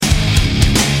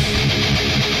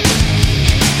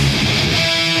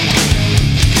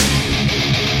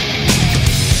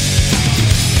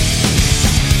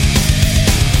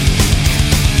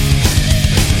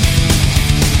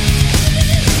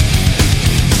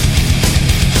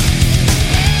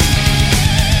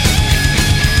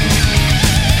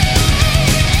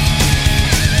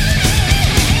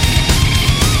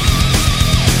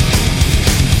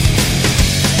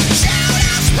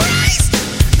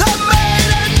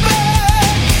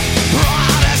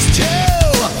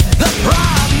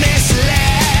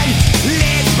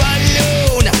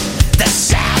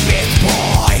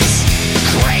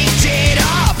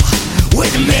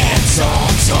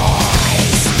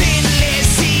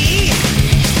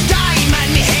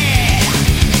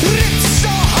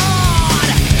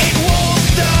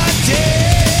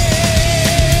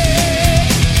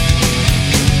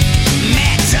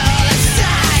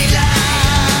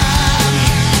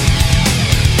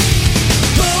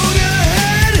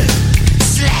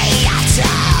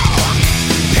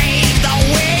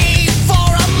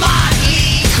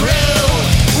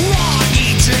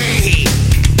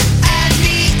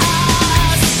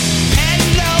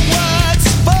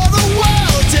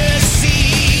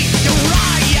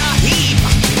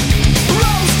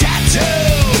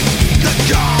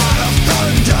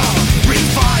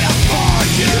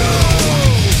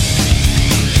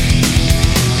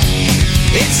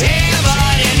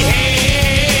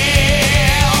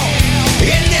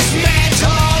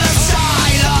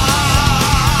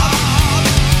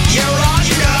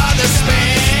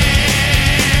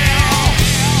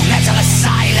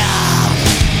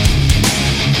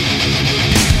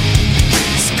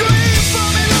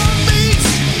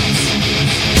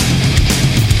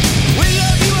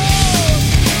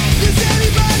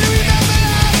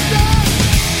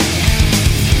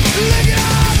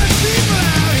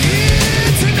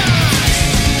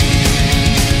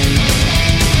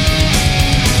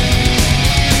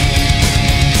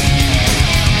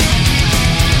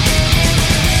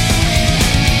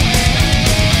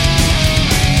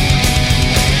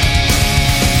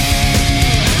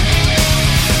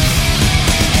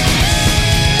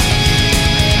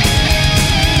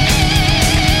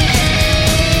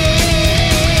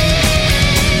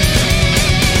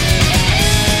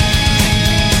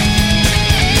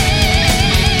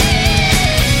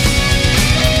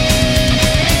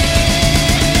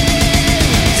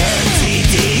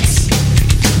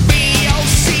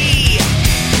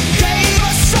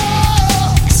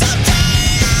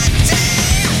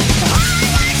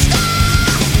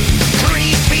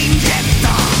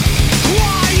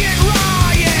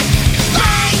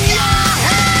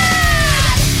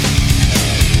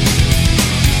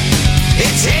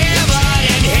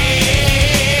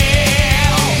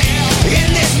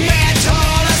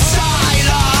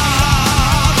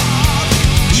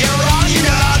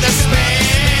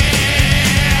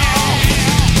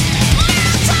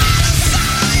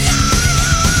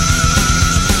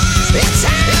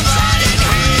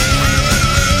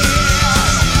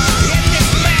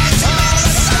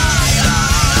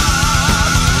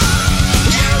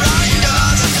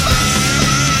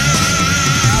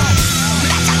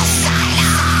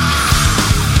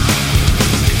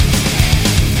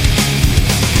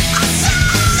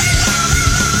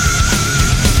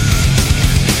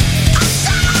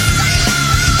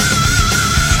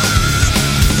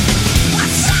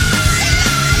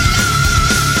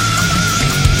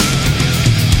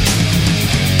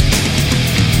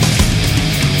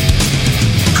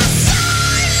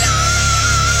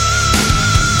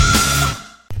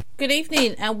Good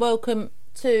evening and welcome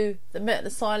to the Metal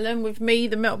Asylum with me,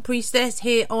 the Metal Priestess,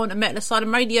 here on Metal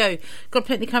Asylum Radio. Got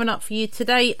plenty coming up for you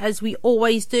today, as we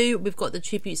always do. We've got the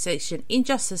tribute section in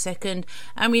just a second,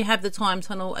 and we have the time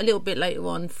tunnel a little bit later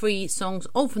on. 3 songs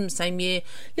all from the same year,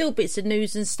 little bits of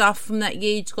news and stuff from that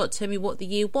year. You've got to tell me what the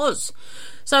year was.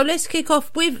 So let's kick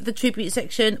off with the tribute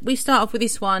section. We start off with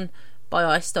this one by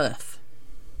Iced Earth.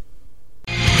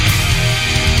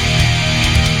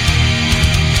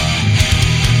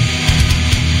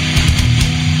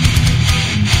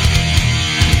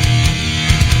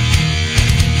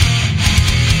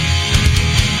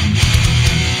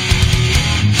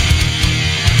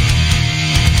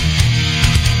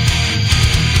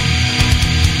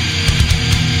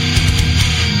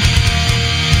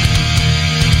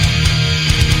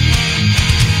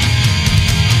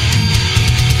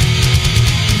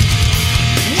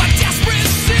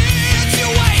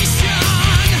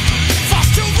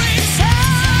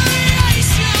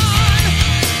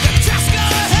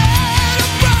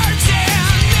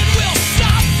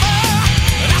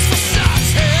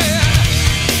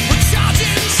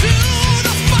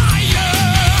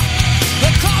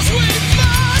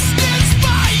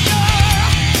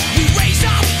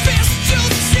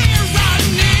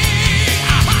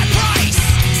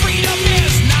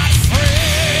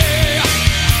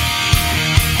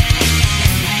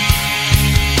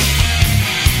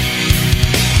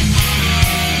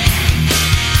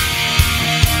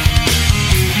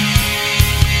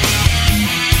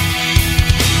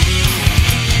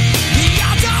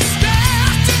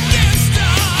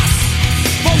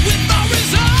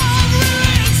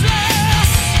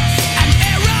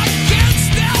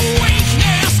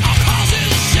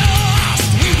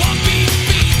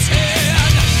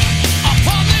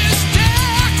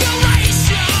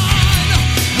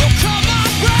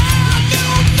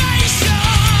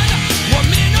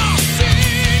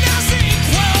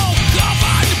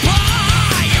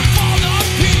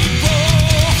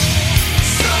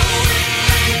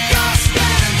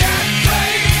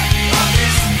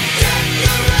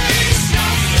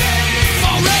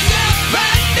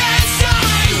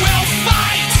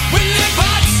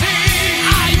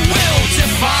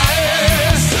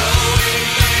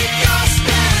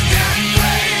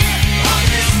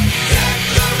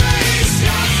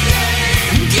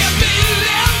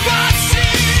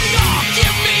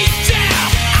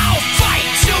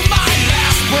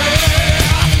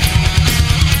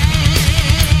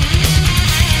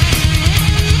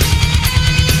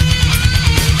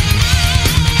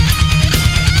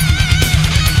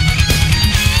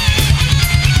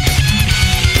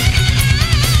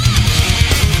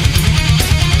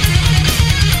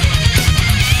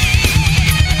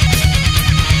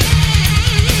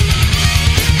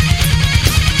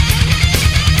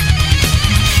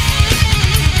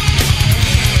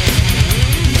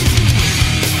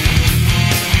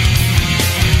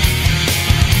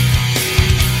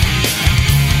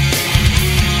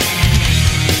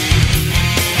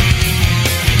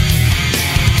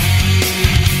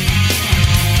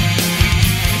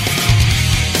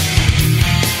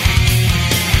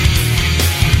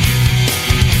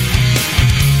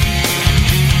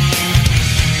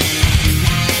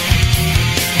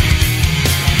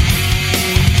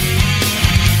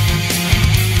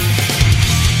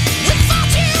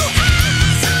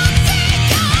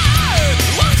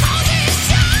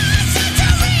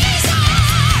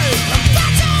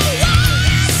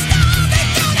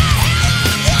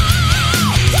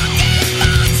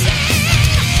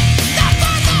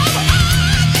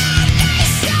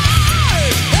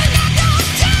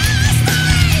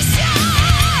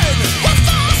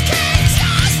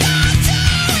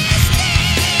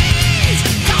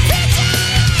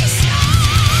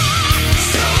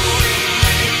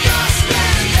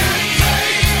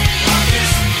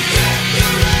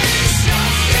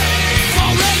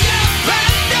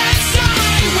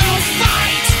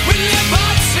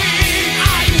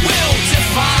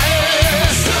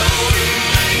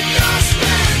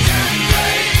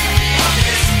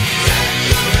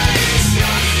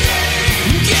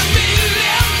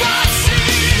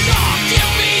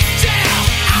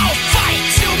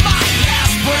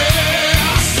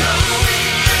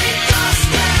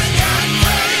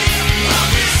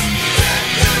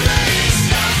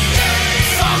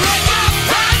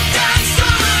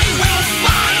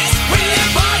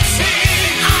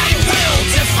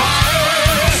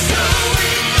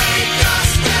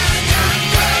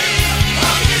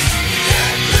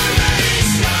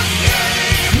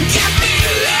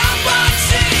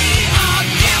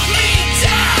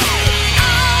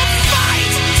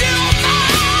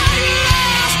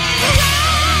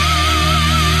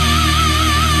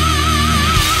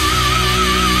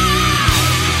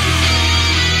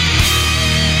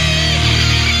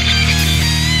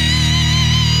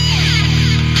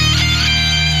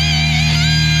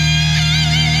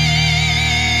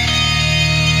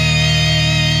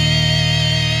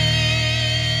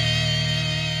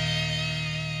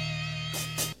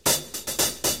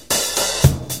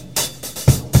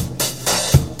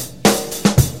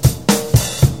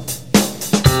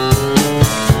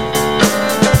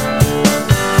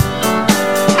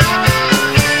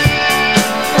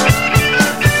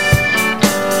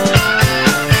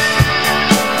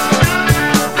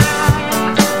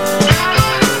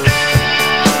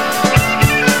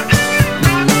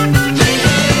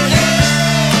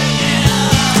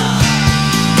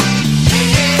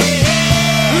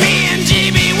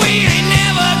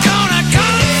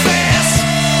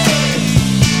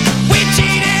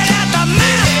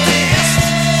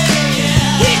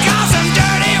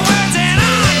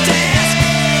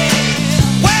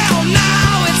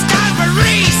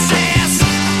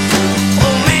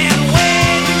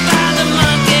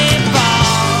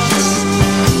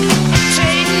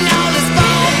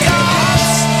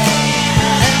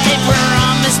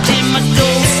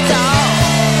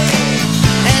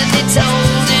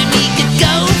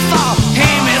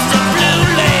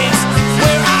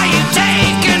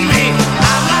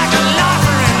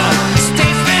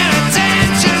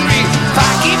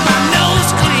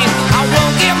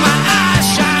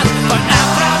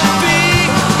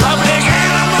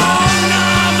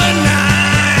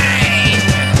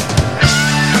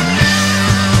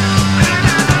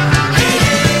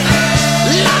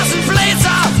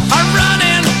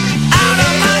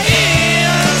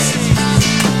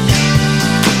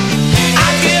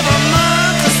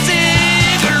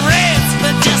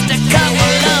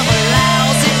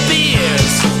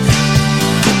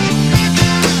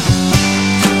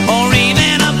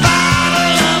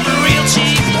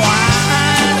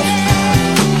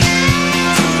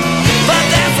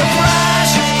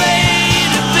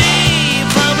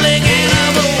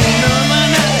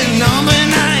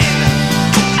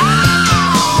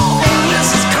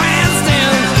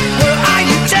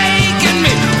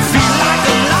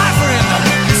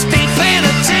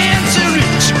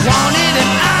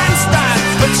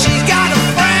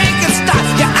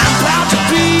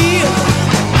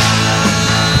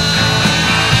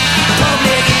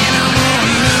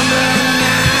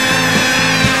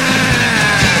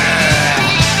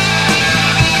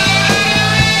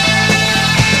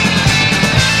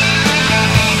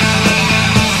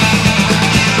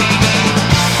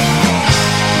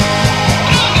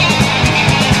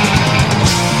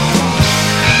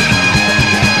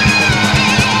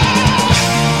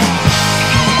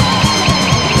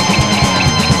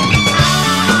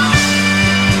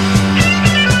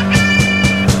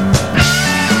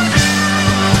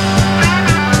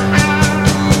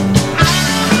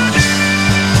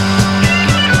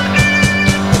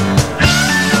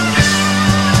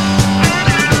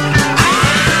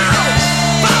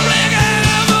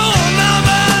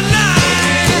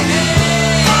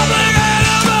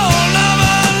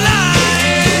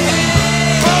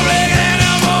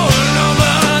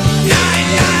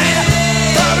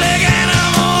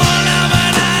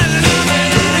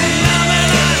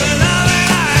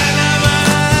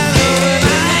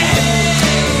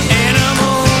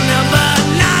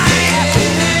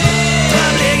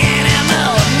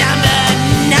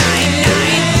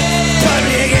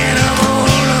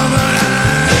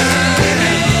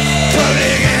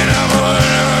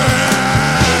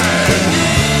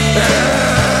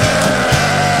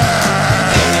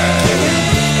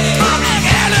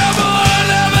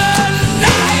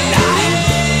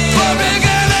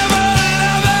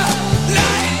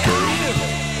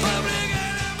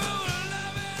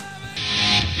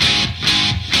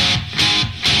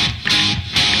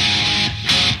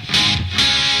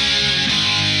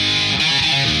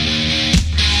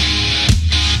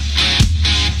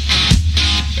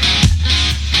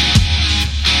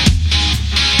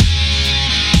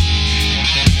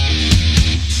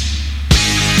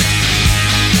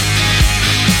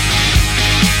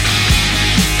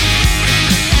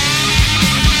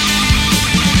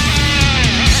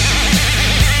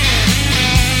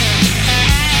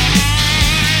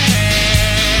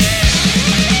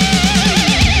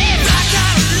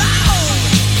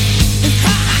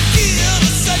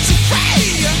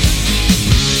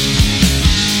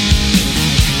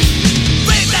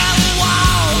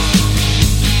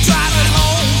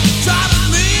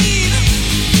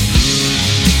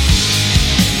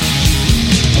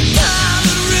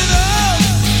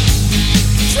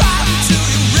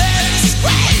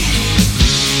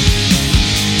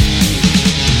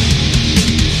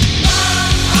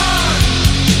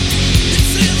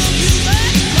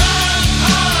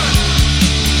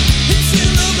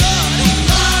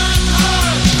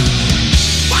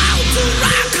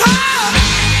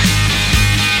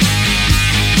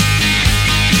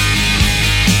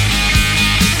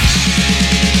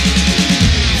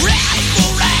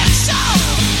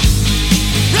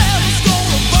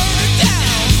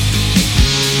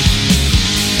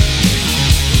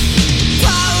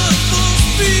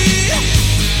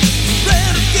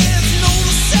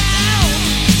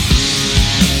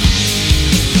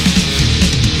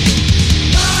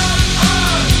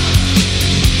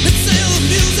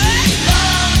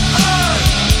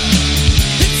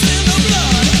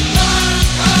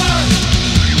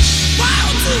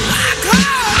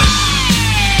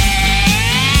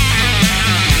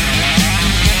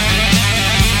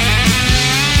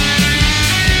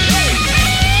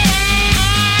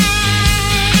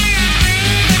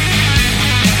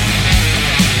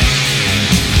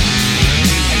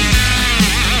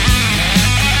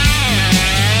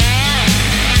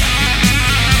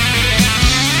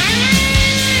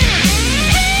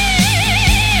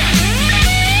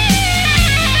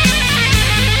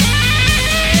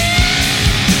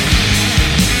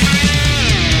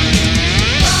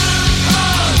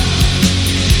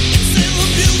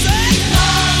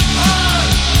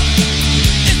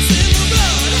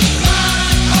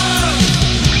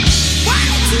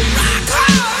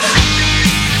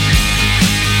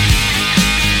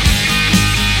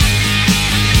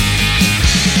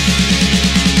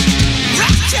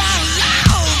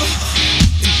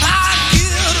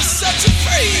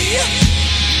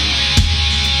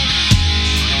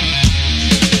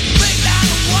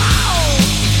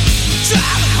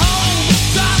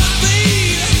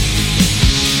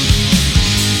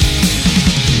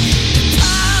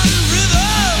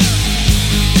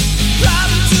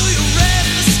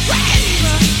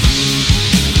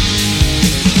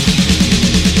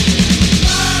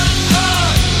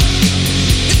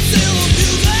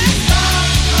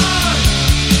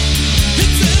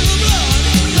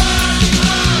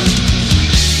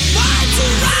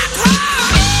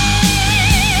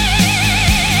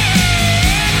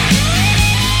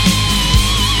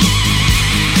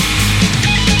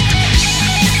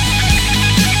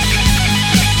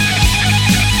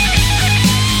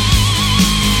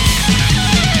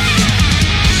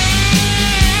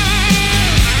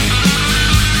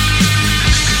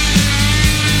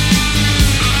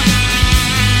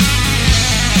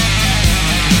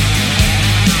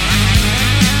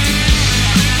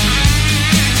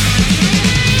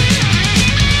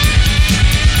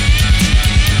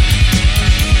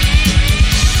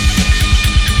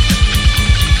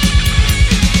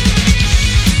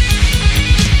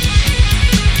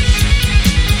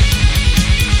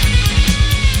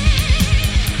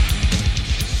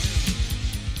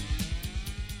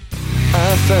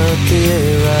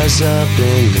 up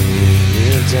in me,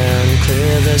 kneel down and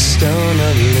clear the stone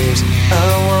of leaves. I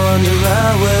wander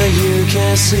out where you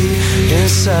can't see.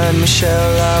 Inside my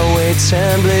shell I wait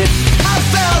and bleed. I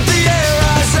felt the air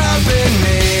rise up in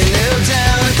me, kneel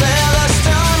down and clear the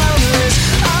stone of leaves.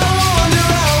 I wander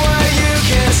out where you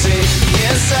can't see.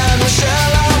 Inside my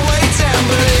shell I wait and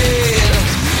bleed.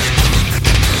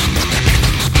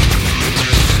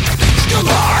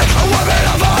 Goodbye, a weapon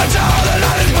of a town, the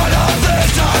night is but of this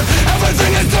time.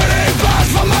 Everything is turning fast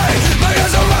for me. My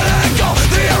ears are running cold,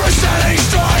 the air is standing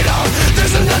straight up.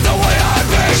 This is not the way I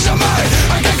picture me.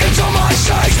 I can't control my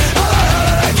shakes. How the hell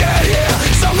did I get here?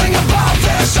 Something about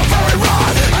this so very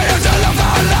wrong. I have to live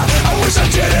out loud.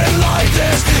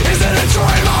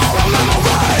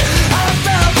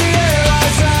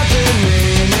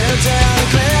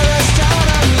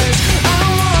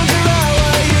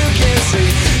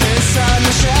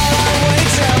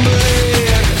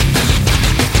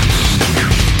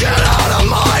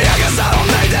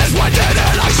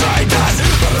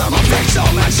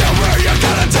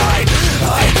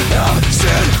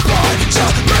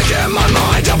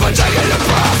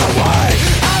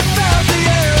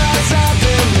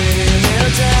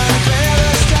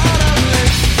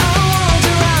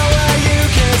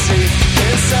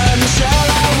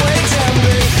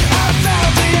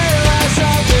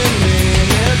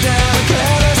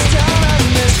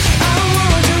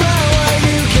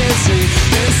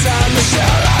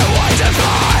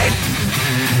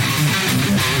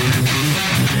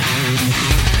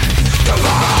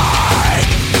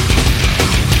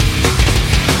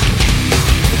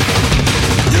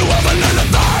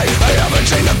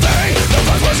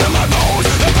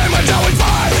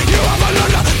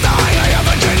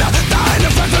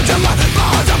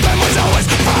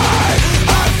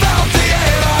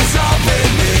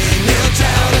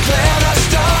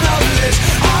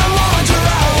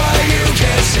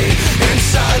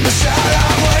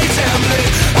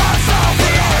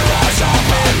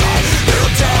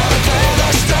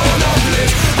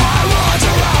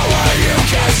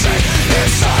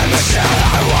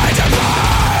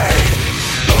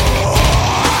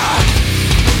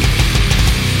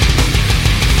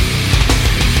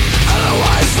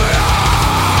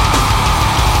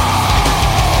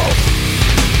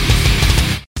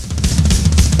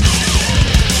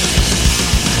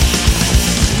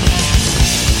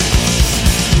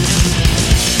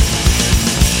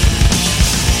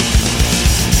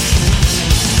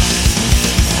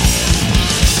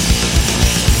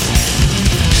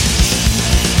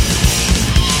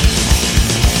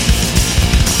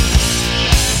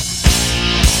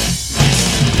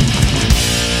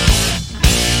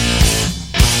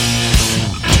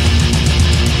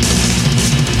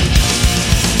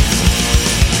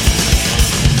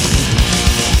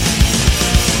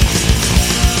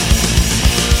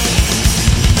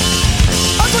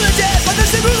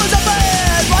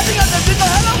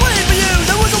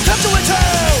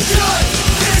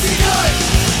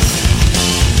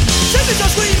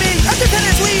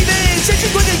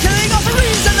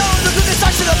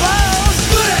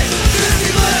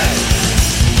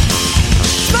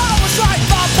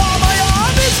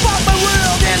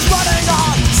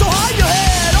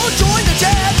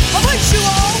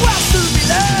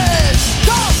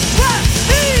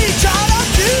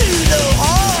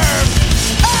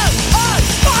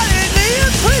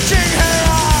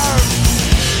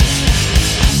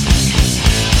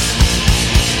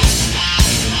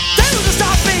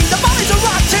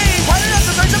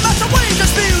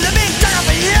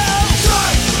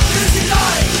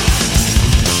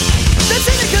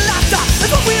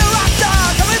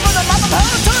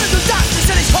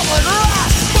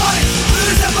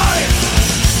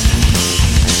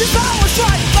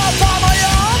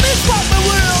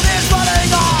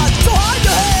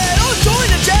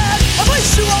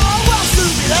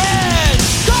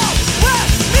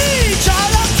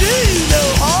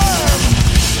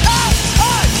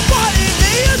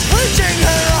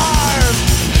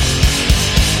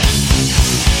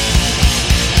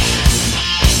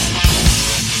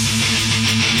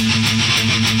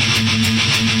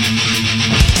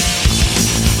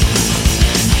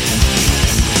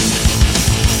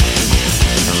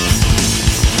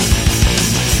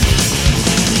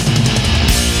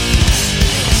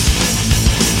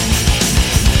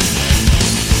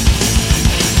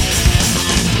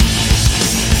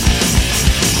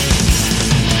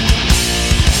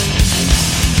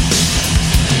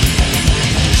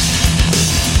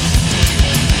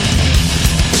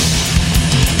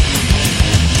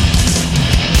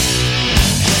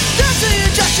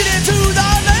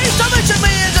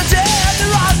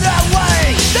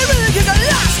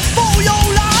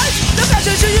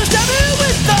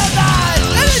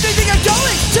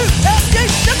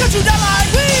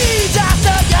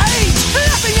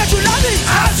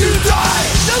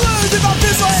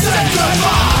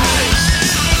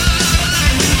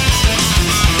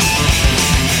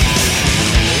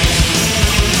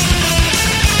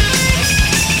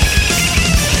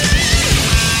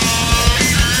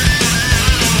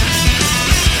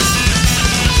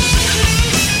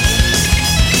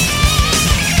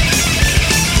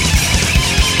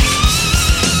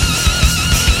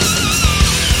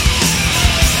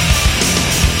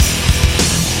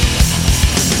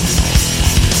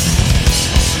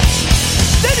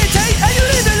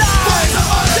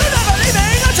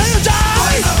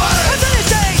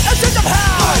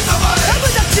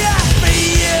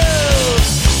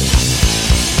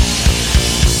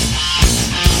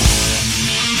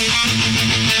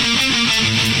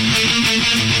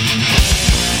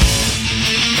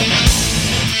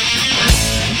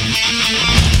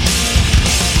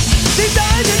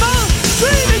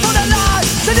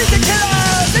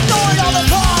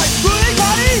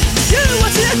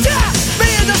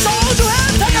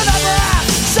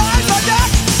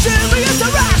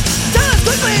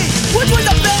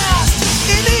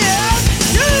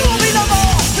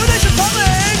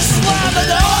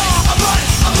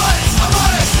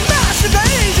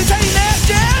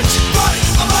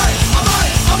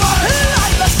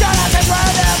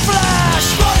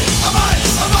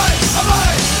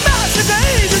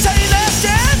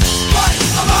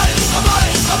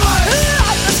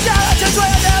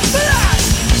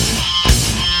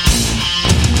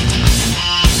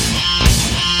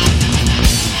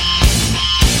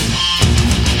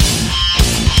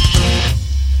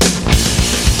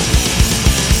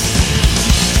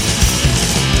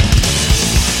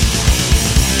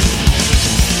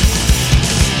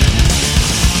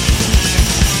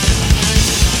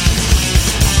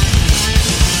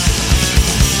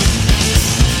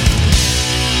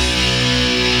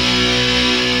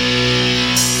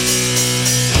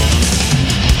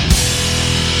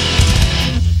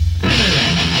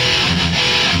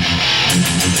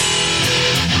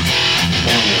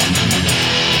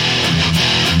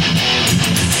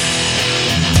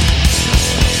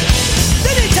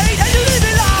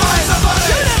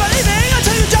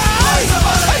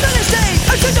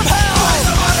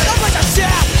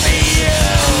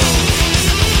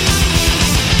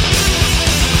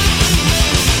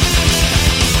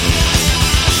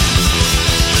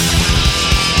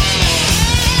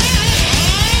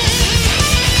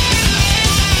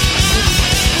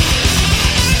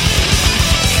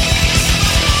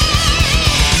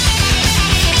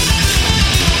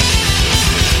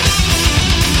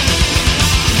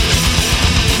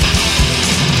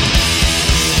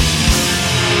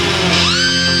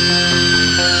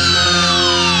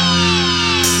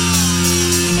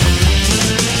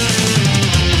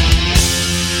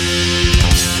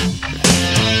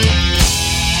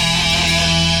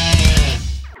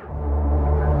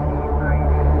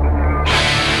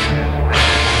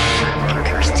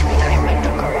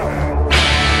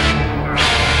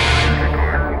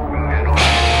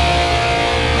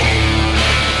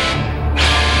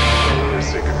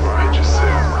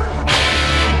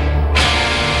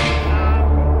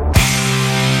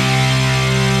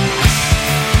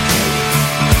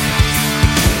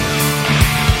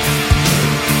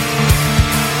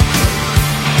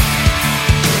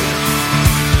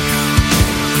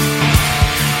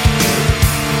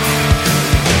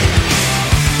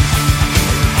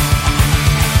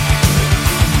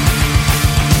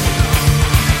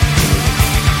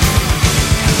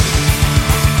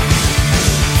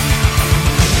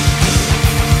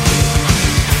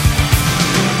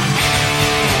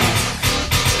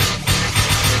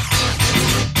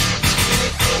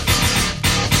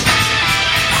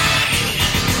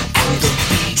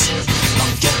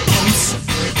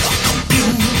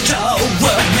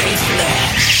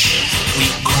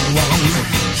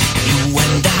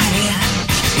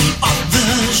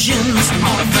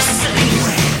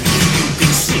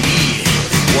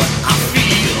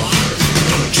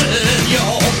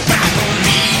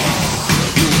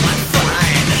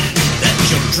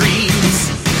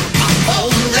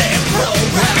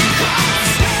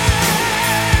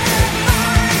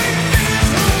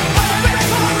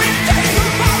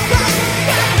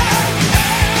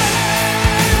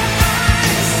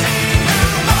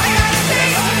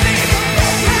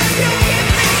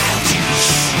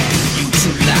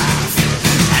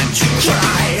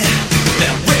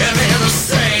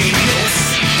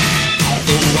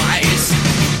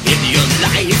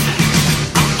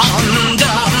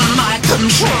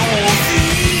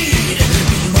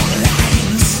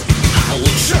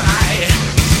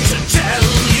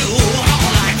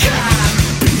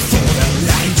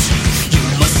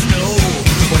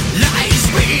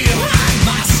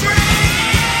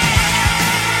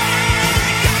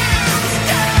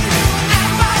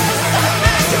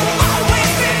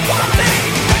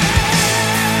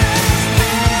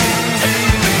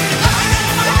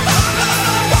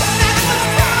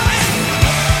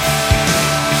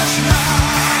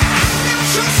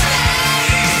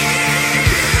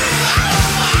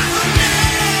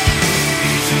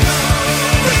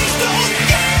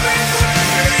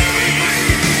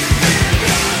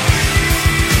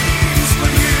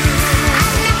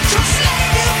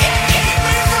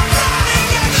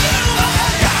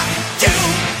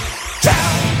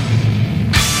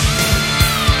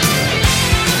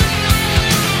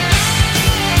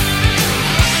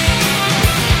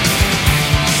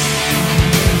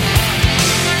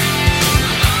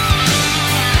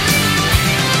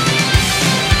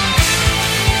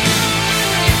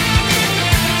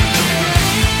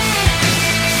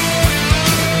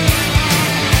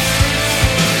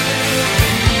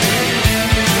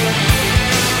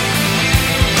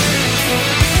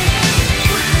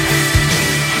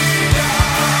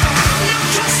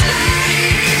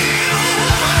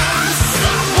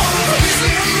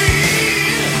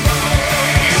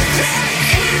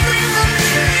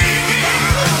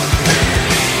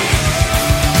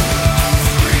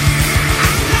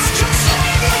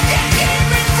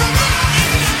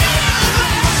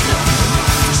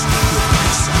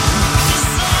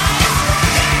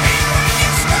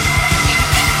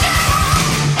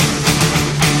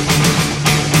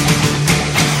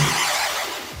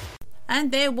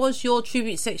 And there was your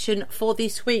tribute section for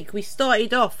this week. We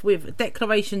started off with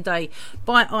Declaration Day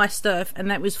by Iced Earth,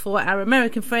 and that was for our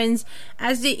American friends,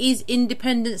 as it is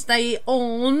Independence Day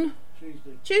on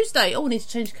Tuesday. Oh, I need to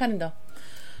change the calendar.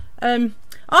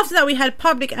 After that, we had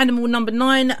Public Animal Number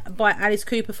 9 by Alice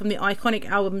Cooper from the iconic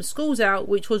album Schools Out,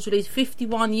 which was released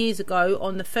 51 years ago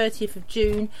on the 30th of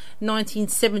June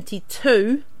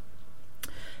 1972.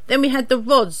 Then we had The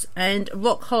Rods and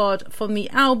Rock Hard from the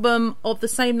album of the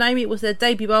same name. It was their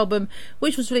debut album,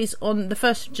 which was released on the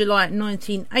 1st of July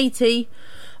 1980.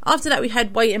 After that, we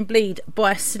had Wait and Bleed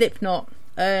by Slipknot,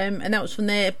 and that was from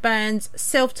their band's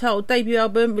self-titled debut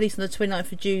album, released on the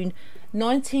 29th of June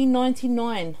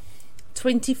 1999.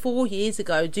 24 years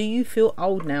ago. Do you feel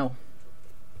old now?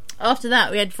 After that,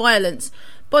 we had Violence,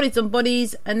 Bodies on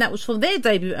Bodies, and that was from their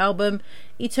debut album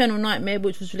Eternal Nightmare,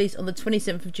 which was released on the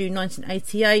 27th of June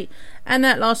 1988. And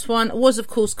that last one was, of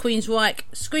course, Queensryche,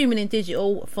 Screaming in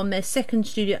Digital, from their second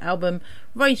studio album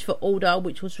Rage for Order,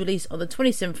 which was released on the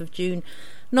 27th of June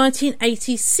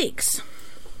 1986.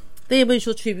 There was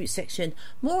your tribute section.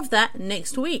 More of that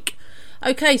next week.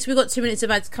 Okay, so we've got 2 minutes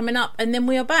of ads coming up, and then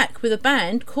we are back with a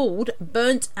band called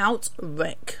Burnt Out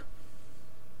Wreck.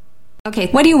 Okay,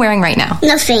 what are you wearing right now?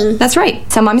 Nothing. That's right.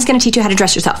 So mommy's going to teach you how to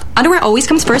dress yourself. Underwear always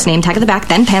comes first, name tag at the back,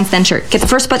 then pants, then shirt. Get the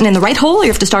first button in the right hole or you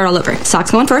have to start all over.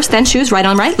 Socks going first, then shoes, right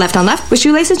on right, left on left. With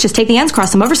shoelaces, just take the ends,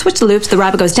 cross them over, switch the loops, the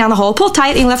rabbit goes down the hole, pull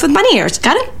tight, and you're left with bunny ears.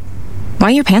 Got it? Why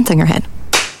are your pants on your head?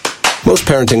 Most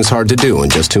parenting's hard to do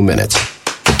in just 2 minutes.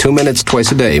 But 2 minutes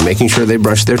twice a day making sure they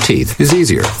brush their teeth is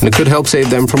easier, and it could help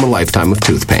save them from a lifetime of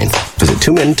tooth pain. Visit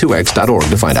 2min2x.org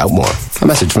to find out more. A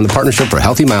message from the Partnership for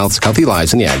Healthy Mouths, Healthy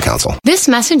Lives, and the Ad Council. This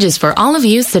message is for all of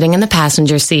you sitting in the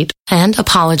passenger seat. And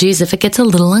apologies if it gets a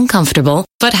little uncomfortable.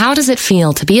 But how does it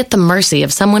feel to be at the mercy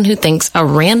of someone who thinks a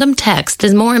random text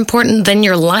is more important than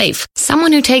your life?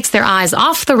 Someone who takes their eyes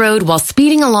off the road while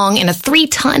speeding along in a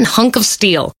 3-ton hunk of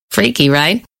steel. Freaky,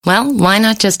 right? Well, why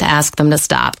not just ask them to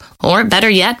stop? Or better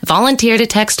yet, volunteer to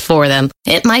text for them.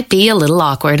 It might be a little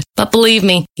awkward, but believe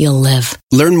me, you'll live.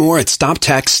 Learn more at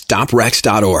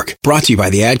StopTextStopWrecks.org. Brought to you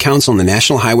by the Ad Council and the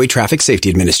National Highway Traffic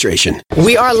Safety Administration.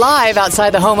 We are live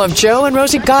outside the home of Joe and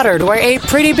Rosie Goddard, where a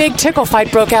pretty big tickle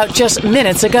fight broke out just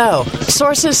minutes ago.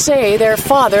 Sources say their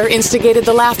father instigated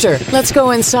the laughter. Let's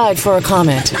go inside for a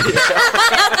comment.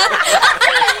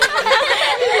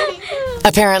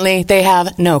 Apparently, they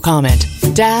have no comment.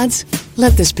 Dads,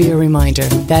 let this be a reminder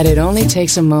that it only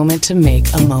takes a moment to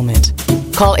make a moment.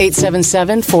 Call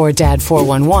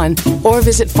 877-4DAD-411 or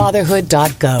visit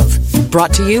fatherhood.gov.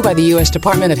 Brought to you by the U.S.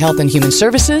 Department of Health and Human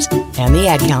Services and the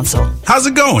Ad Council. How's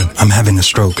it going? I'm having a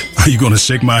stroke. Are you going to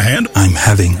shake my hand? I'm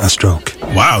having a stroke.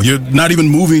 Wow, you're not even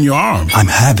moving your arm. I'm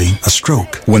having a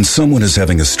stroke. When someone is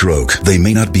having a stroke, they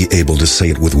may not be able to say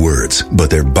it with words, but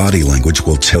their body language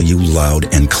will tell you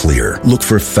loud and clear. Look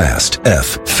for FAST.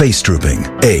 F, face drooping.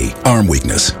 A, arm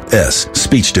weakness. S,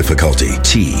 speech difficulty.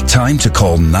 T, time to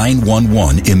call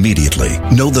 911 immediately.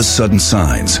 Know the sudden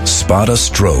signs. Spot a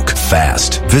stroke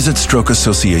fast. Visit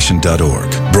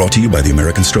strokeassociation.org. Brought to you by the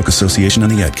American Stroke Association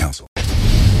and the Ad Council.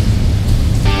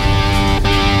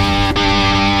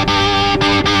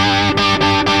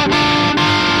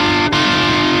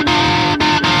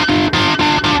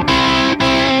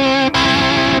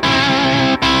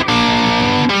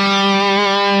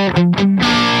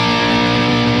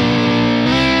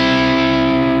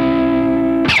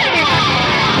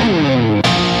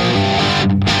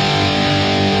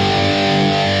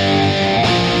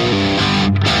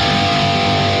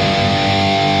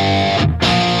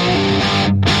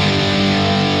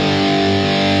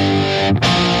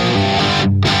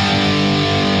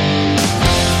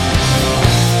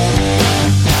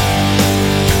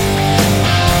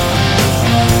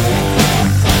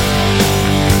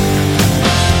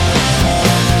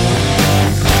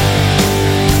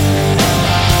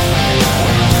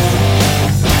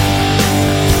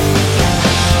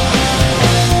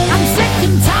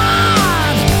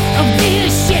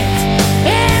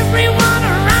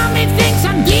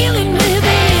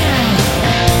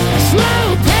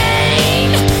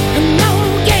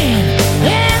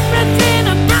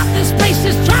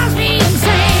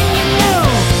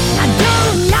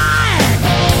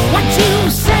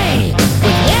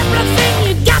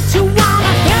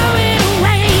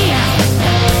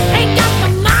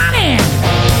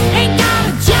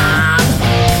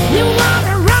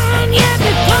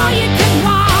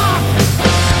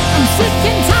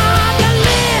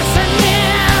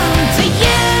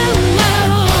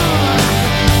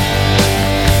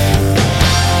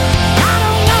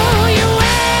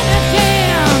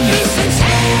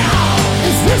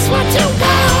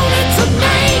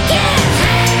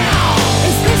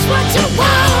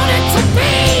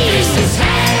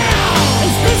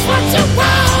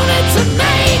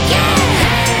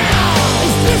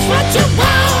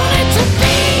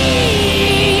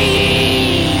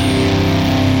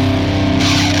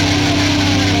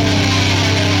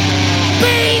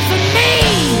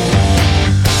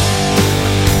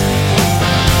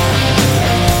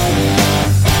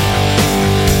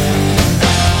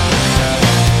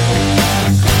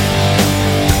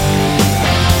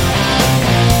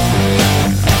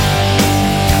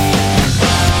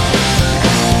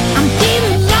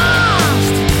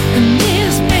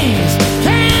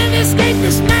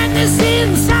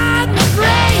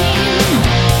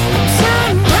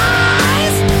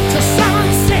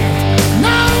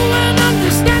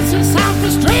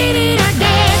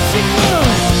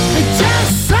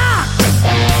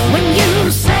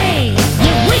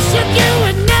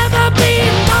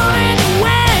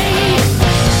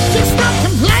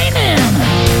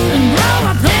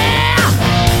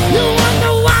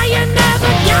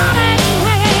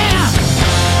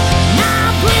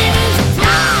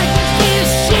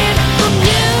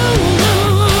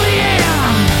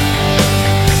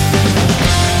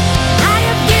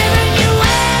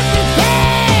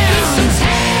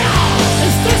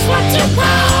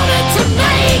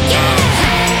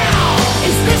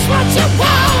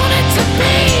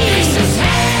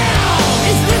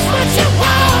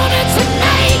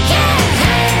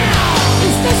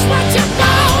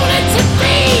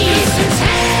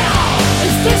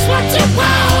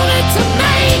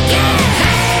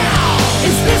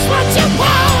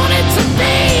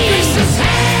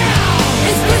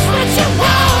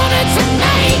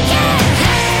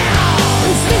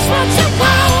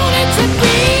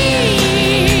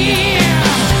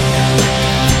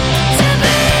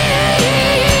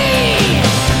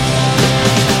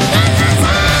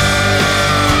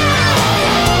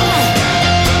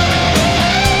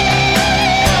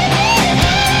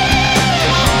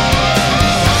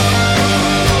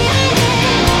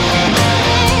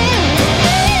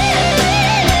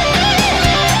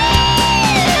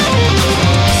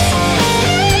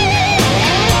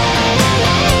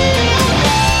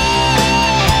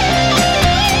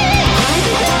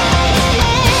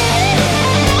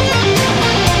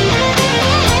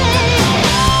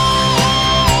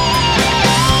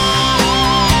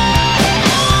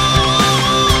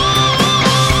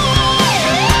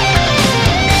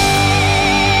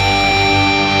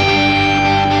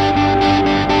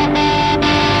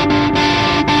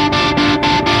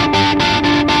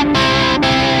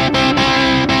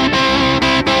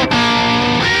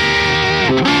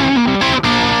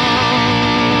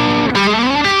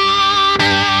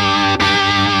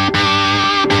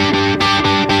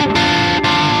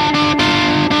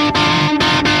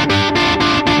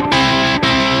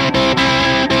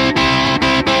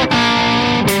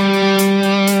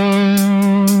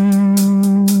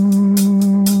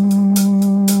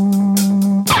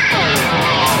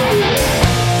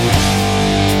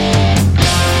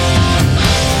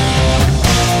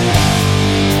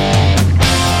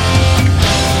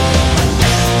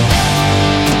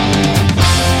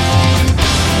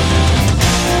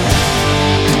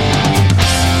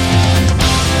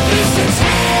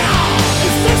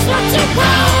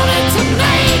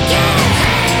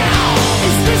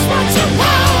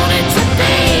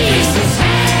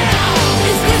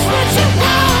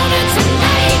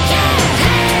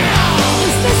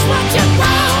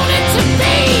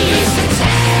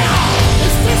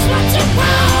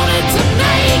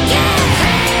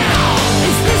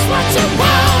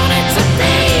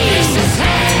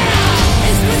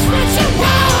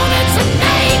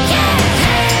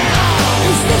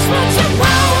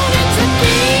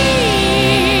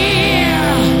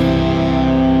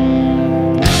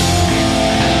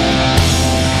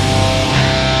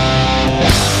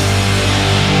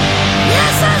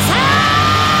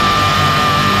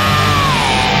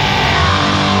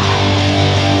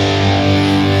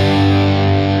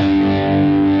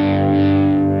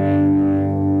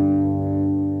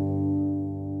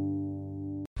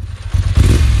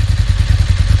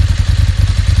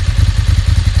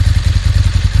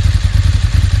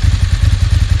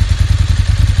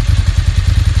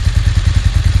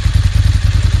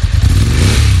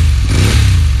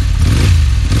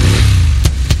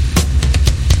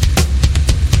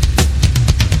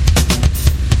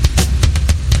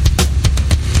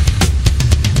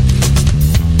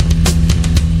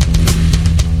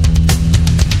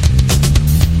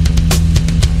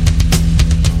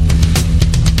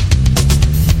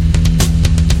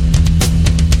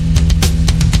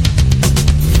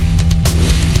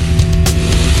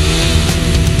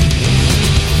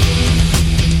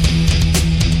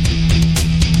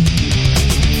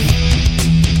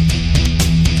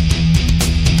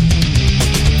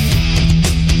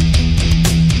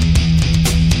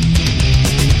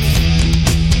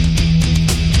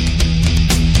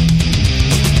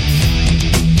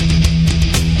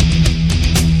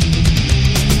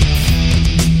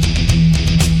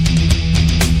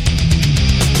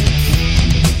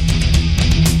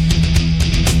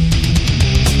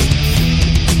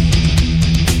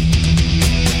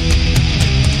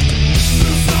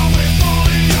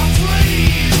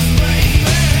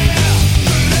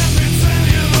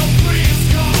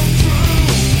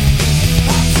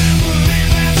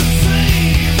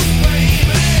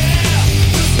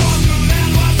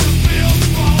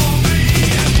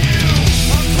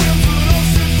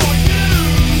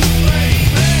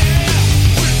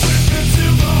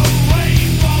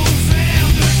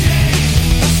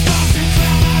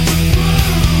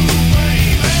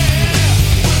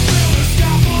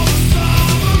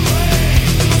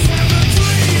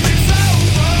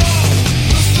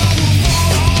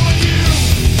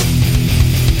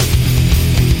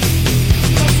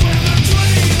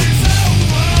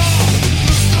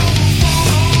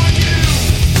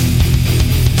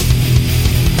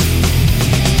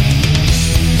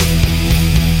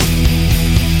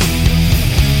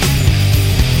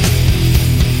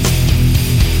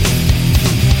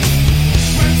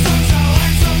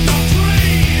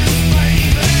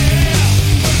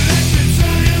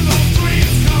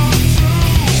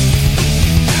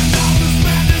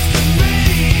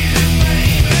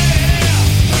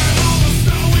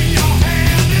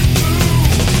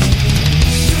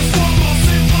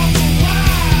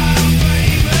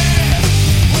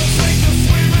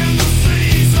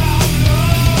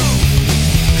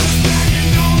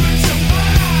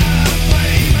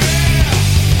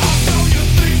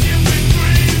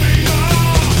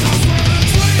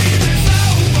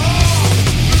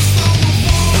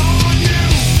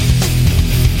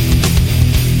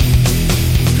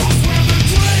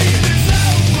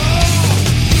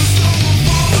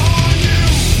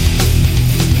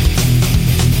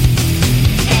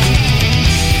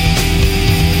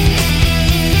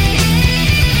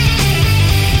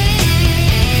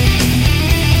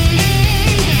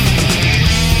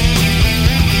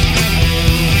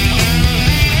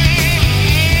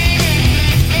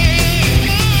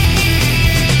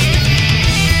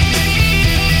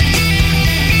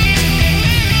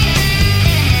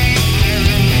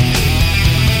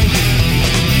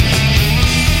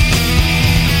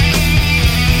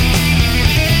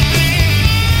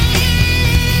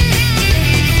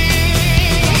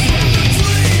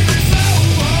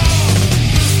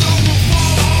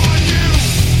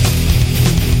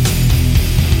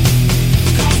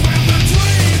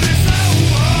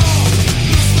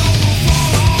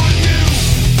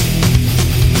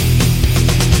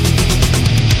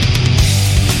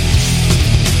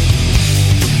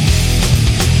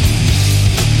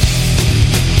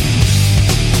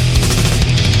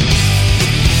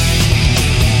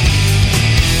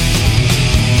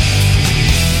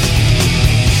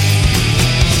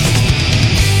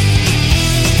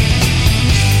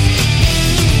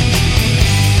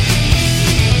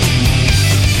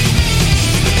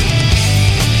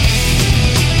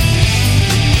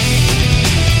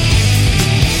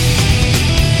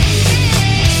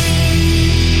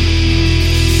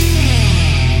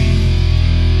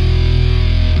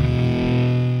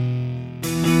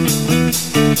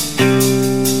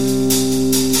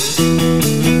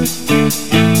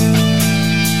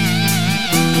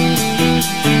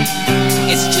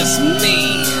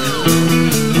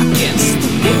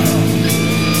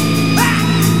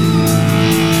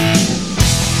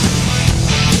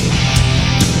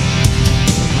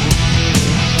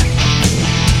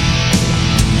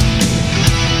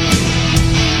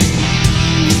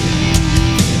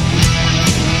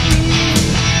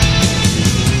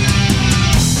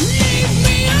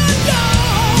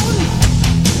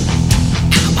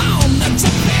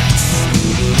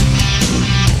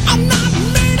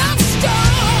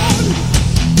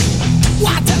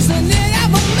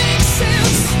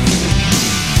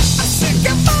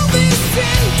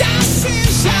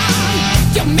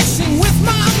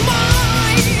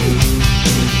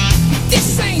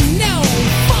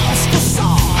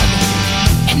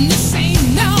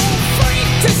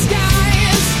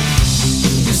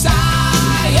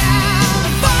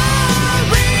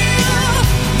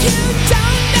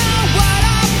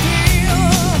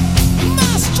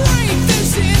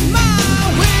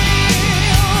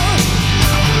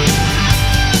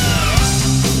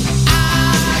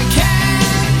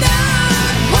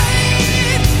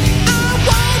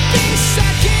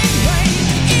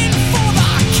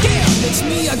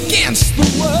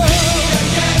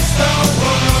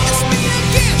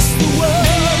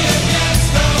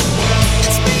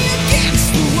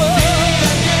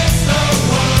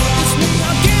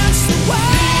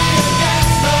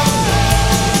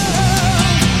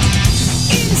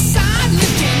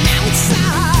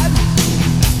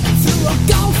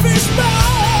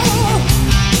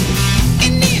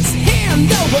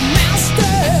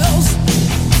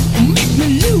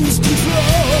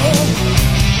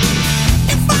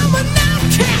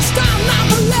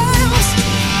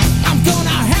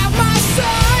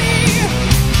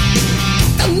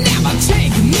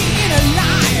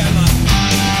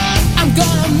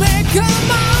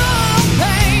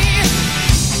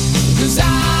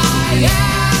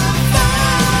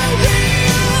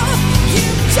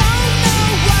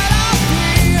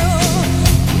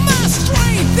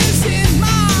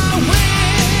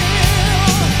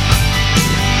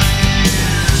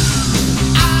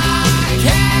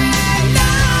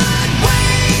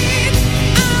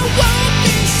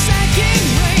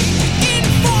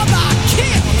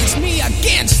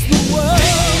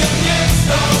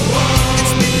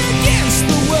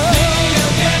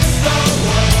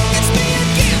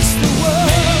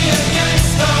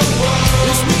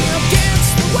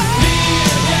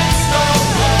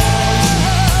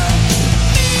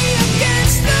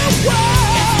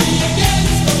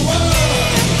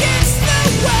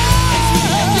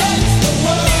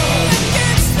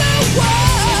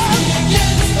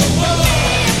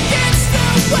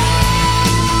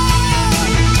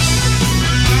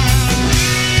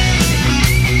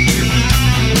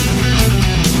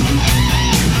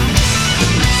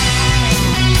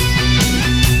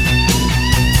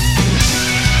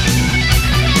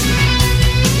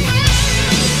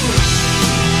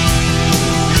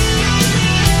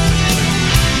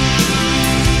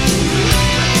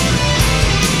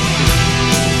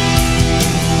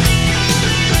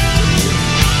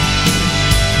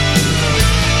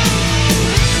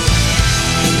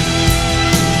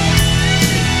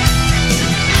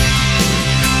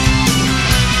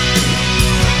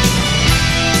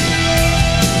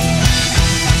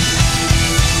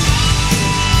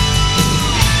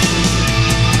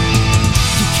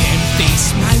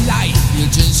 light. You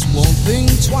just won't think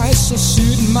twice or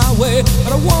shoot my way,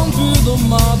 but I won't be the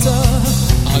martyr.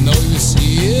 I know you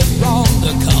see it wrong,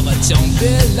 the cover don't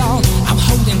belong. I'm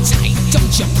holding tight,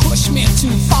 don't you push me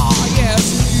too far. Yes,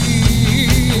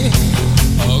 me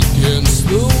against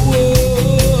the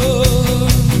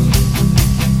world.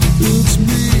 It's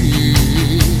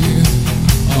me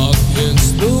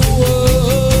against the world.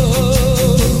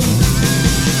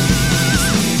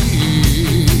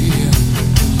 Me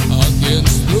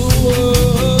against the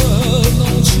world.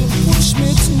 Don't you push me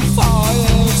too far.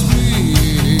 It's me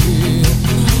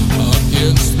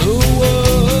against the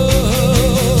world.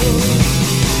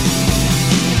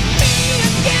 Me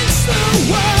against the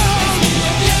world.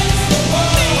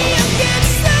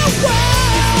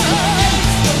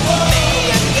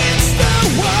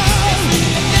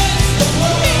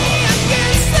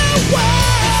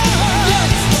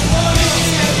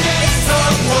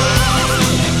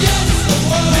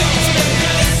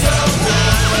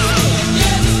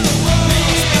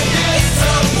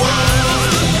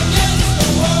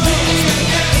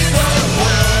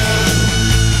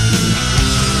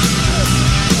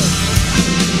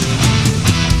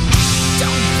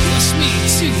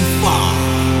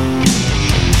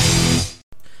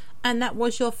 And that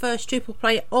was your first triple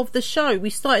play of the show. We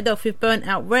started off with Burnt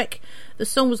Out Wreck. The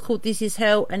song was called This Is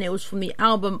Hell, and it was from the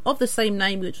album of the same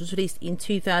name, which was released in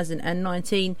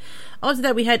 2019. After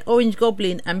that, we had Orange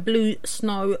Goblin and Blue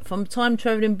Snow from Time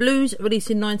Travelling Blues,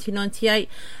 released in 1998.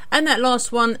 And that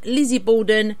last one, Lizzie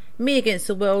Borden, Me Against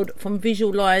the World from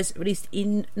Visual Lies, released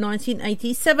in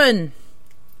 1987.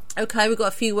 Okay, we've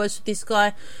got a few words for this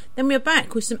guy. Then we're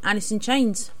back with some Alice in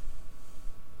Chains.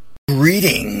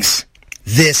 Greetings.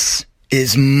 This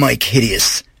is Mike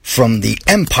Hideous from the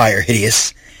Empire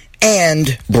Hideous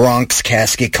and Bronx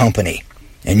Casket Company,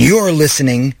 and you're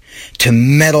listening to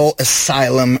Metal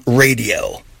Asylum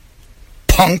Radio.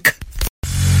 Punk.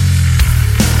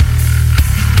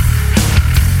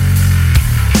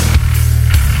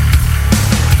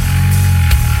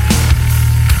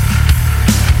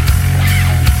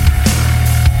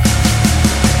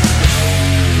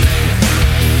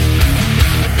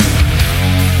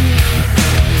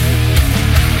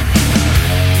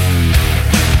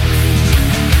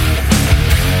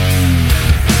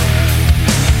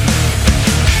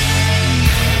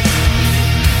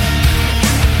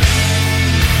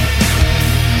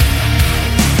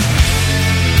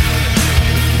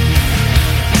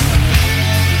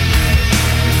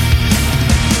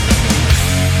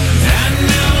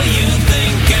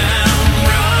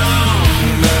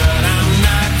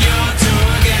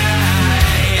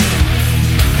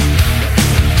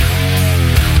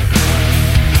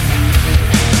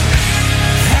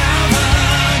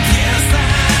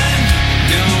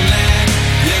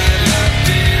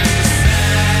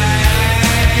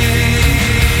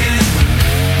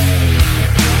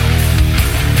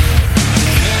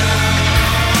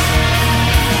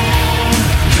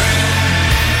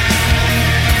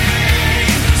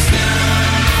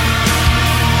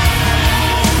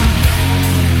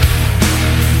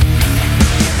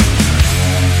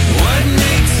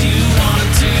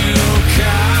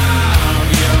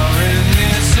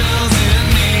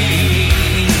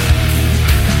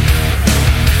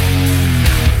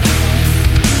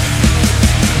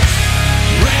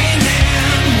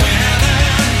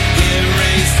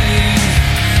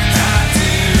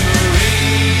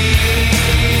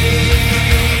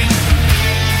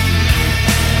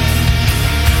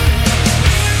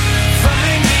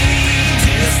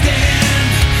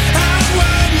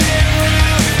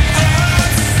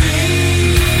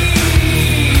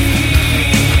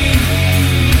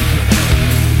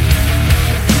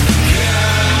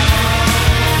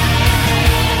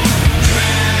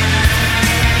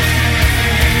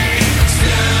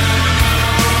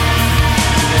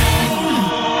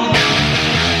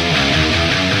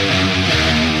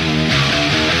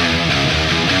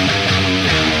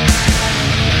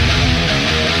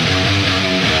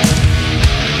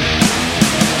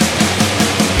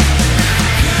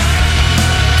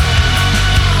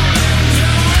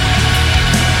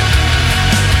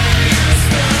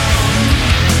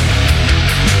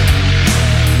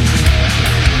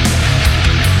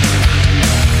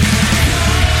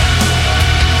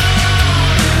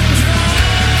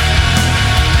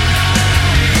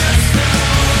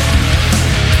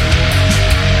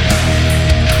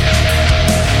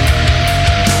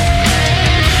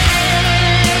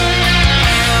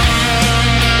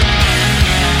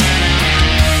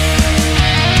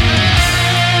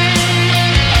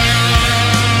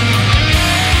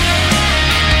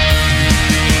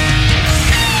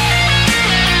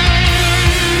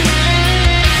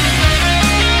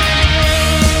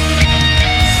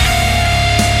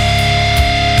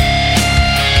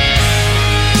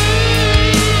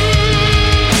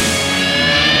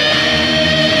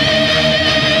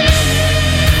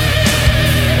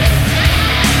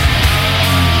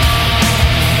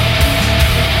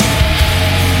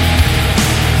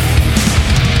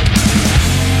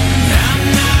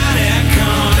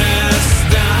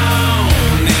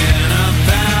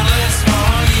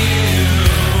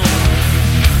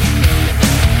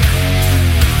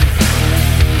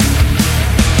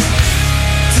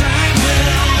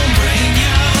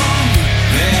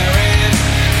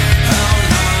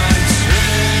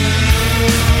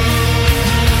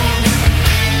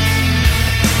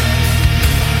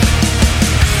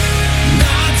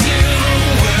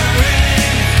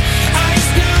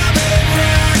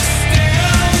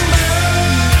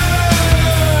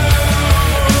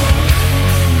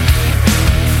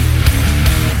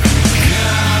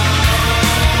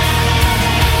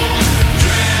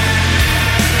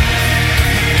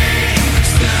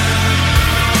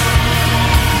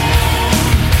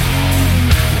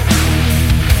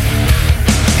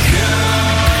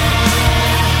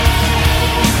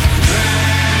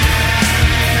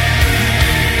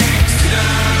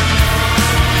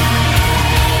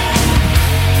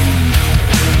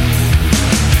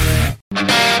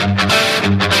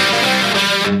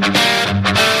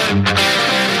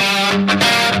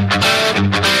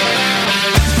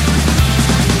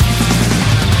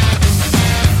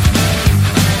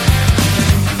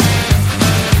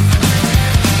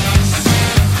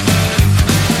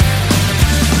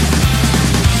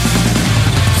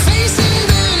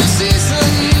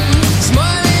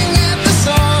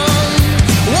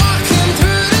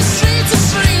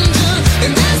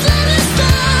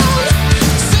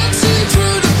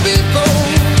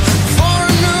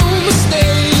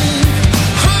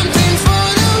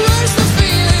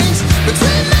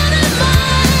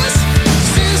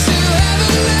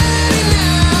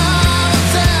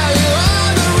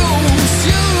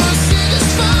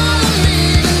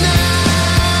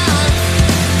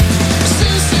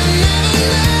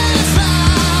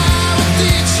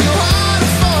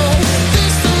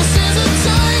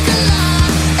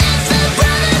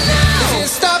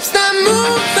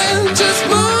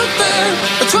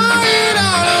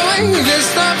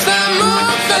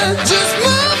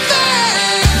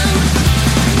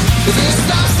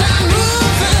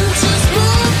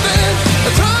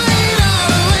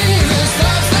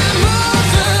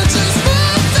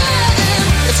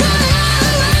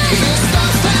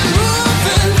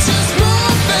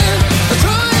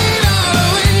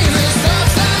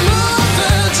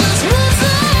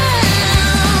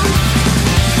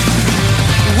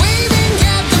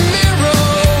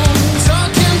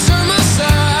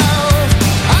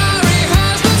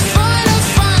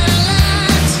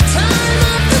 Time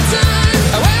after time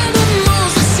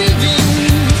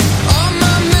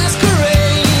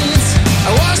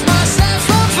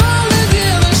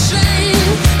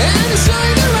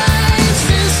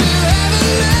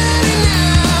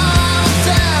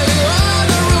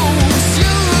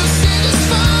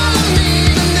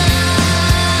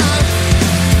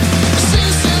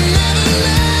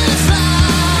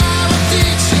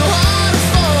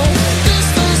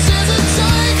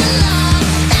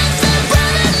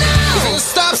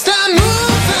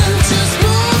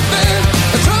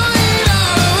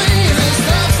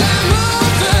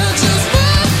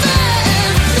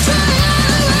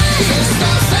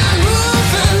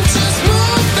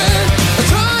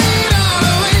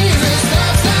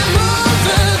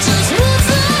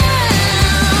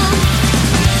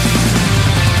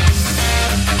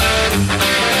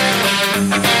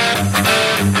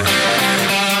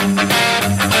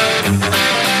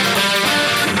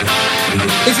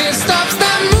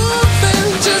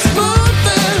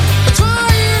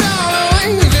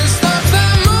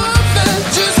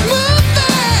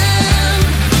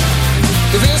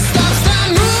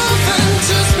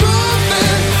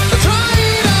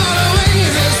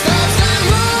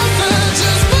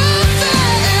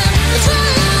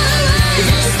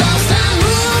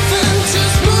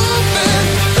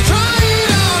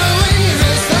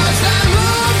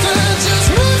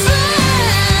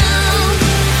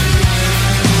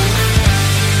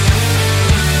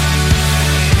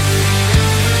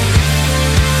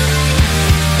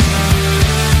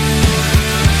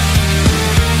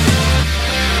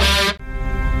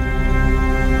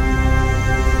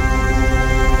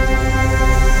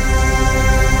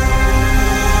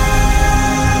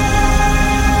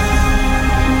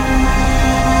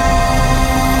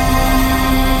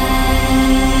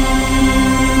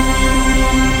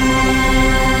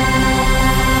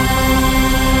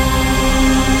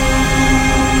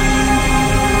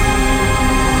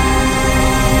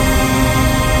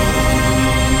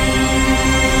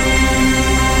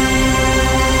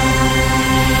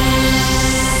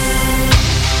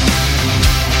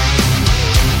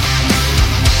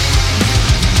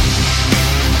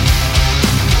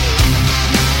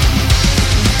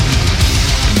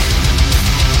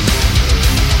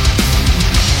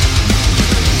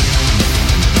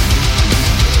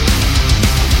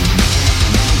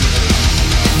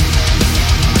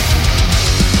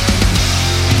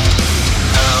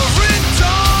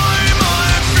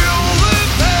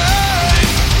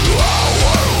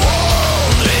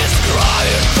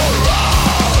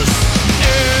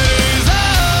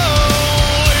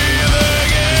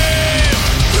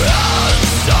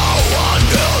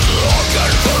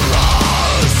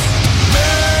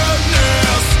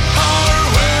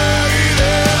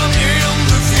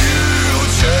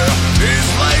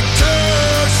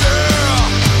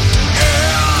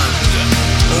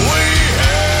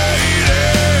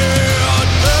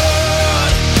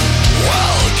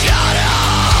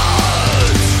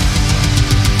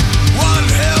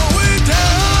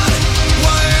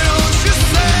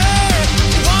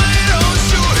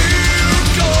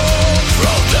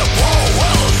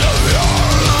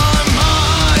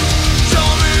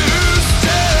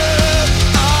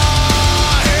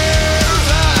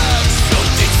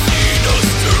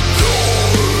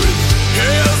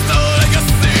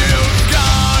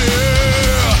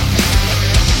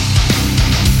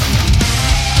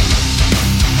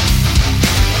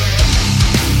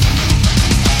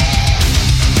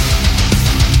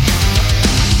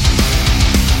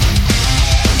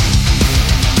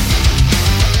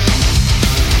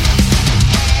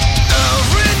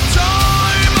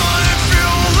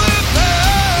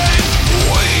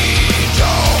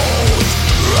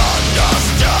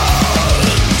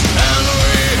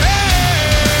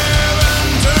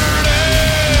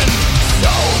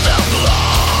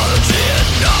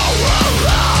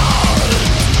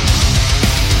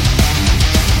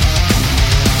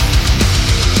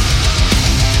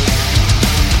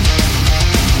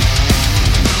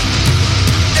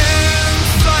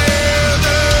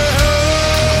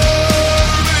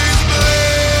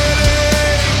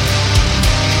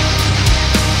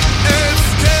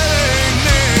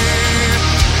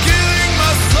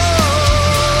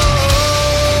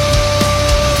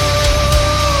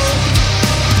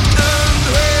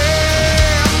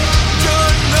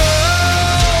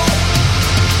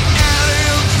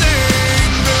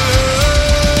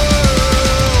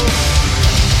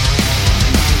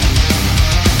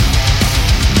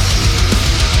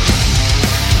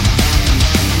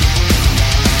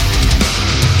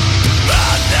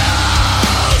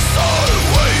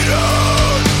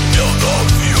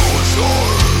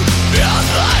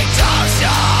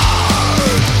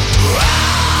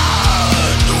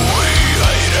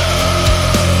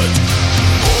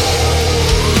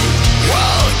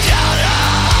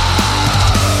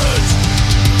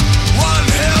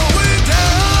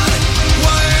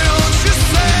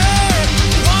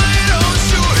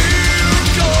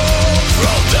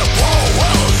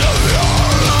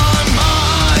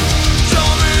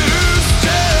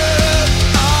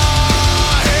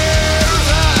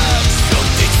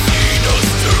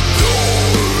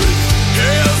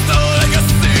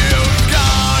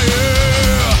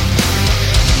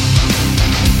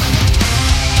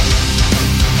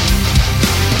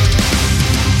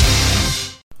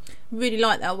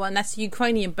like that one. That's the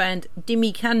Ukrainian band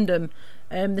Dimi Kandom.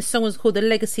 The song was called The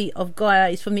Legacy of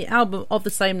Gaia. It's from the album of the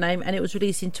same name, and it was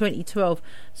released in 2012.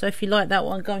 So if you like that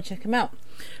one, go and check them out.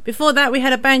 Before that, we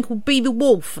had a band called Be the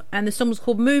Wolf, and the song was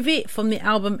called Move It from the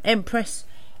album Empress,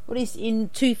 released in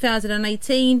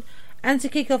 2018. And to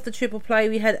kick off the triple play,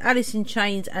 we had Alice in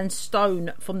Chains and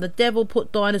Stone from The Devil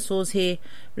Put Dinosaurs Here,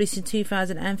 released in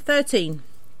 2013.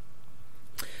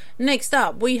 Next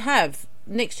up, we have,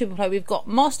 next triple play, we've got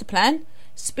Master Plan,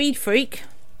 Speed Freak,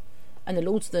 and The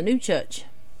Lords of the New Church.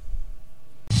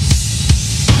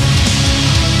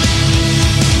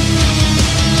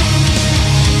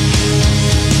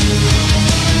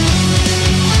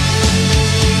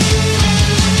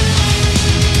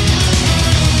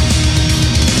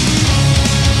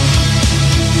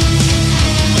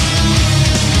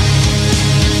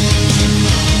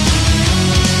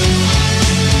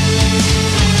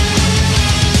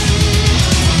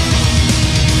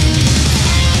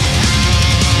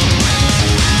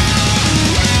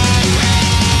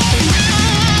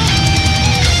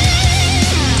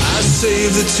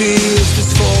 Save the tears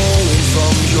that's falling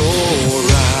from your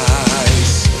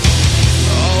eyes.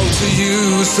 All to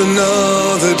use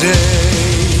another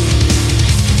day.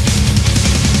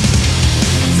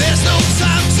 There's no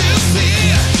time to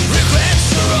fear.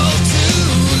 Regrets are all too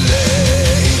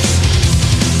late.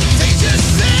 They just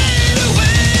fade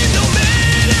away no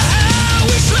matter how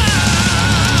we try.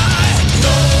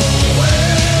 No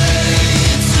way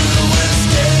to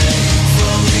escape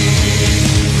from me.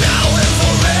 Now and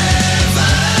forever.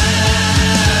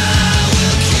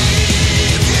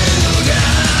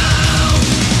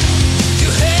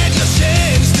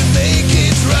 Make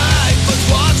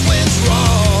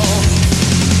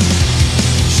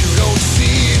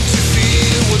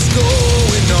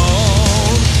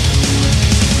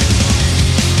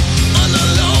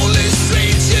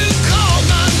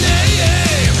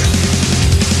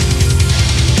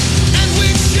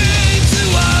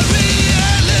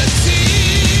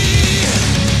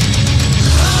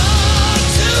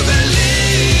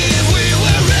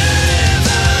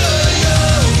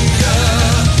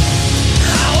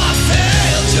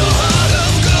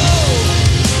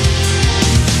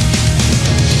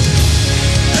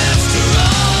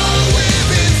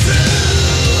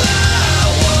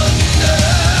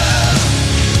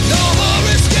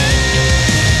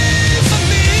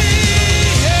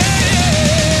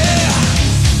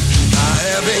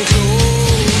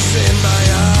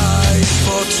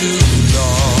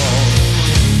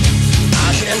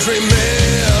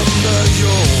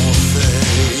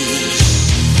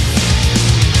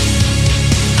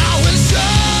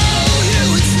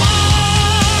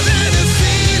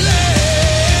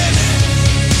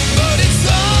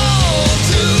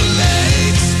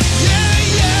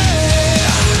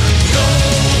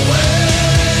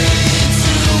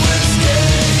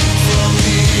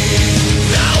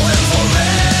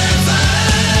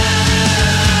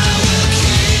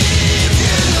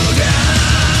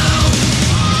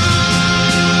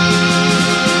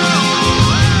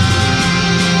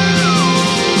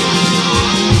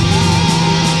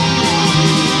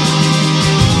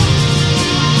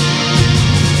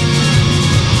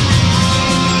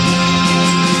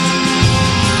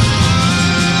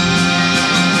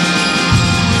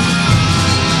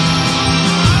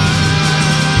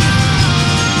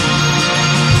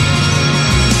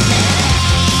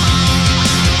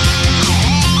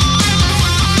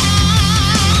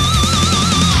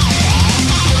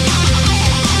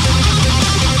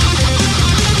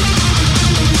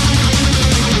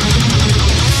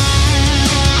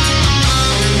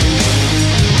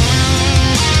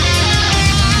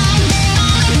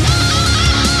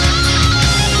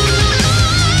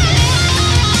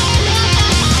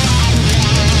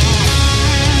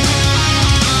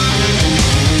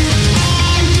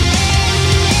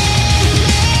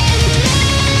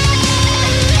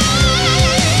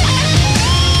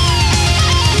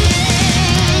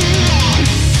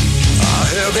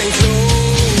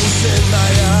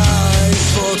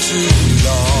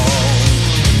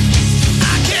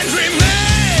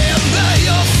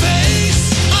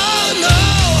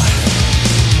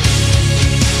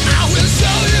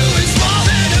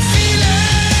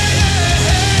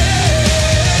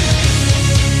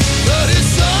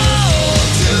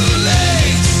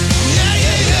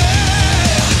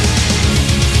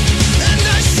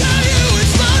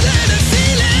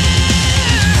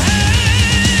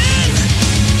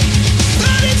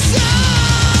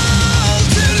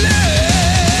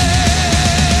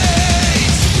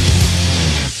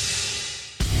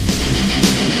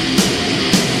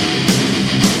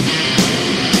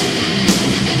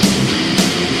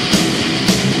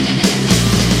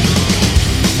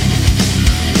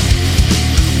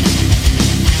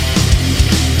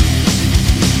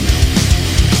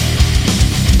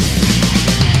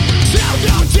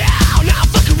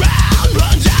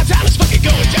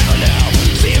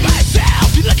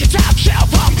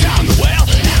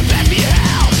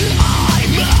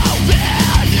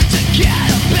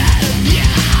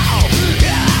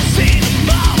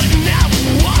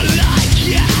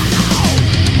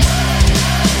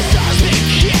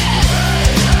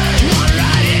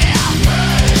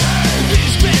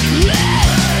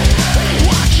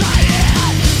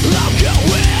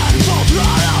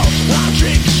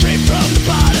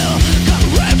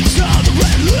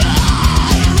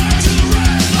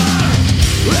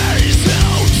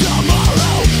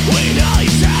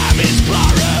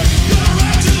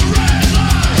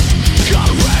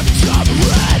Gonna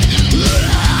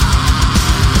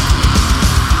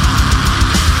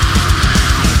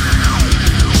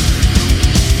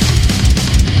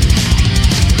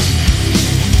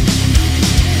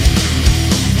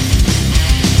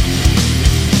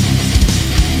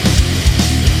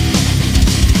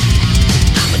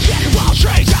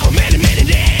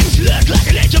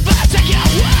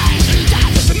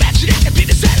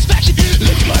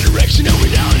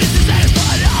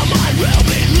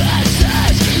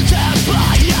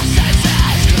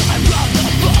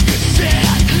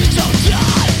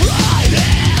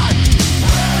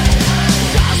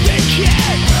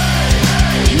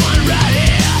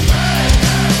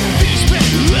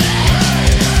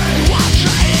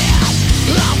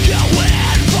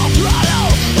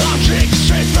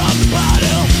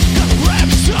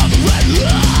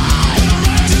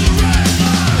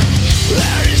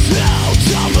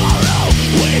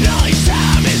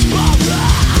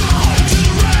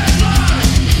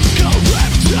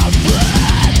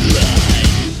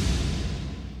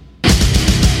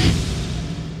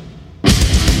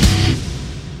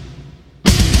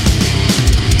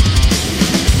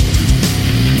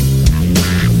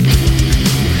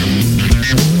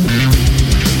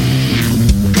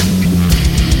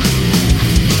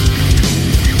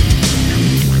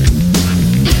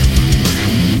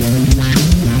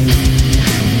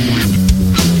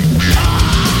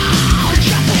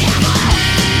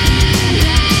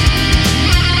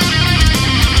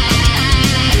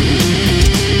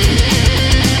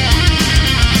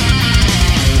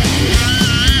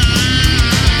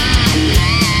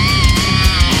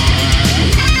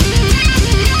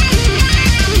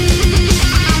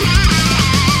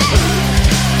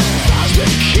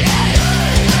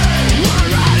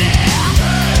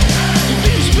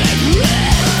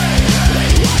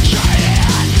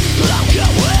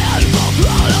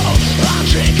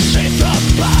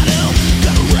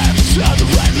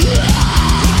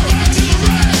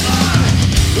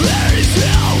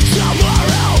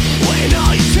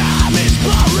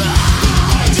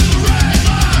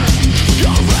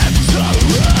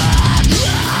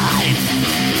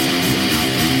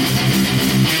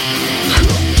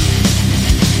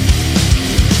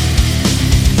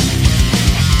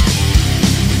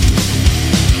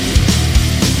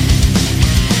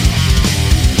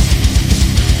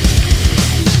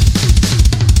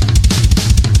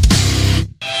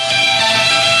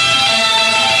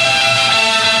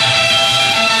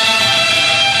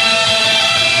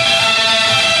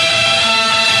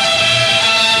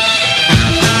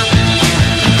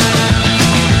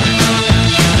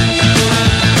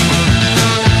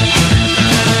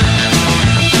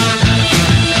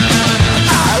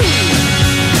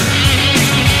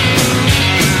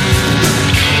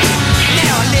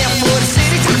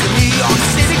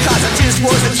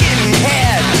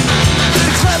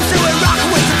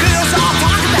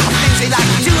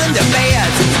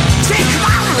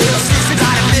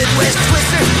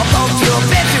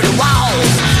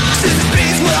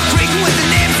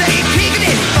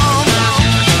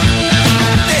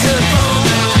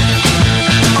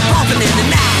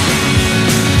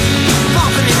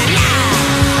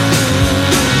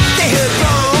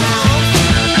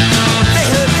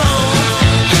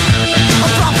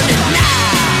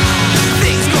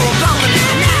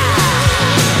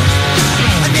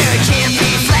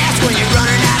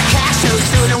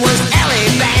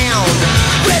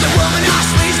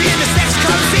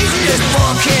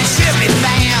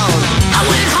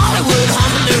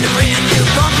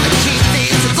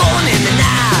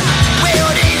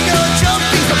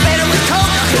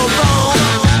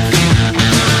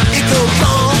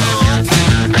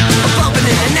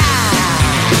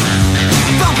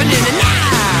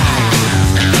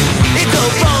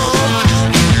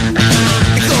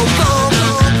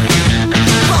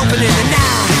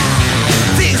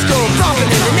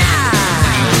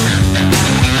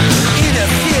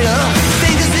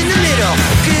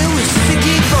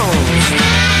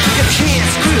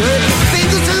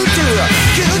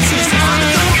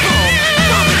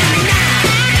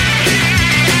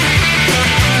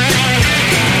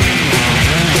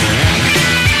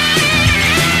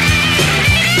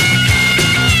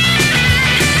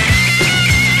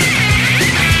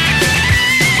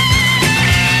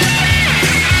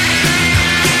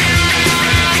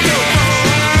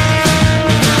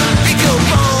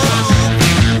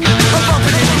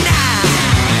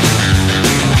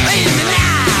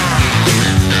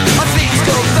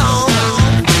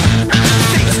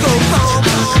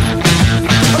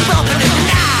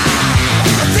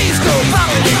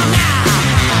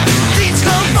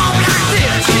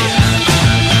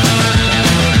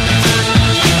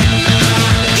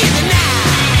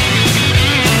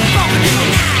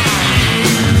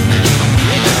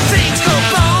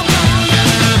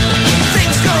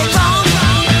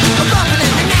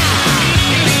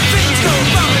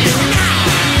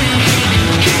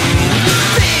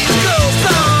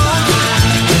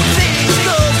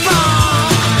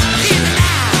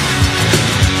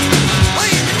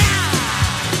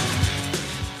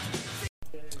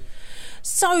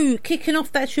So, kicking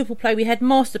off that triple play, we had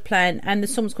Master Plan, and the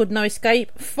song was called No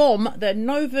Escape from the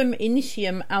Novum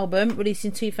Initium album, released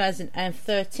in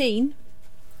 2013.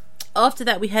 After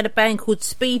that, we had a band called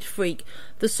Speed Freak.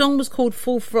 The song was called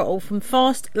Full Throttle from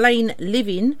Fast Lane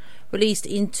Living, released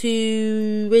in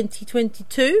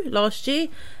 2022, last year.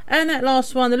 And that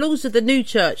last one, The Laws of the New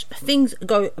Church, Things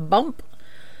Go Bump.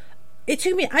 It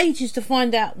took me ages to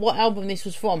find out what album this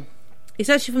was from. It's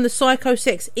actually from the Psycho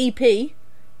Sex EP,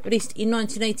 released in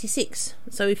 1986.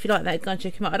 So if you like that, go and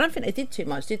check them out. I don't think they did too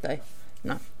much, did they?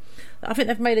 No. I think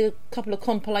they've made a couple of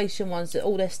compilation ones that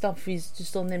all their stuff is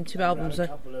just on them two albums. A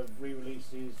couple of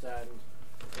re-releases and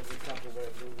there's a couple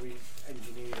that were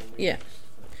re-engineered and yeah.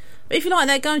 But if you like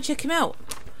that, go and check him out.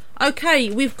 Okay,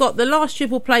 we've got the last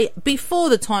triple play before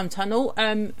the Time Tunnel.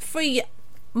 3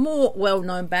 more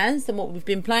well-known bands than what we've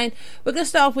been playing. We're going to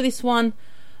start off with this one.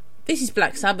 This is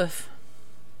Black Sabbath.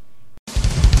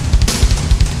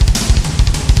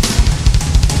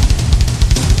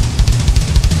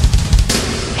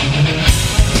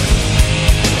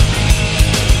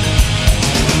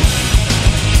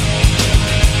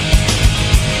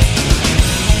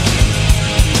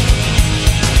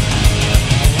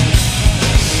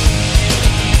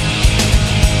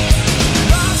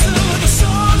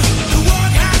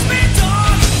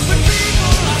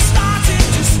 People are starting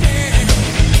to stare.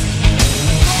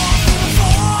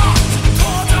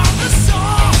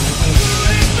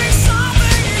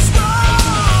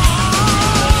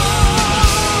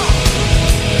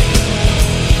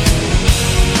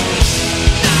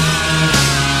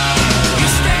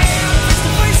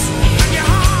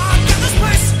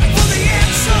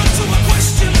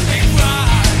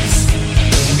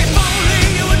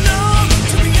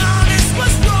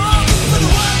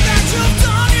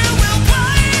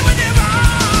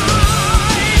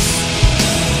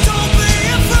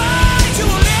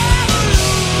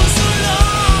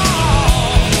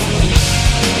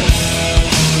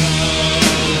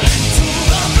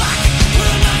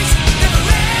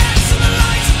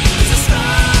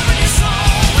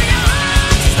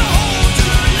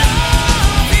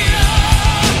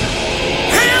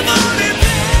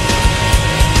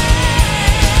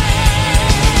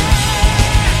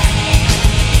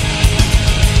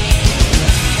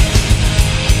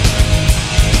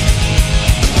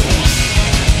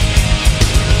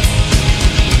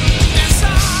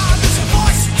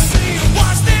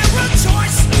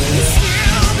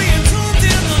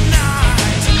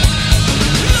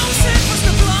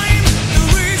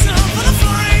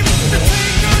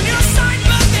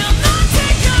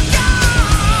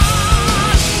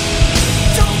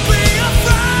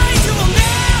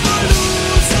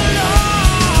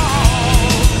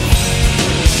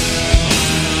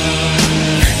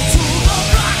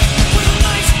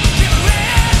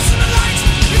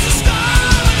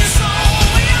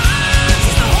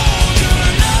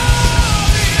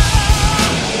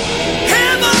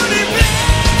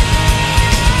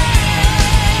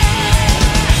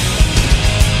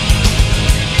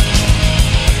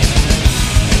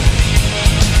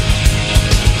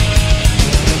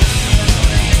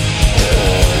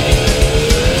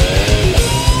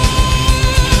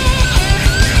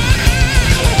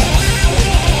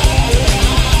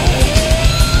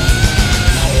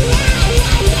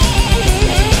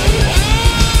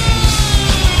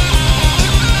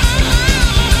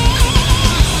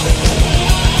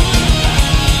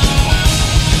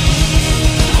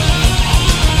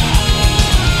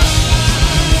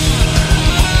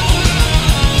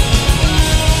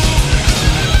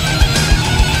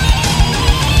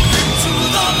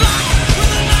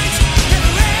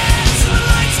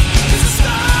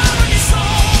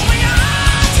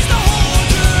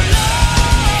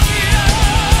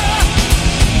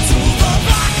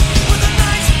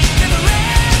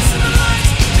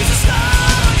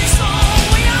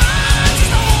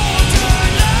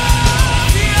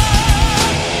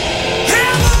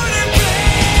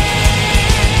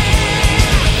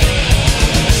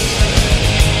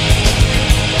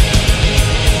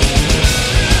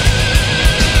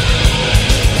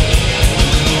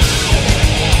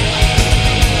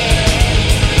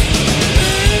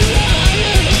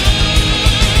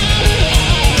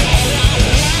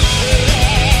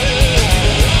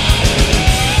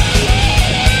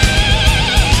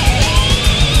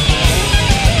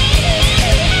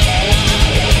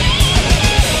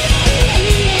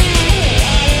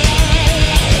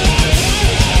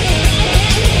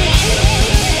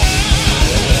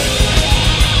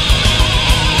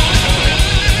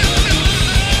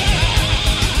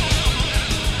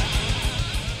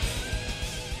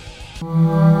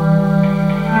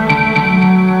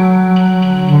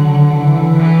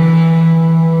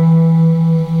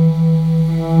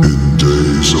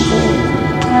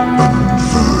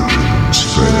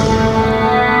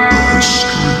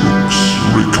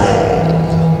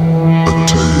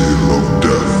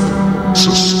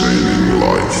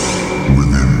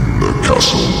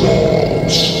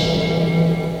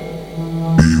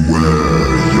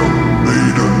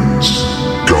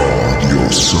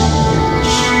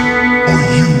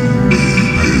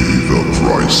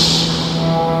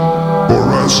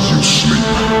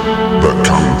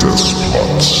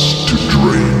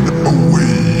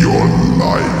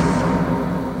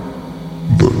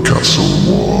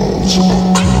 castle walls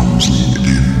are closing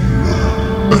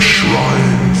in, a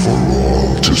shrine for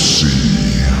all to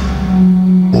see.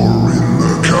 For in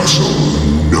the castle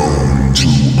known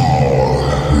to all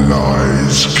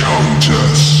lies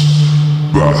Countess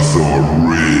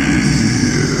Bathory.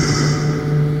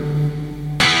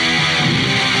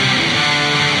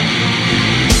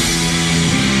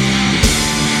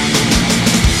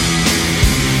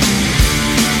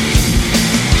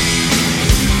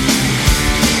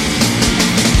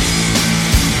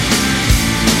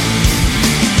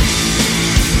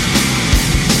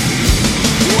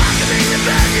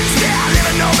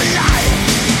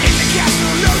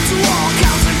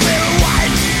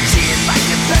 She invites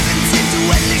the peasants into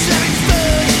endless living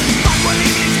food. But what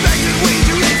is expected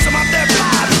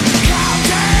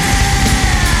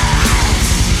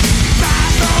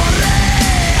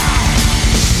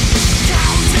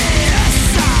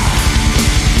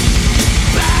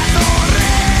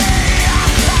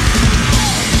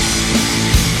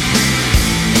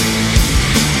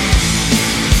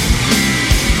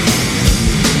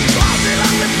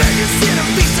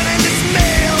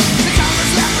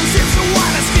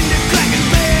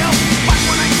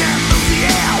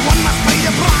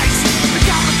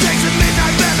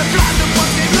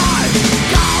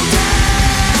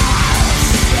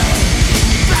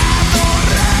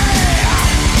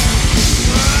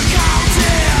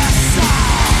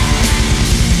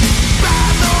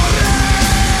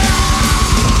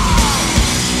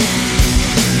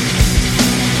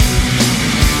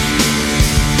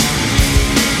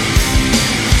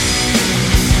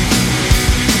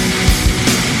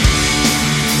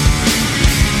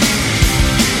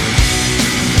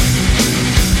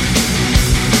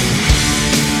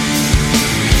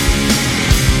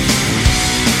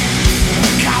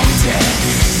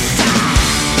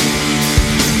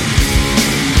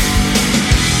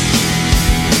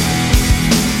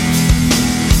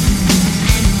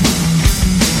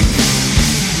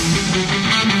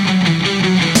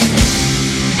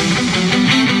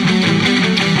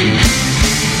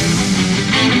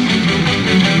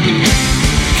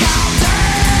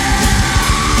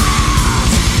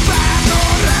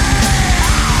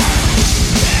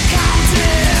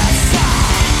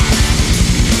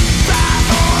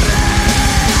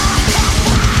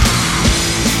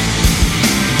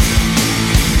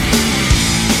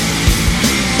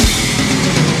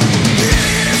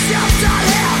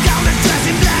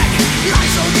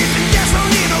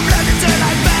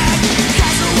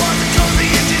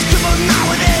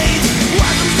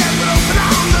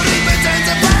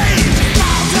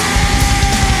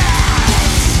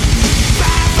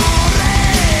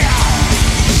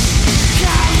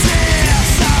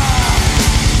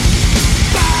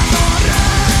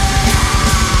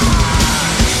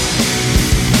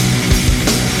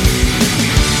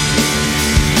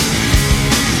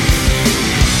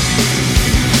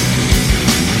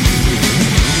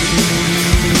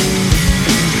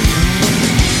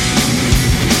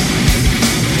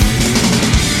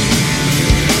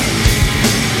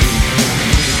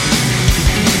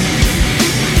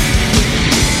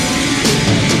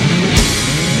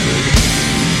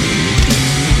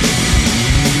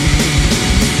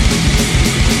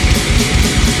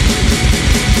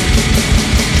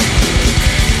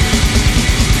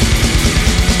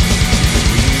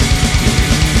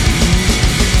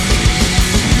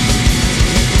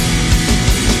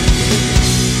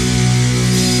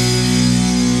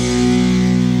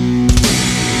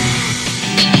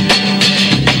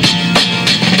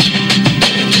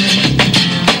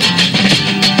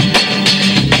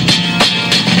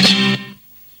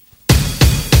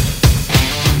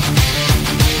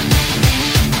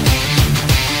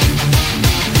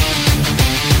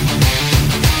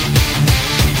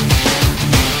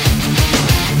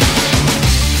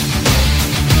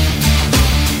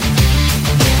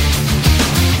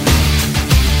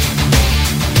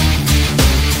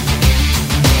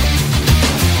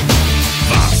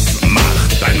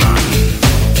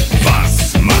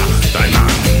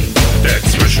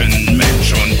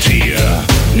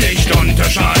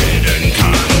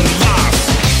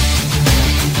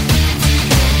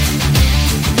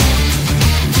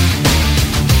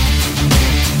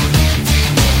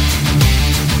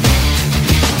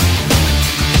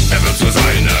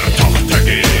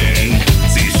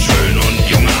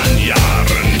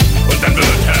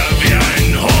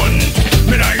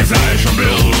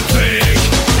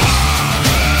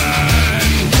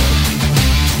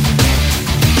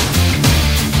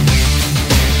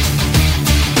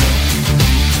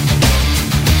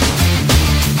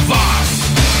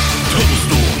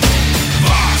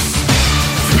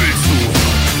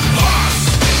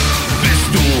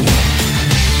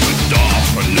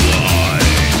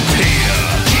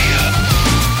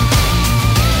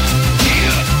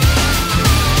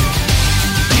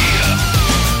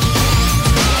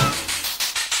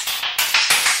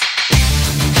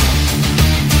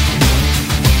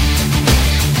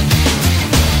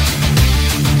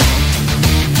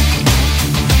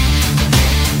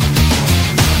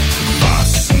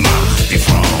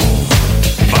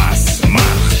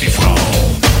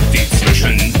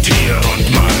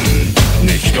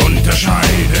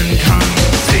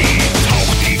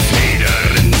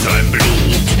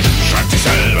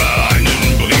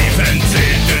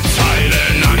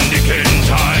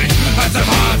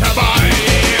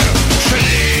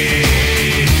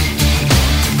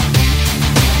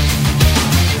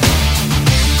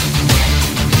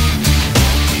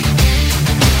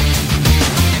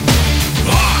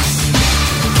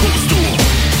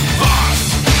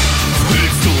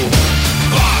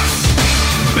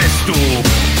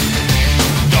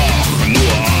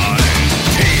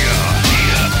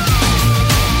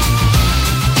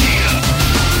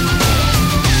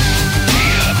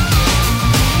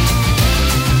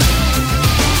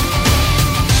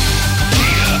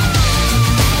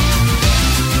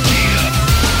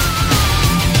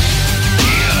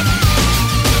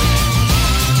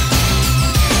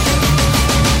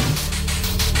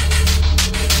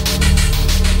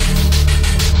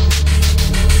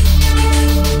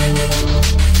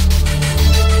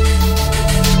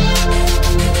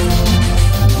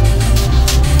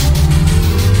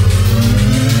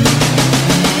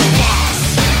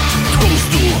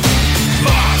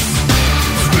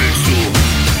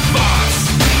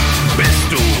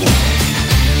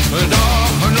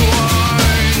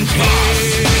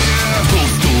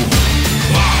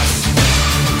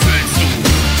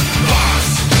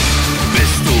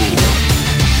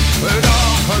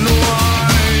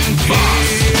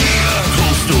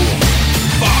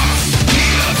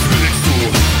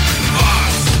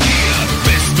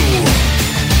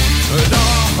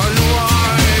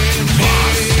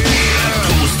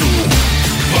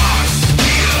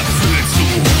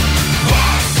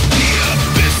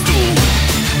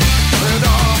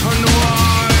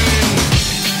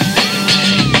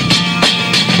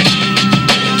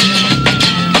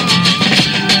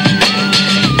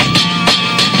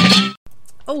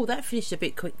Oh, that finished a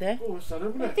bit quick there. Oh, it's done,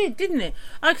 hasn't it? It did, didn't it?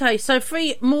 Okay, so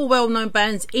 3 more well-known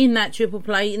bands in that triple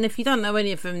play, and if you don't know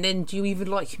any of them, then do you even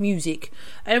like music?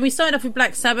 We started off with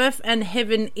Black Sabbath and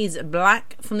Heaven is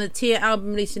Black from the Tear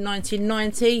album released in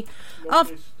 1990.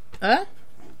 A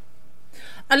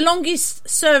longest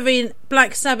serving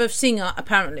Black Sabbath singer,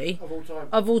 apparently,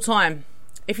 of all time.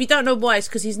 If you don't know why, it's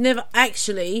because he's never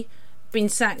actually been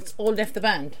sacked or left the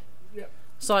band. Yep.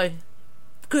 So,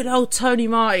 good old Tony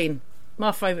Martin,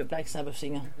 my favourite Black Sabbath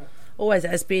singer. Always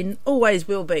has been, always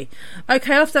will be.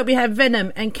 Okay, after that we have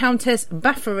Venom and Countess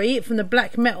Bathory from the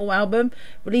Black Metal album,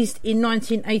 released in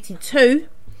 1982.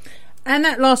 And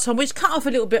that last one, which cut off a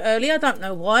little bit early, I don't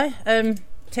know why.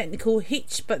 Technical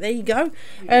hitch, but there you go.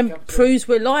 Proves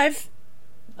we're live.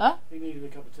 Huh? He needed a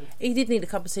cup of tea. He did need a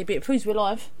cup of tea, but it proves we're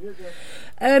live.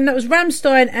 That was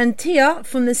Rammstein and Tia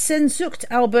from the Sehnsucht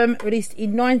album, released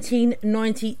in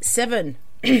 1997.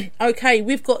 Okay,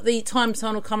 we've got the time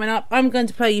tunnel coming up. I'm going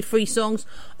to play you 3 songs,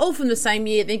 all from the same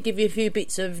year, then give you a few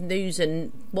bits of news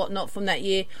and whatnot from that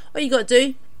year. All you got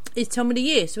to do is tell me the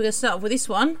year. So we're going to start off with this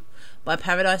one by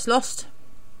Paradise Lost.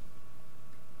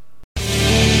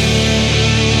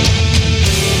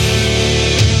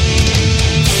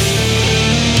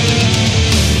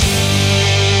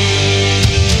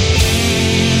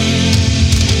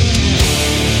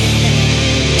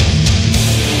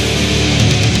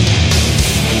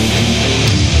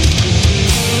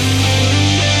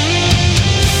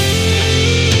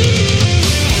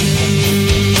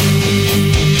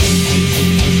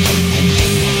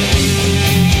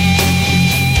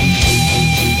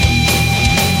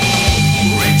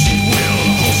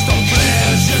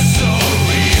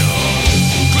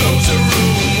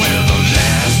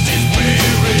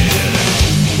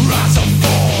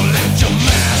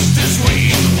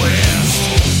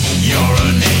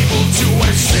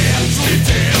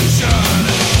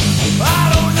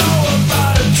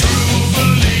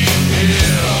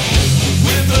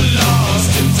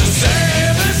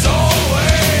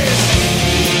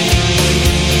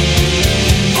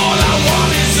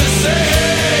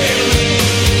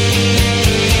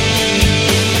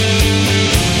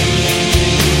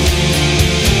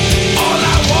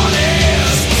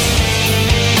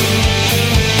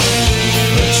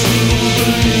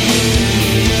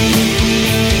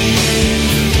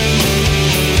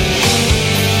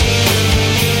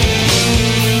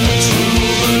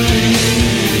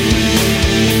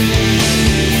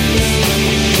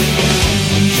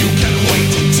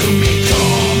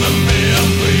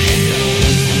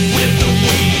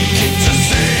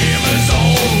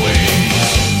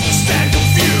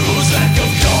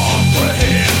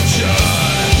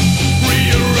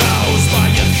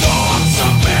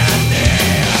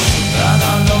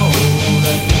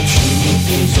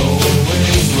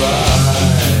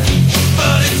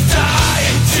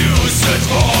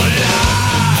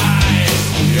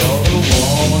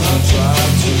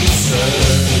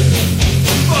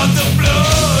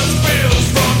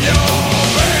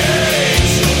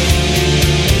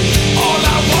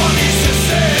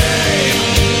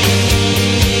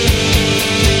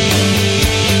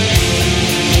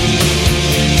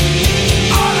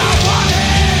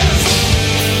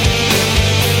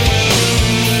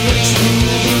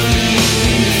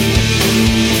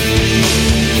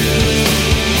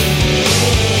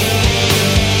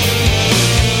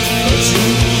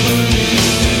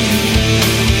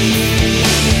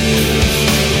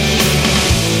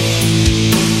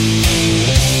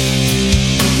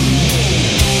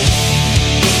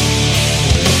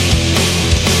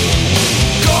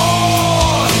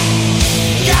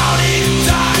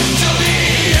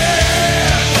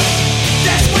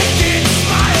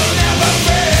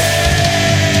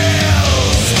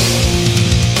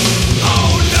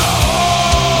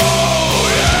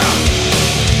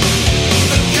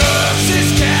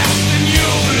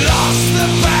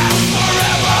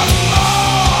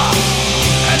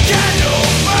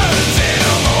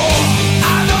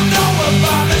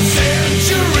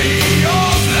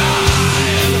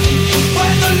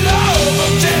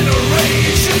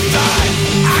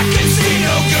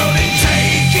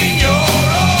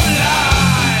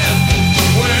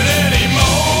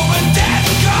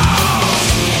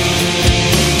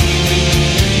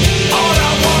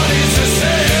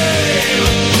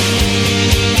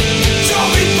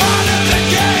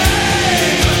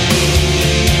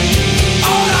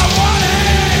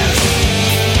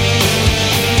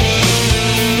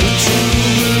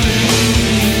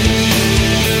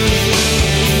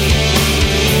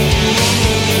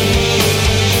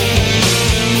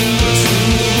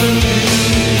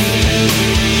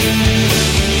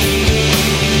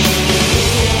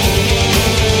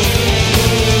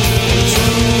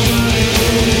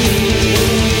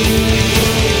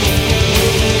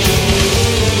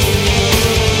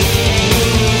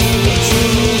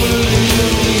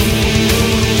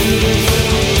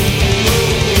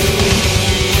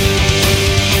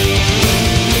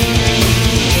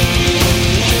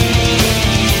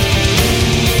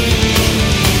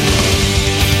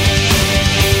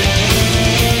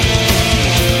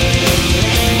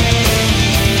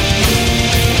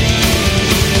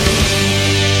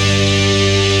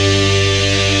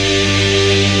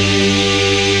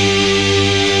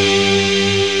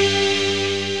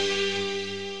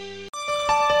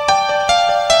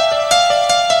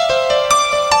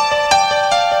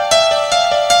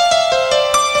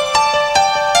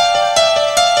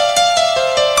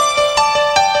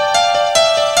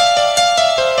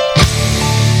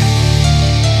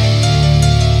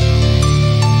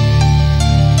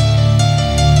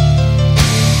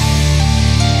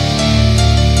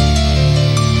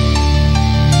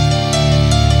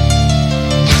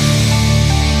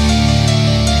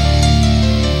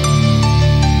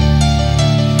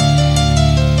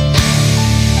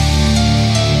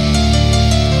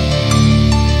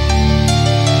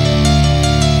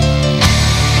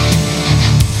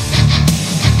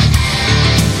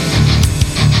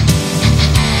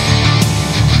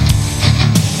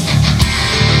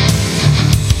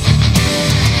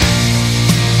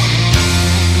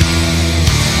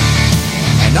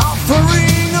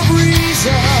 offering of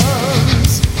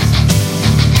reasons.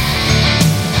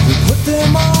 We put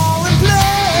them all in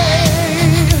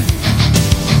play.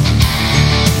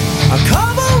 A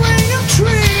covering of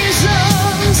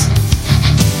treasons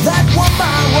that one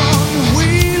by one we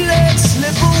let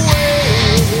slip away.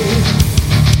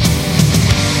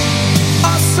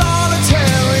 A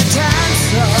solitary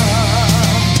dancer,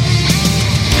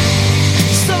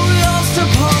 so lost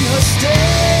upon her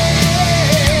stage.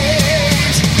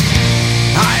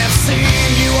 I have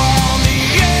seen you on the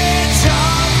edge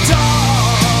of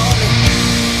dawn,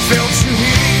 felt you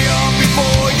here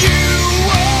before you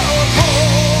were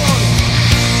born,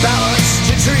 balanced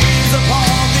your dreams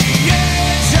upon the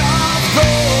edge of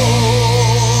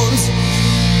thorns.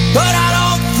 But I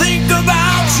don't think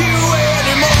about you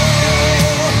anymore.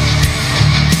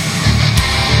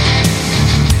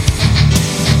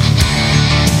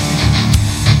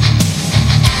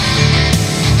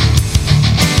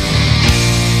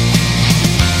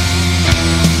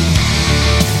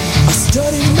 A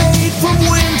study made from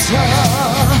winter,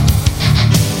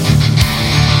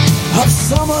 of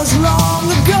summers long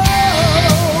ago,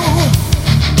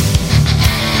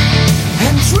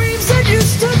 and dreams that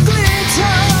used to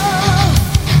glitter,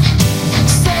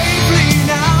 safely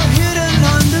now hidden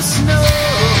under snow.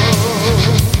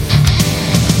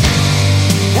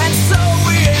 And so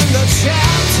we end the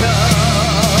chapter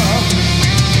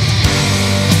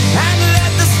and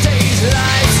let the stage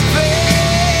lights fade.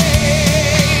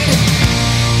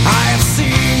 I have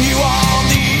seen you on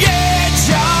the edge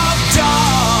of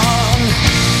dawn,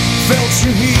 felt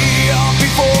you here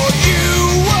before you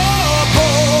were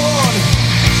born,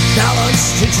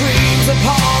 balanced your dreams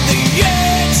upon the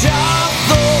edge of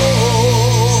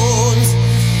thorns.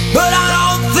 But I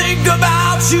don't think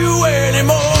about you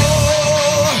anymore.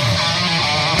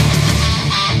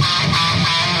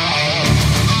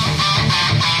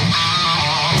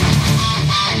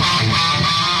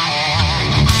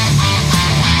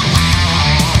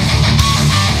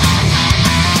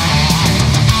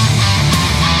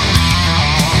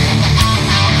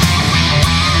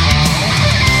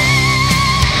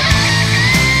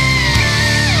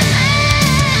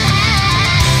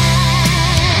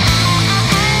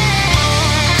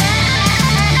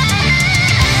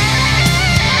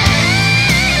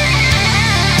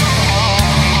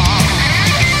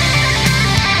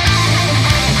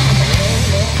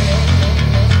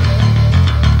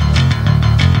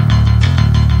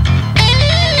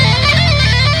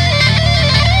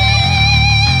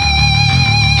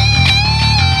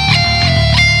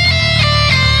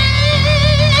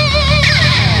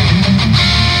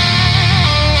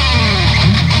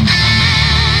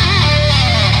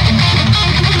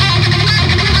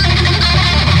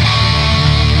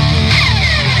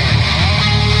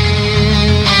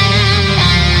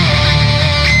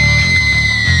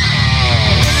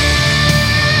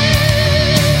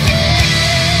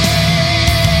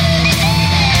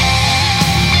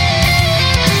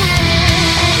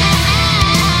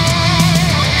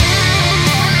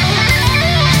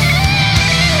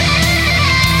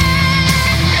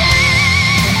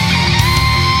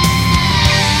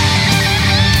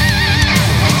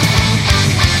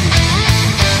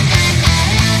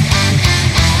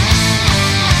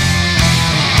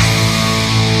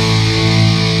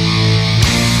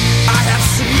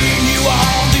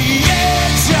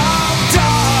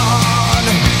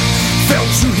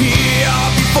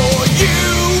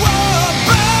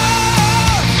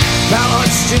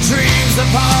 Your dreams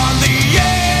upon the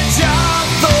edge of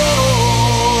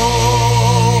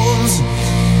thorns.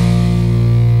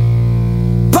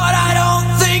 But I don't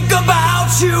think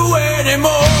about you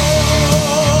anymore.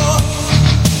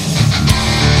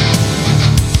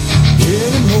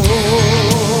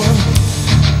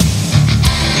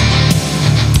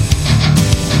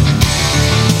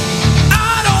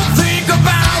 I don't think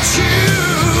about you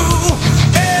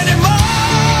anymore.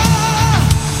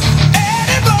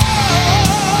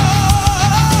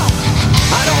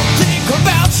 I don't think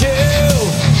about you.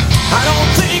 I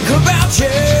don't think about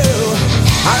you.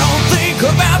 I don't think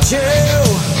about you.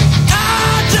 I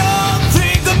don't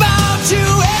think about you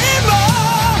anymore.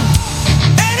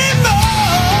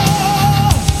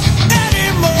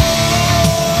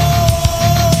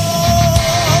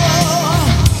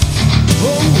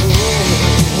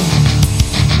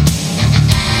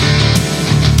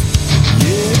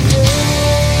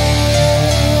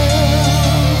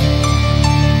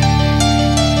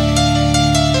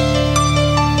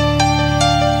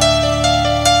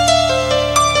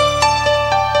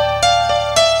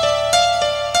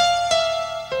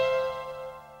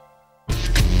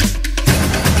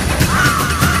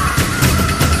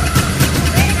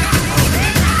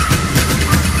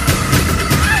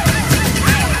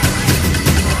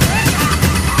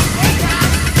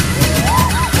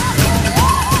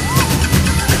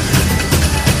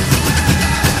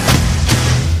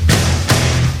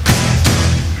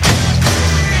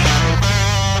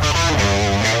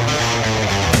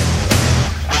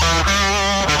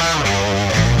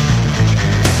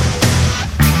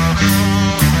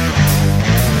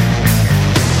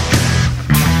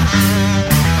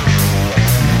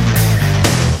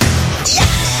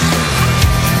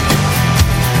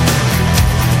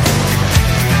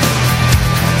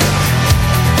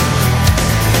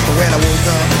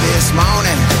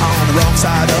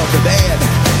 side of the bed.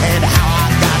 And how I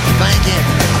got to thinking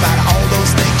about all those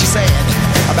things you said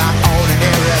about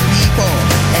ordinary people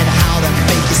and how they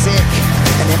make you sick.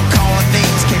 And if calling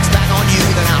names kicks back on you,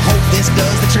 then I hope this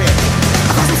does the trick.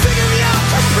 Cause I'm sick of you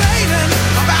complaining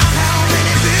about how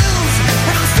many bills,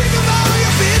 and I'm sick of all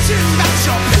your bitching about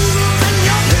your poodles and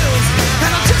your pills.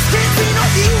 And I just can't see no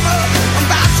humor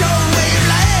about your way of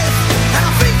life. And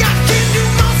I think I can do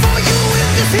more for you with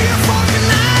this here fucking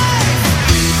knife.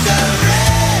 Eat the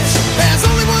rest. There's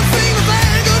only one thing that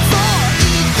they're good for.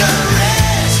 Eat the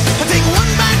rest. I take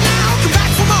one bite now, come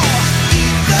back for more.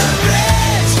 Eat the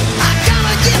rest. I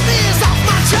gotta get this off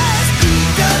my chest.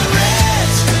 Eat the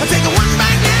rest. I take one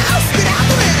bite now, spit out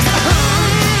the rest.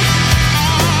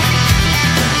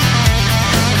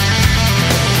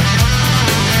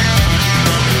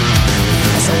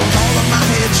 So I called up my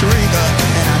head shrinker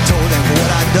and I told him what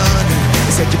I'd done.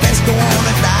 He said you best go on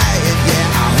and diet, yeah,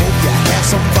 I hope you have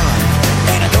some fun.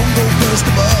 And I don't go burst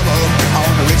the bubble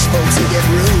on the rich folks who get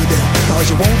rude, cause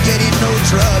you won't get in no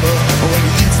trouble when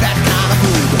you eat that kind of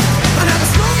food. And now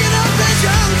they're smoking up their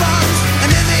young buns and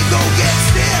then they go get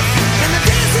stiff. And they're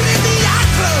dancing in the yacht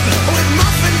club with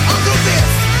Muffin Uncle Biff.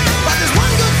 But there's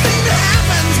one good thing that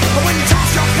happens when you toss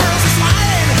your pearls to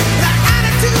slide. That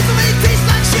attitude may taste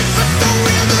like shit, but go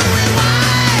real good with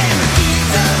wine. Eat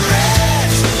the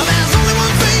rest. There's only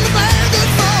one thing that they're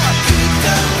good for. Eat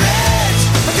the rest.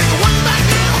 Take one bite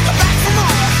now, come back for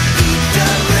more. Eat the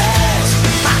rest.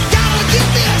 I gotta get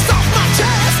this off my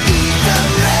chest. Eat the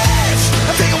rest.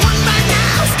 Take one bite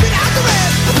now, spit out the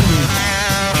rest.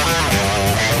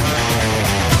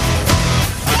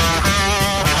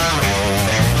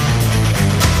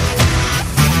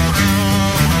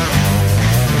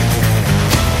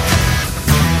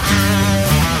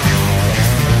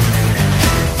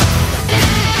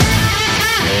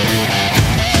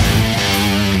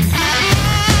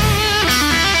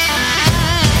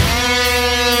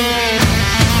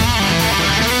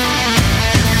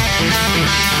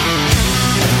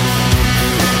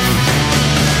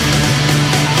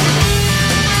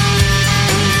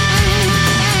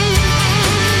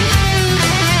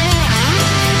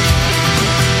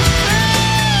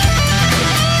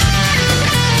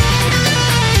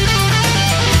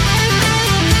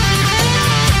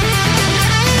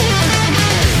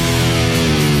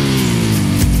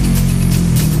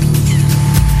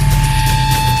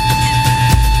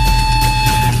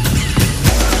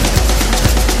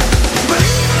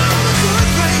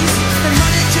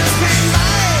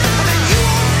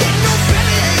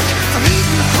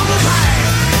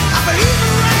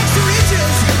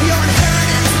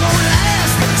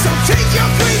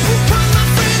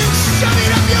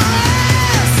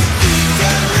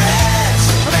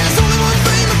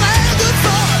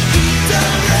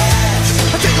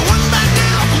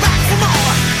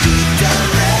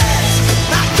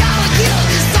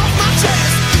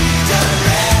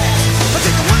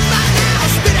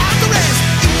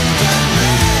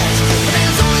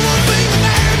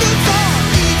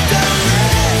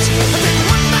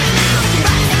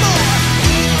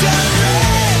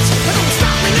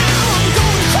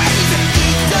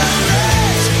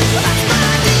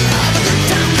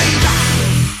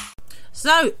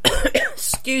 So,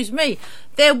 excuse me,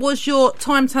 there was your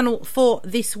time tunnel for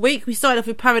this week. We started off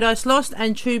with Paradise Lost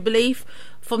and True Belief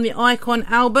from the Icon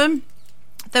album.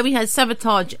 Then we had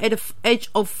Sabotage, Edge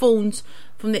of Thorns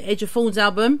from the Edge of Thorns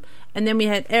album. And then we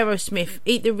had Aerosmith,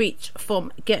 Eat the Rich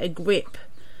from Get a Grip.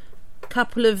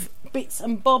 Couple of bits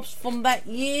and bobs from that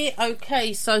year.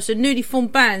 Okay, so newly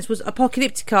formed bands was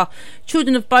Apocalyptica,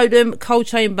 Children of Bodom, Cold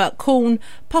Chamber, Korn,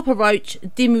 Papa Roach,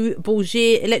 Dimmu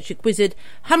Borgir, Electric Wizard,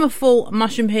 Hammerfall,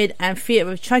 Mushroomhead and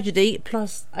Theatre of Tragedy,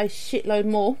 plus a shitload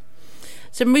more.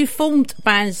 Some reformed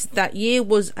bands that year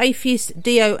was Atheist,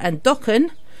 Dio and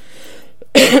Dokken.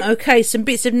 Okay, some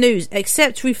bits of news.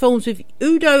 Accept reforms with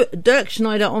Udo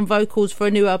Dirkschneider on vocals for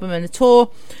a new album and a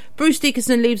tour. Bruce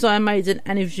Dickinson leaves Iron Maiden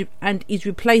and is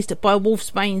replaced by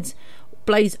Wolfsbane's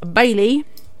Blaze Bailey.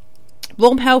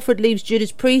 Rob Halford leaves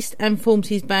Judas Priest and forms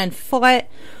his band Fight.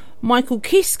 Michael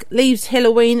Kiske leaves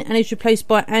Helloween and is replaced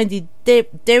by Andy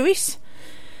Derris.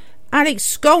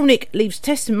 Alex Skolnick leaves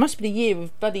Testament. Must be the year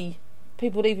of bloody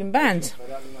people leaving bands.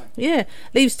 Yeah,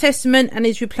 leaves Testament and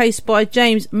is replaced by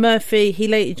James Murphy. He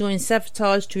later joined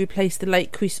Sabotage to replace the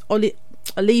late Chris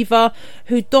Oliver,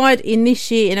 who died in this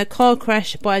year in a car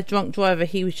crash by a drunk driver.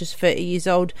 He was just 30 years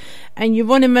old. And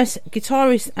Euronymous,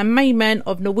 guitarist and main man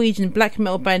of Norwegian black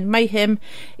metal band Mayhem,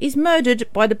 is murdered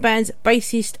by the band's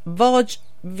bassist Varg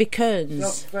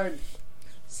Vikernes.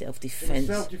 Self-defense.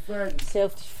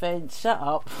 Self-defense. Shut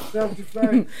up.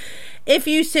 Self-defense. If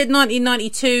you said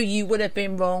 1992, you would have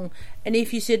been wrong. And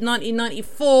if you said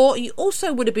 1994, you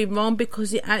also would have been wrong,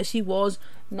 because it actually was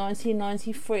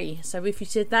 1993. So if you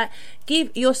said that,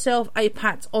 give yourself a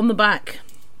pat on the back.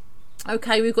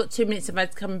 Okay, we've got 2 minutes of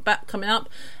ads coming up,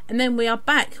 and then we are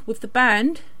back with the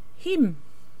band Him.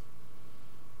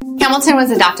 Hamilton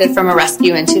was adopted from a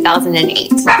rescue in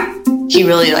 2008. He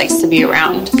really likes to be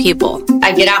around people.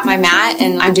 I get out my mat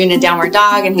and I'm doing a downward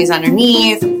dog and he's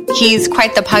underneath. He's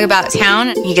quite the pug about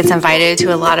town. He gets invited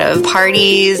to a lot of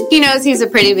parties. He knows he's a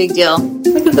pretty big deal.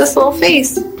 Look at this little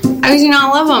face. How could you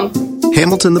not love him?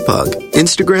 Hamilton the Pug,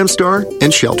 Instagram star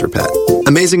and shelter pet.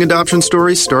 Amazing adoption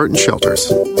stories start in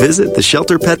shelters. Visit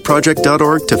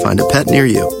theshelterpetproject.org to find a pet near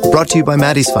you. Brought to you by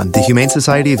Maddie's Fund, the Humane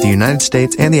Society of the United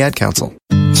States, and the Ad Council.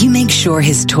 You make sure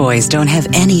his toys don't have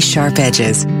any sharp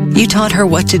edges. You taught her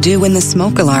what to do when the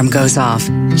smoke alarm goes off.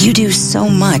 You do so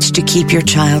much to keep your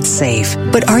child safe.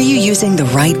 But are you using the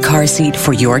right car seat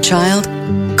for your child?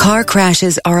 Car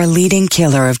crashes are a leading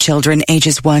killer of children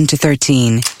ages 1 to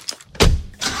 13.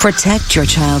 Protect your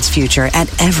child's future at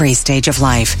every stage of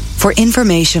life. For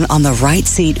information on the right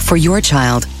seat for your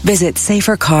child, visit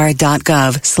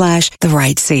safercar.gov/the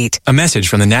right seat. A message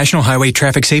from the National Highway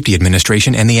Traffic Safety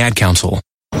Administration and the Ad Council.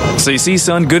 So you see,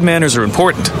 son, good manners are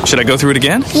important. Should I go through it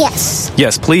again? Yes.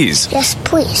 Yes, please. Yes,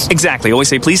 please. Exactly. Always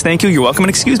say please, thank you, you're welcome, and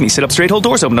excuse me. Sit up straight, hold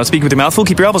doors open, don't speak with your mouth full,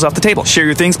 keep your elbows off the table. Share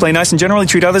your things, play nice, and generally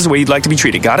treat others the way you'd like to be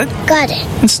treated. Got it? Got it.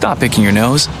 And stop picking your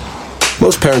nose.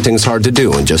 Most parenting is hard to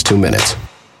do in just 2 minutes.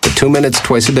 But 2 minutes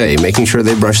twice a day making sure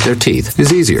they brush their teeth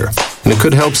is easier, and it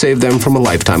could help save them from a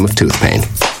lifetime of tooth pain.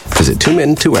 Visit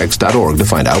tunein2x.org to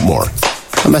find out more.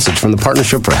 A message from the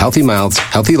Partnership for Healthy Mouths,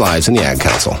 Healthy Lives, and the Ad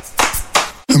Council.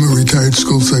 I'm a retired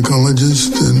school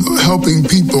psychologist, and helping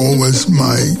people was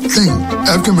my thing.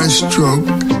 After my stroke,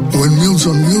 when Meals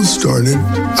on Wheels started,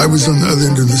 I was on the other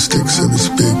end of the stick, so to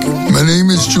speak. My name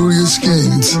is Julius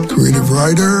Gaines, creative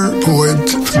writer, poet,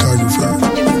 photographer.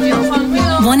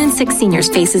 1 in 6 seniors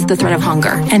faces the threat of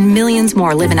hunger, and millions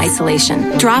more live in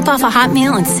isolation. Drop off a hot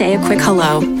meal and say a quick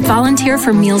hello. Volunteer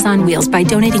for Meals on Wheels by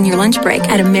donating your lunch break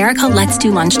at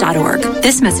americaletsdolunch.org.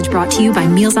 This message brought to you by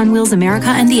Meals on Wheels America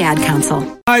and the Ad Council.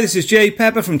 Hi, this is Jay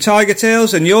Pepper from Tiger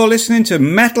Tales, and you're listening to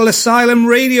Metal Asylum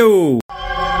Radio.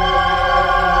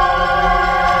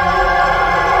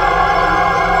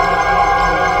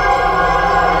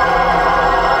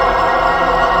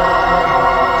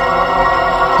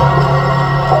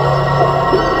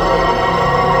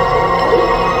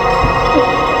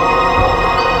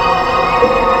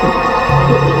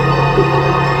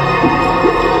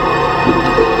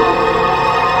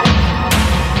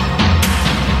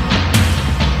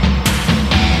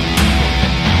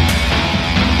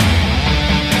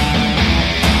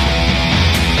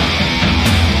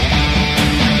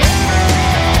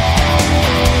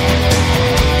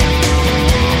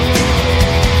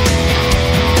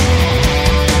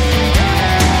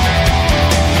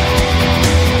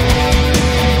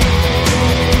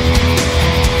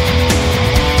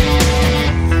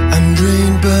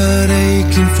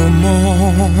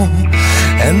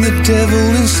 And the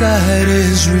devil inside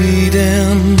is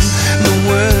reading the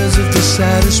words of the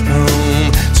saddest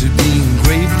poem to be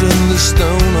engraved on the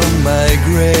stone on my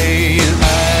grave.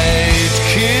 I'd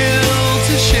kill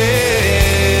to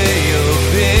share your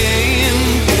pain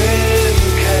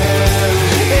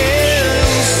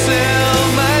and sell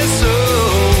my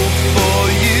soul for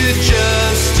you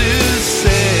just to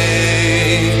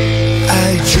say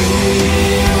I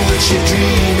dream what you're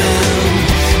dreaming.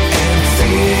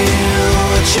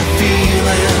 You're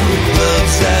feeling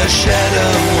love's a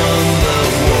shadow on the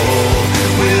wall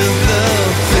with the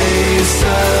face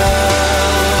of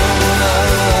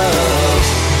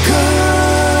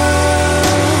God.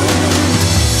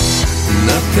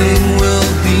 Nothing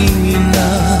will be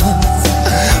enough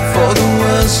for the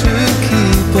ones who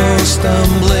keep on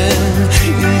stumbling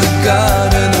in the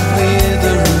garden of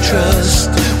withering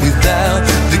trust without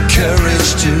the courage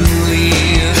to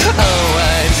leave. Oh,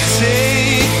 I'd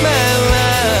take my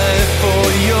life for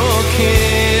your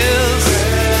kiss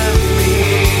and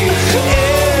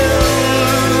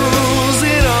lose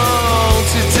it all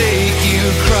to take you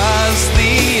across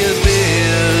the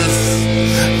abyss.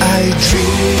 I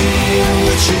dream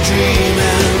what you're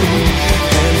dreaming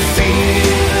and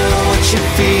feel what you're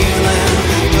feeling.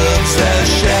 Love's a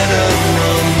shadow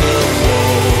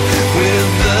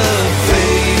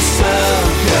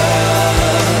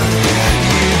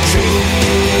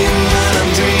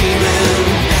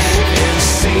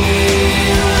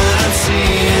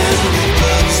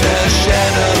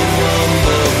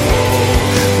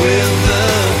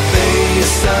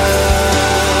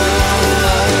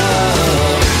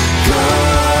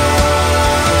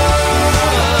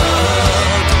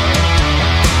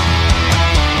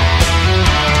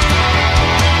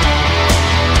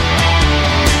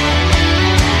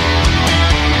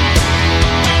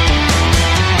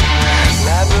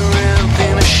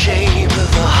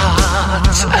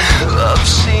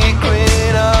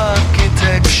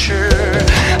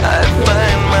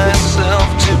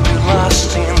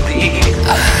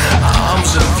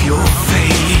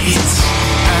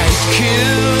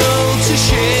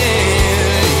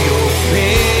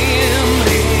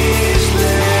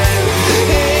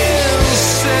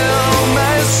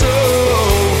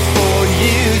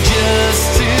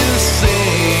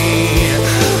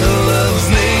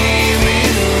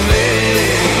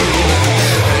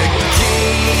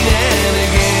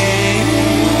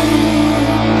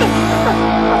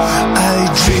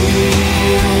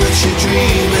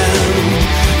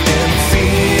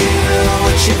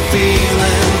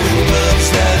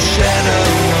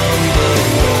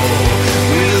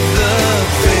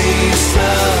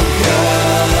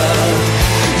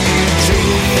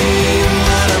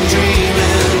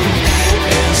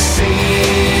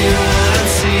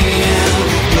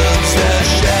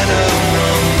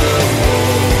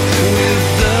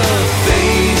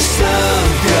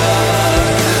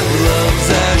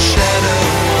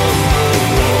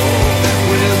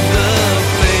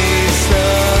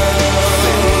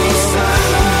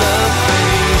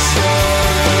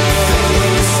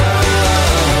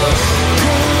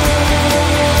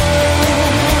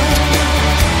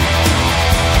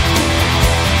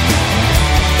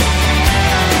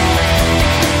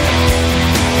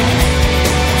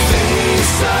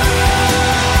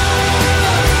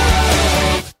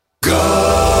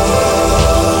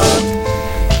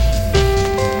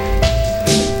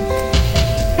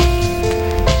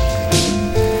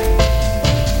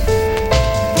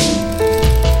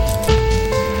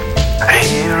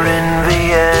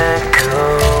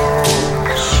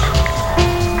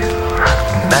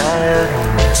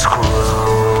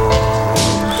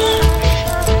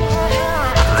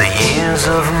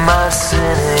of my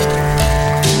sinning.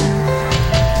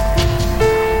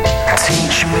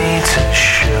 Teach me to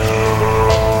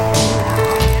show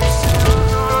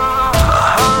a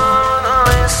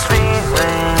heartless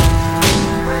feeling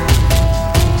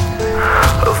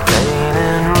of pain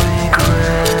and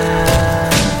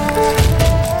regret.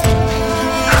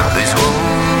 These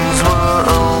wounds were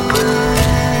open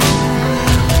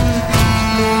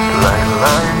like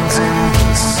lines in the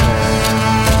sand.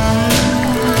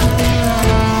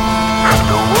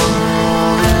 The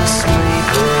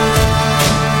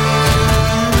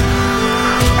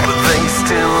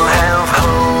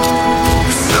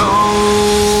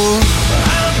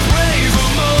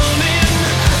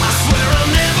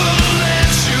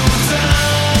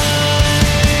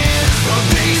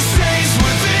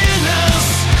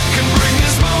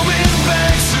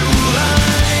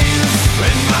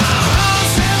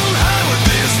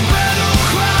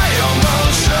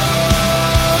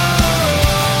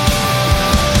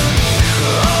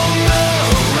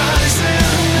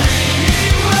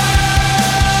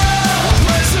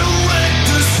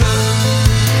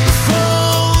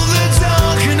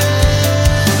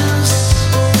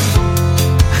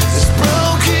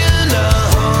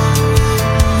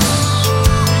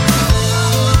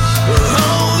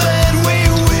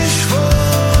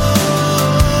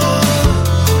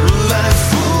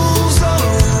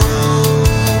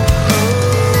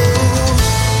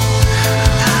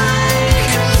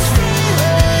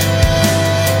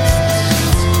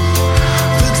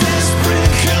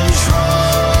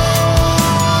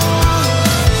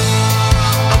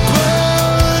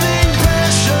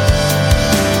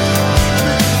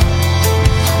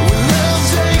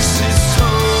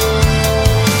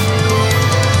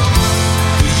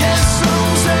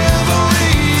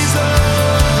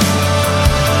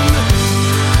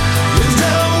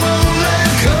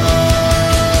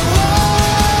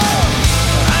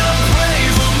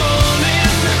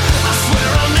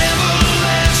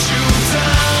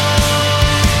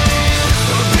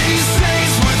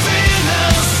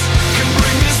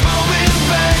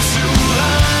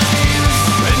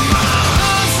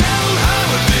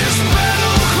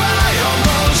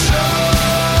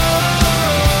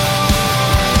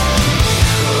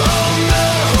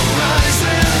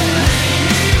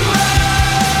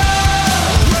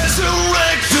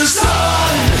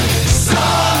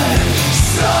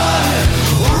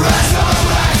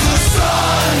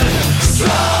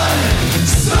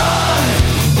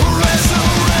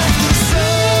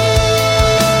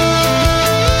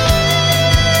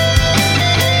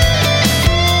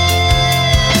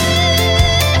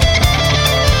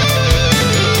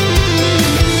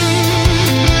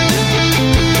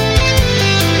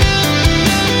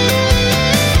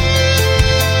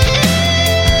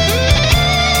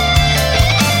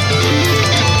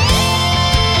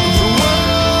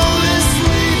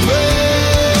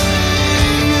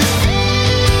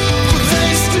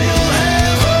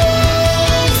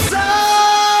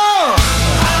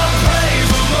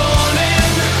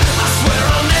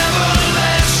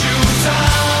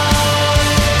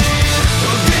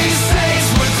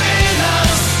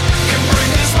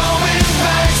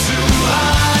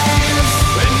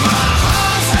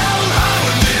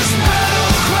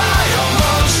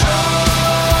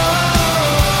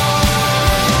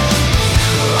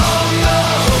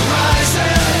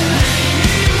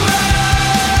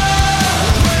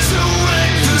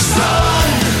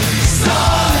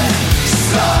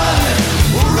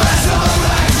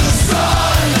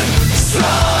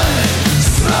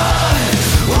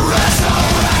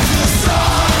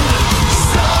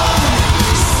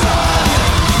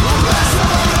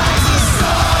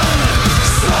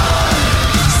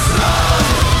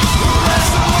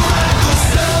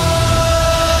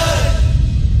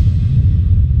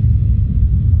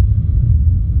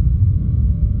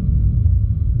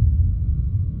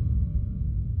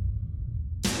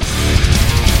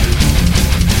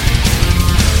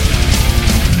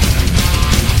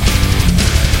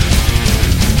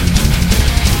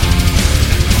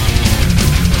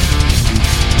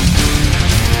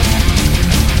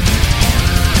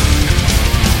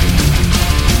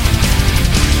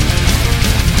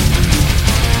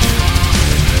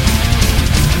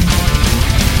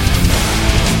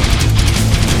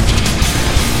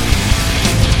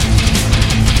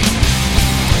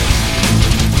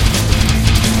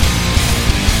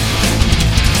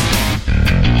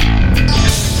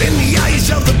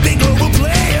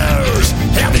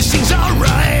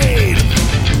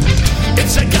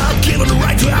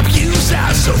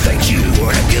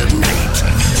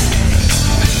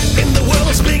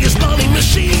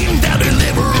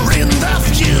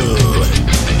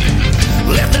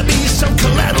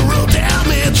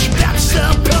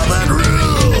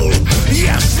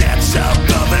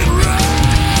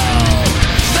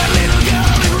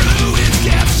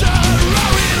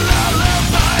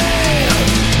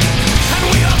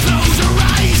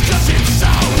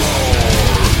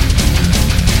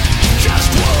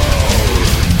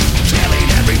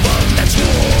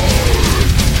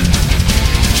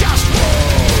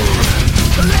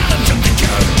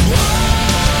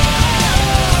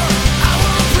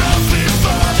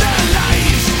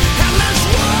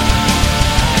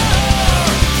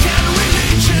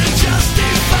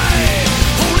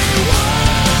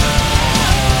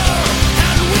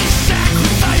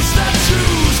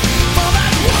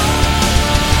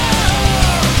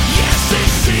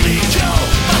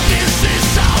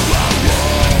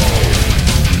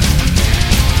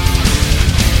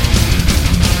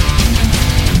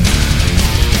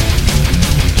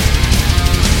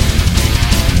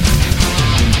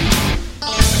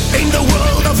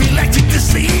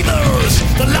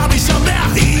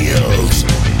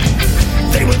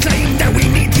They will claim that we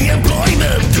need the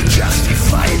employment to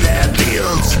justify their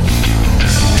deals.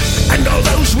 And all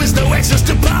those with no access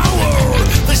to power,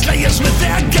 they slay us with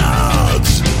their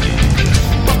gods.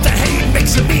 But the hate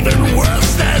makes them even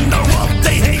worse than what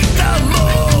they hate the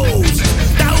most.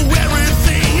 Now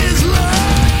everything is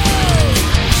lost.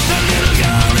 The little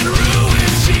girl in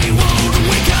ruins, she won't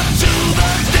wake up to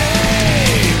the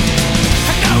day.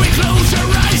 And now we close her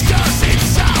eyes 'cause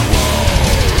it's our war.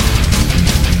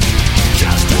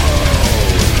 Just war.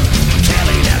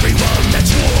 Killing everyone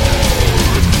that's war.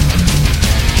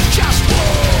 Just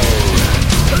war.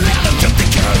 Let them jump the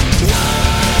gun. War.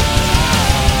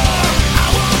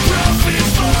 Our profit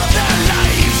for their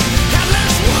lives.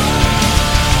 Endless war.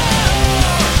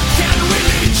 Can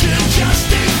religion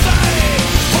justify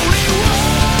holy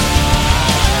war?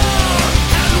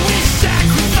 And we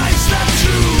sacrifice the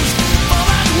truth for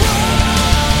that war.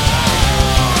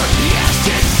 Yes,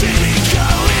 it's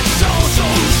cynical. It's also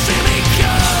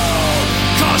cynical.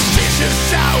 'Cause this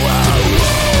is our war.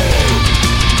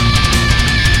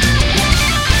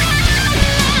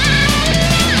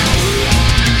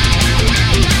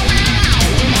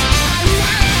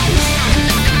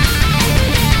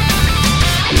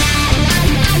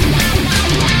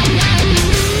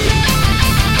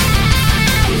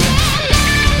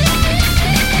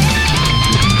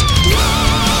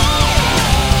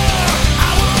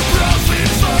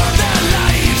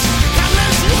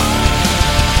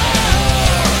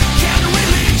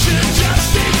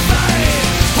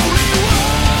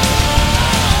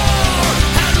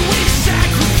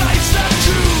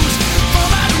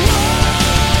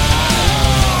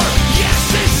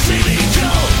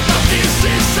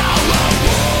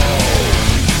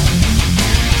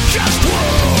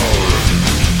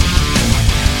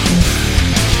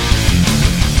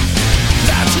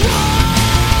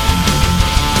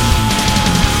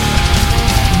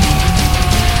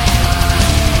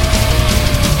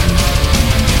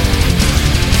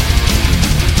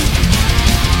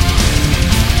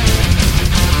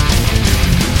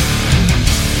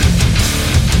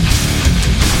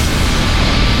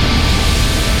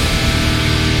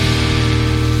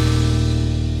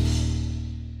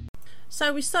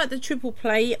 So we start the triple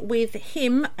play with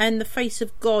Him and The Face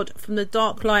of God from the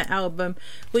Dark Light album,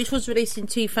 which was released in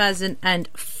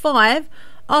 2005.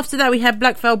 After that we had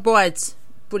Black Veil Brides,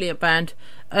 brilliant band.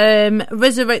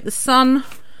 Resurrect the Sun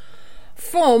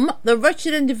from the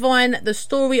Wretched and Divine, The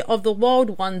Story of the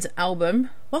Wild Ones album.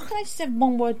 Why can't I just have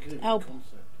one word album?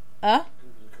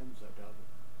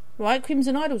 Right,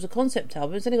 Crimson Idol's a concept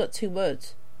album. It's only got 2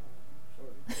 words.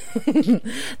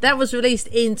 That was released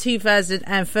in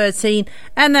 2013,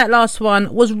 and that last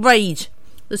one was Rage.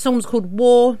 The song was called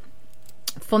War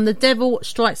from the Devil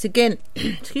Strikes Again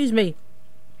excuse me,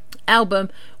 album,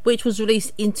 which was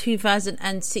released in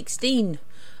 2016.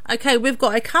 Okay, we've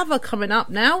got a cover coming up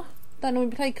now. Don't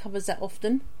normally play covers that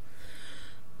often.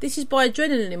 This is by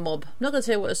Adrenaline Mob. I'm not going to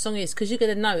tell you what the song is because you're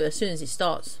going to know as soon as it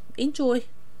starts. Enjoy.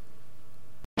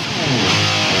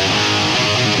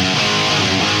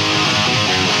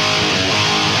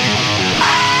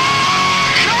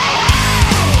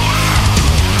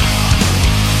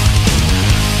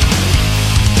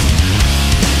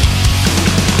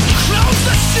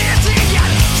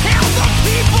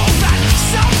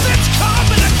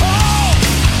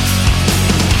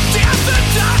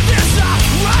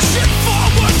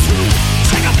 Forward to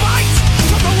take a bite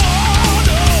from the wall.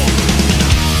 No.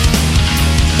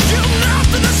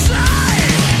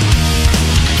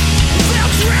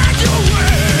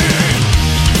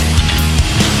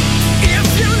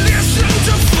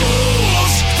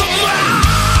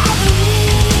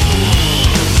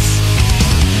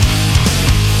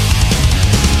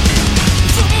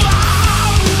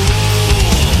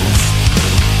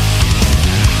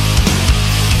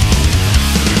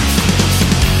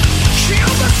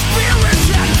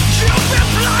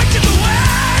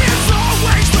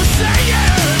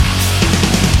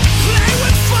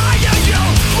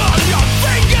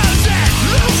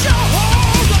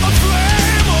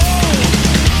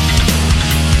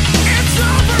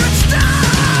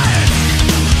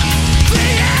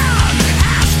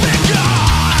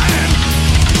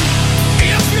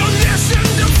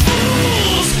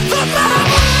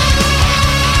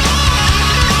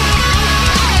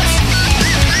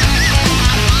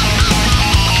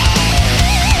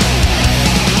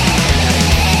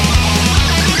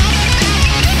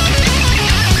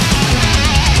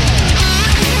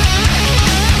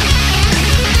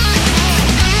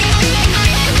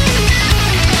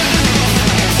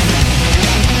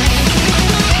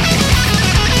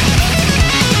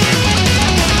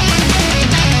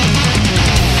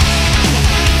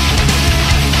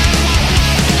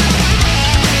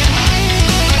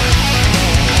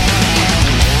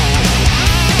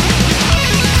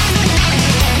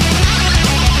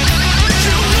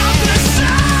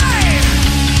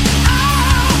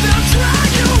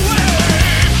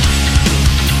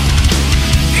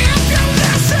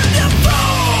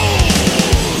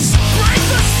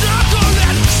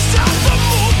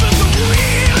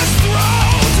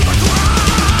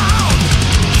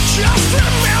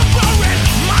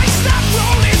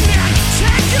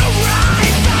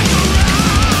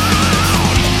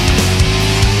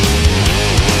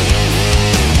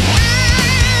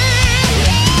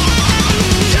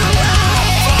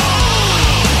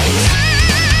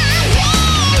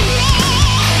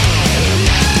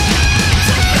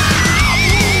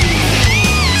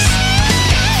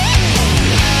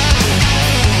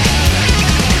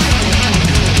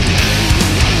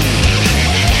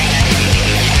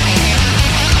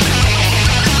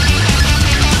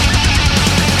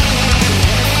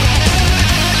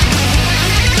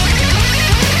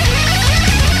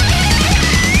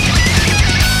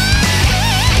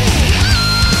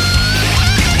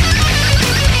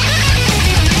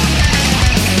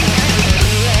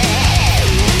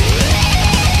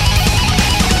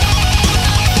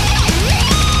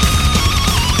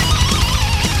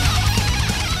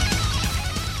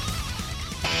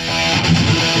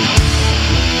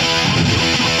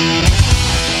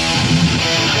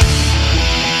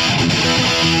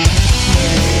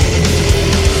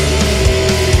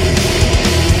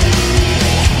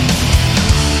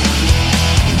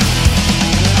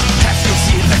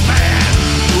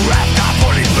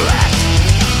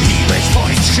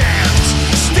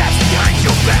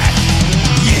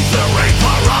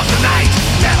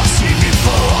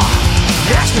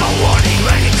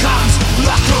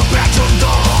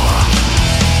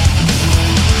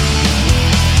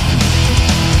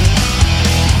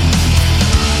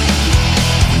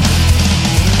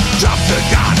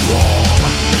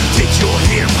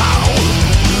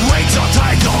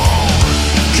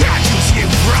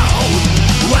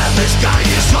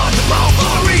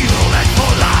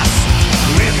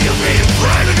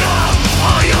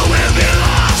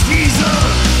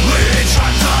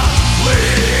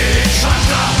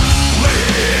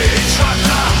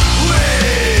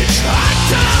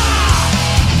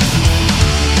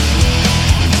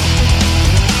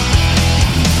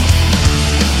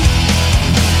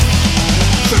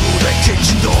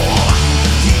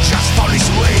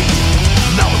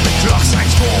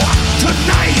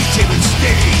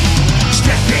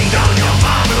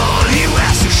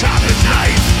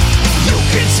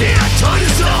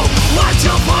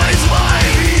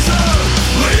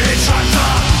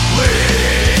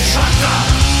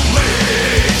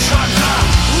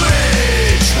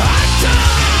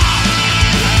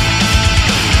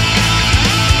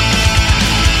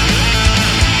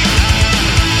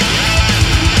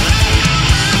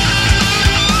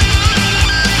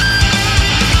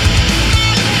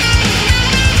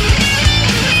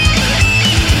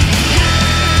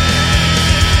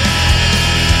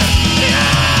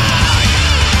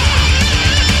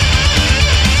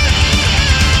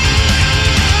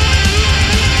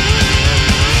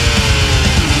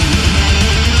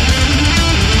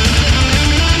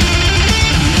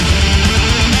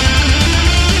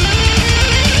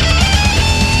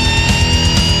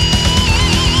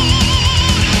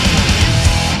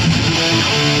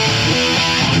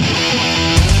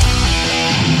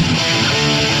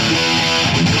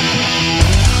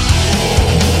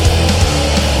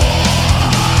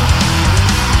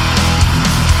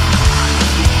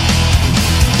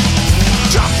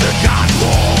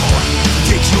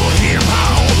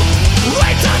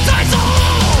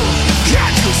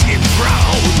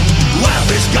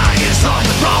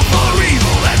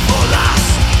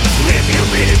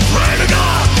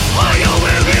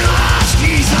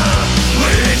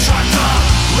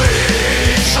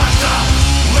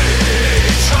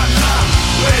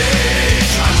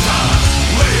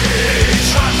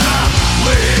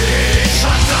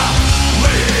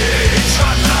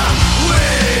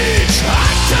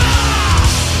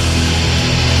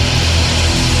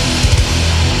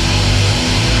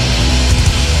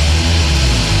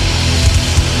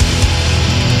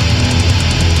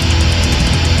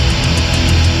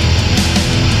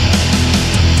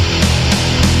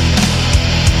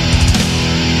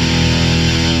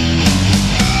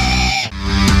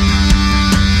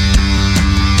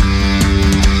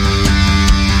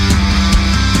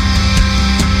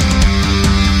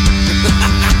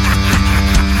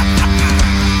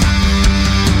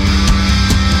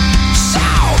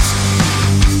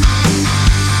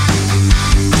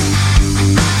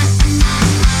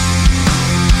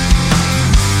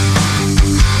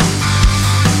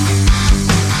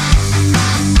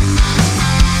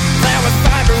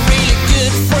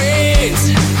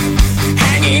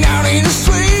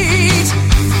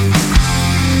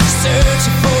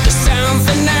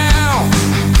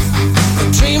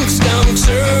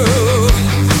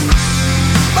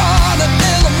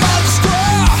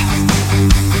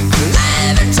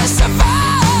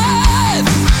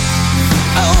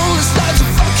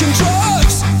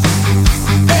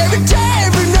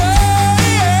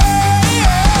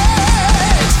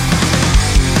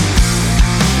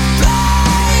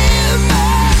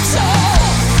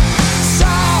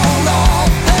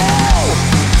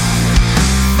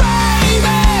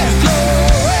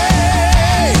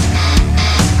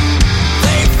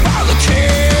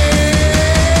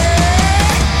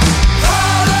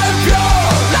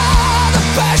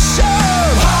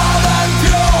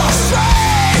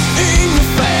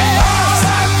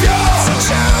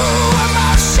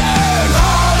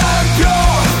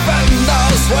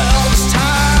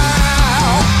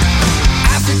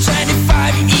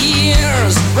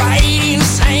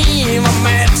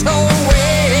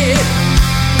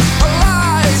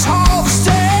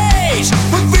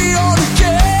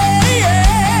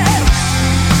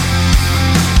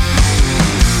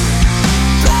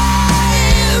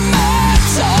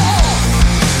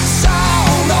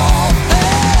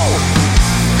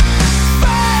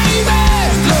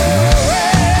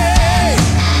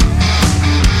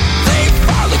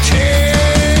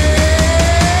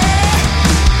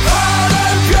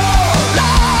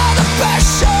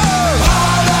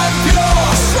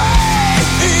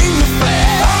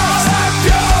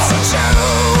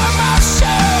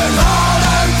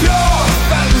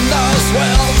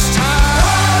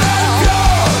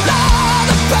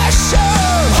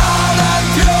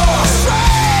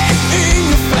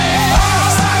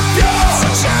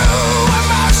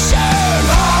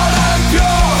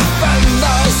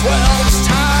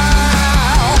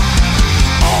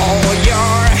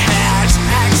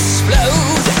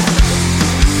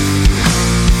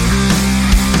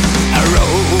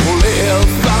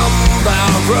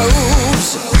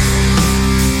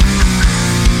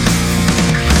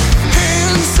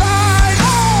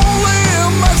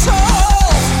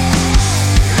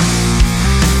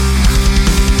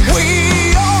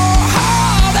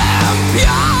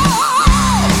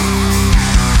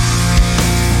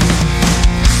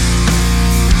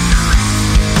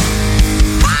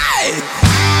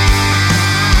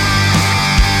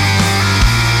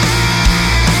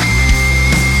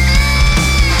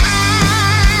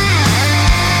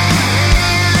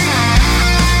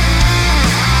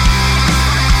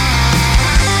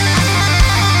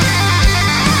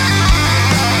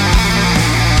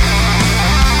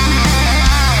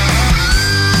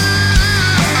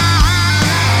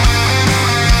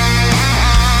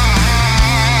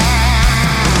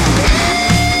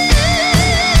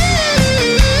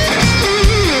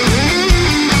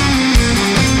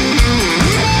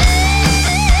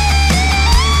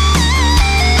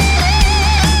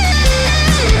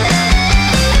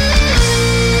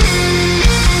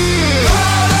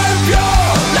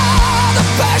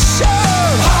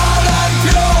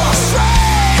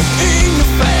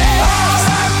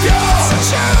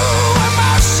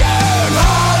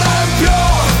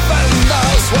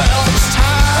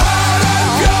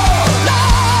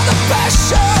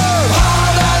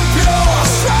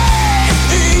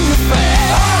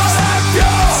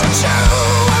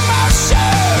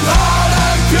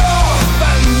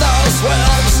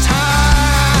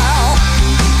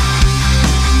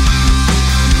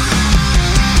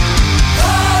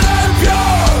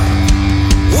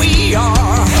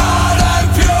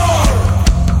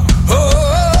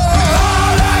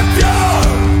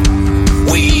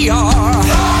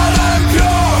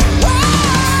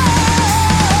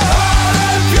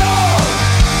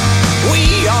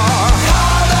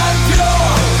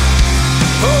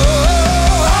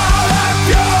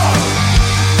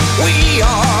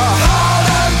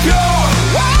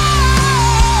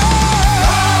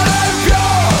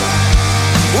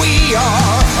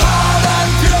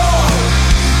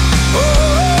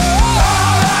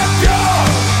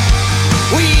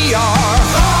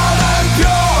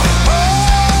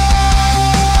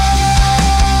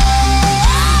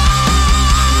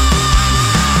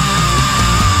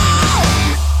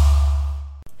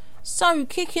 So,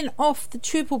 kicking off the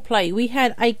triple play, we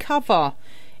had a cover.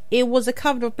 It was a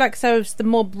cover of Black Sabbath's The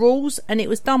Mob Rules, and it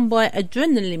was done by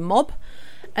Adrenaline Mob,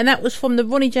 and that was from the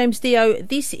Ronnie James Dio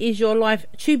This Is Your Life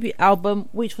tribute album,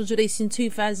 which was released in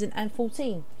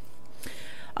 2014.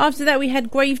 After that, we had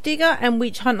Gravedigger and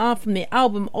Witch Hunter from the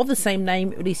album of the same name,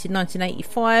 released in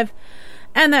 1985.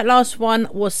 And that last one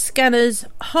was Scanners,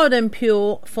 Hard and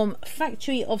Pure from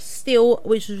Factory of Steel,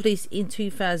 which was released in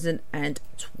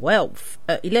 2012.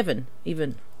 11,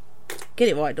 even. Get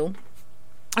it right, Dawn.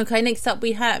 Okay, next up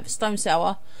we have Stone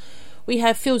Sour. We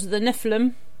have Fields of the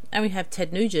Nephilim. And we have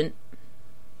Ted Nugent.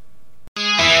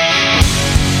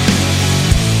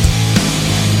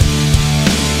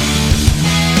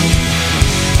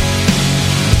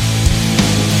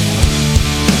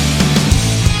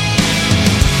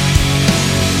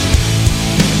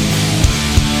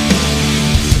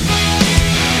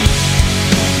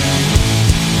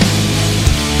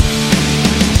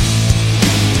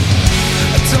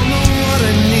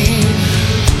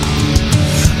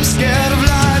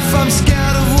 I'm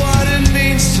scared of what it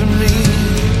means to me.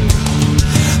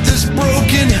 This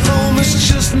broken home is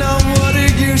just not what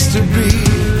it used to be.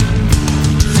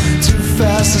 Too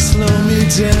fast to slow me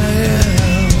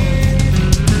down.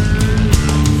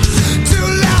 Too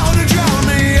loud to drown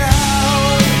me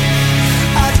out.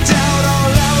 I doubt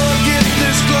I'll ever get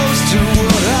this close to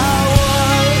what I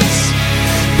was,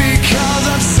 because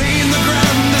I've seen the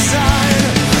grand design.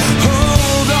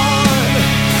 Hold on,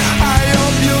 I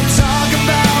hope you'll talk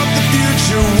about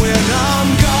when I'm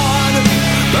gone.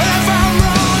 But if I'm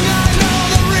wrong, I know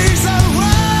the reason why.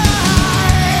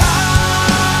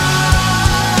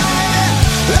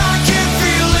 I can't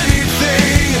feel anything.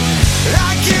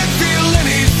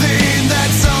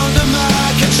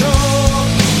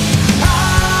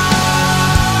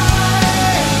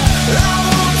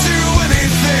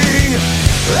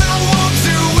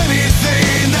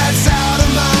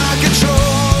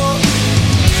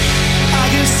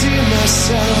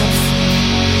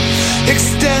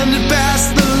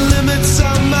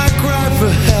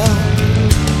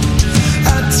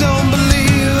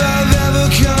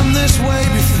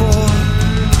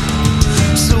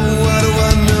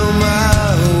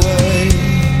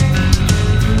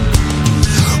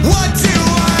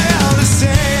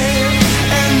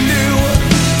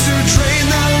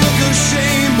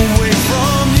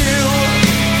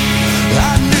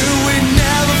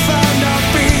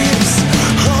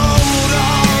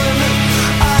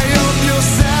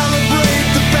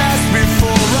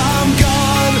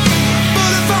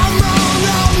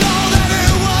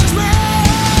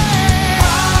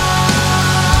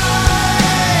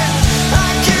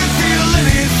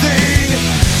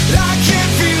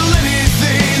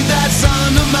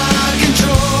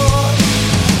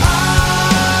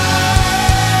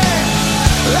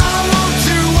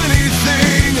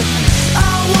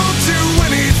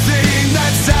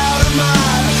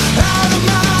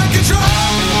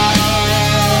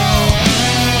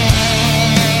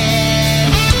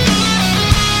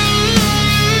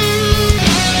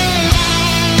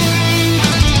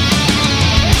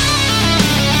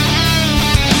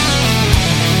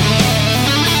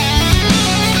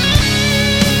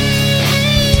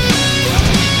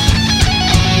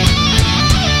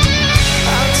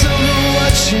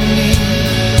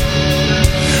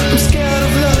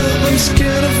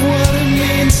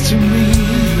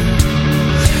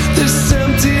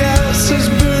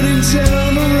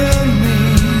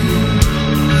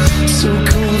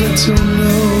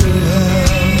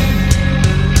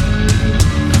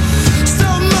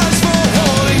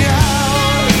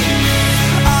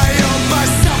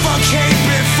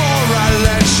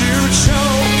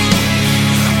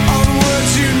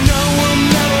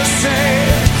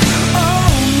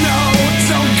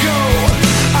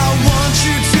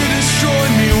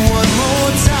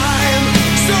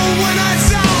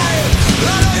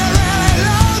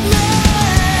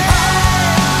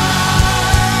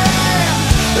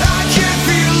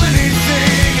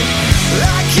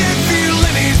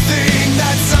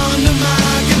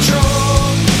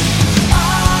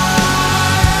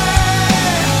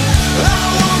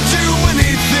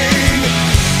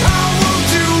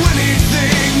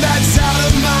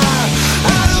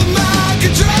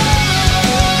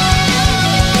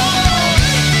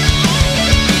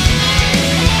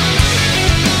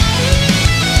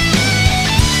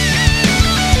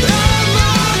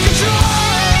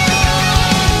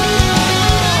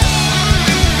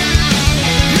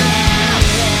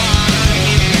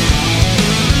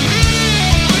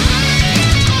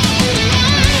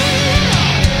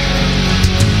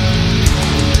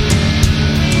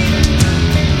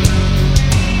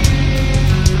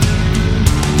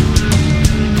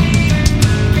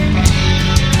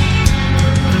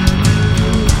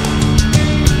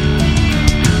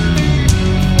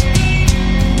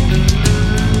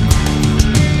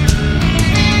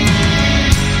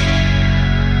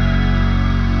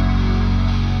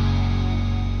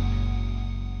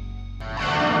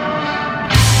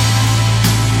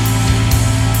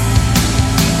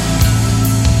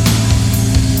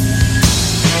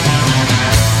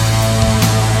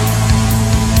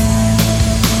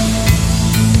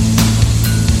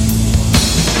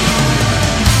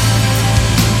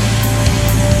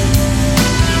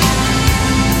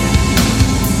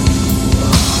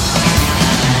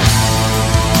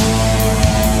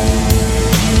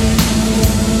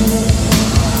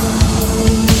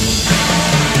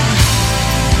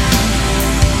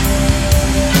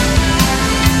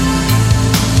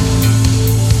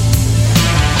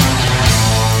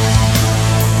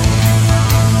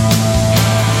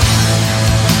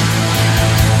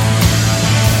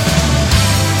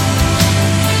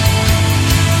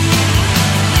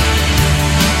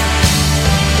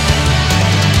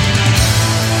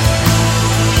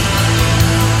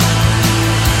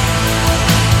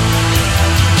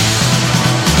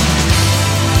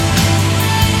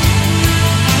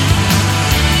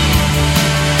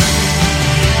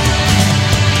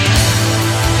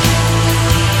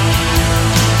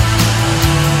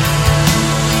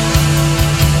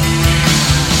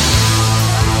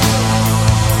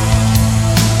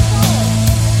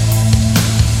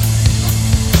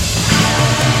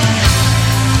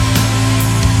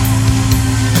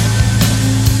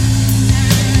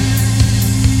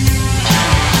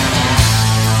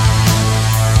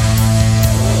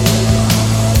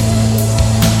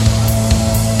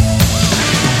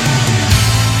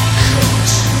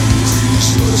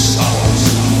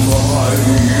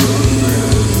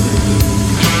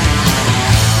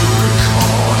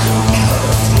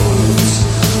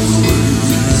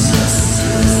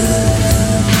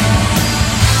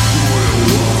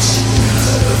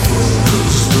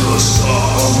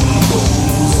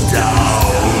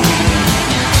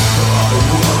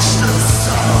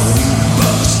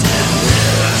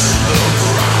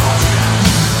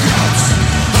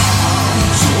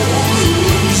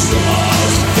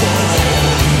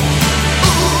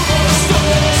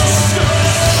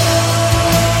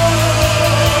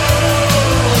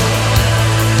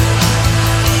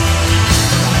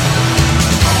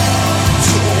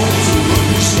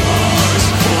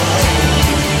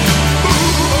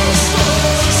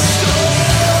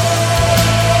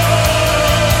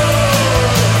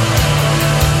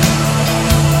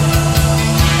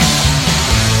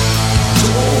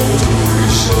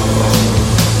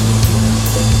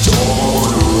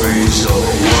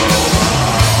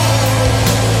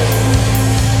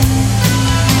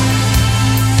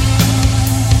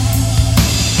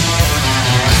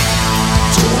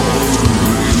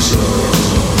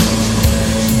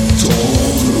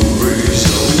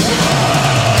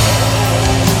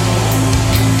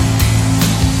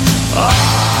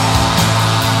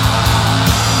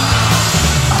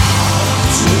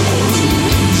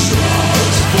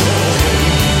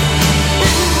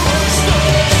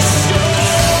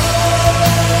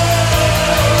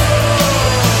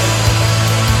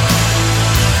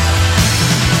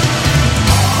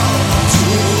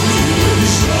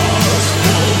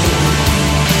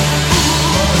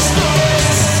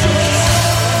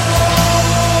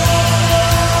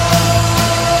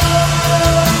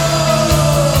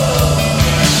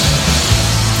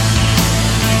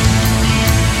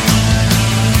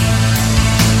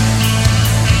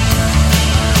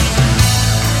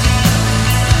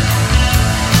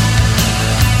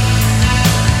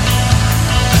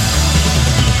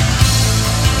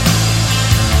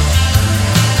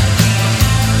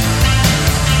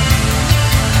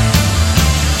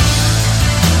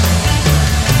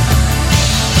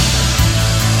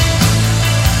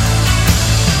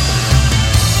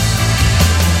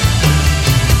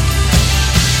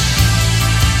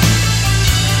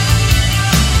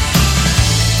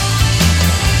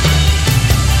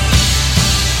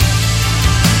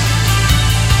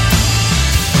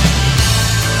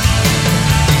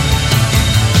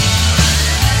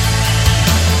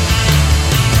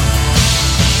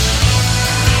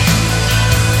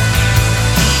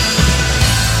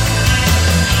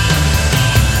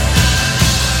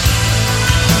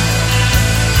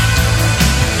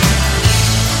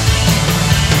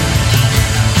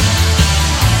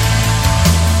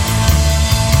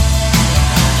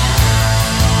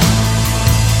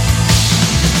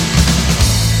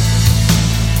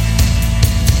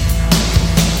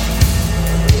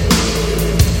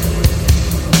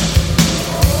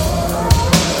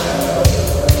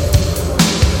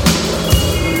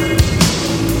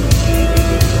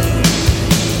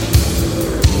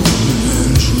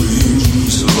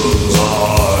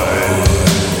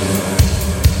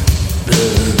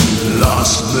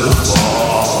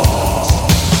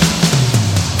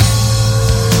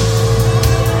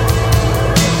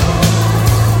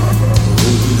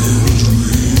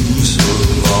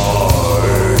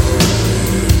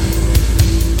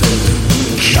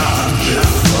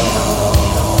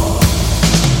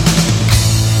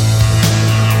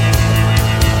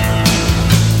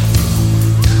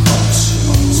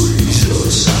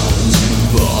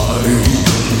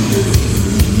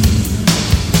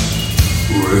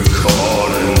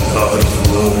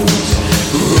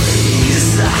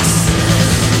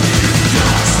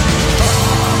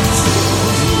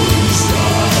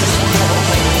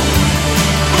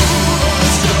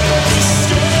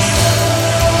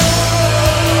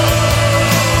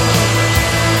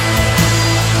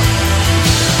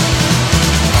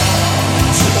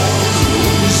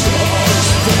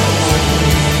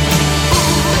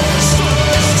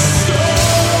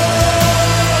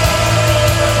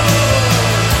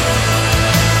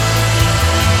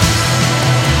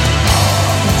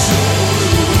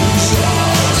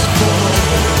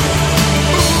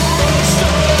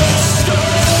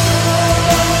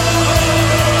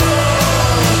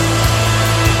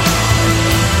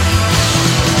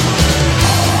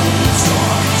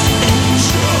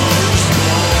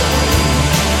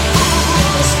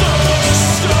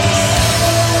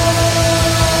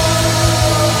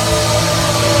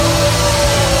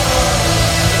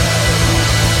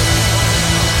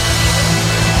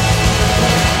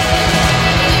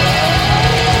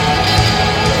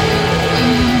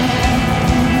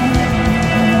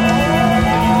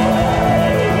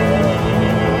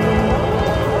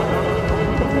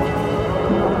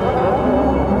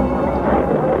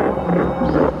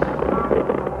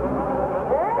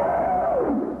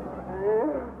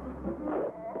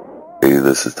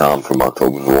 This is Tom from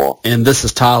October Noir. And this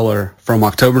is Tyler from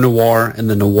October Noir and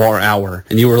the Noir Hour.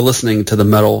 And you are listening to the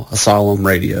Metal Asylum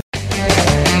Radio.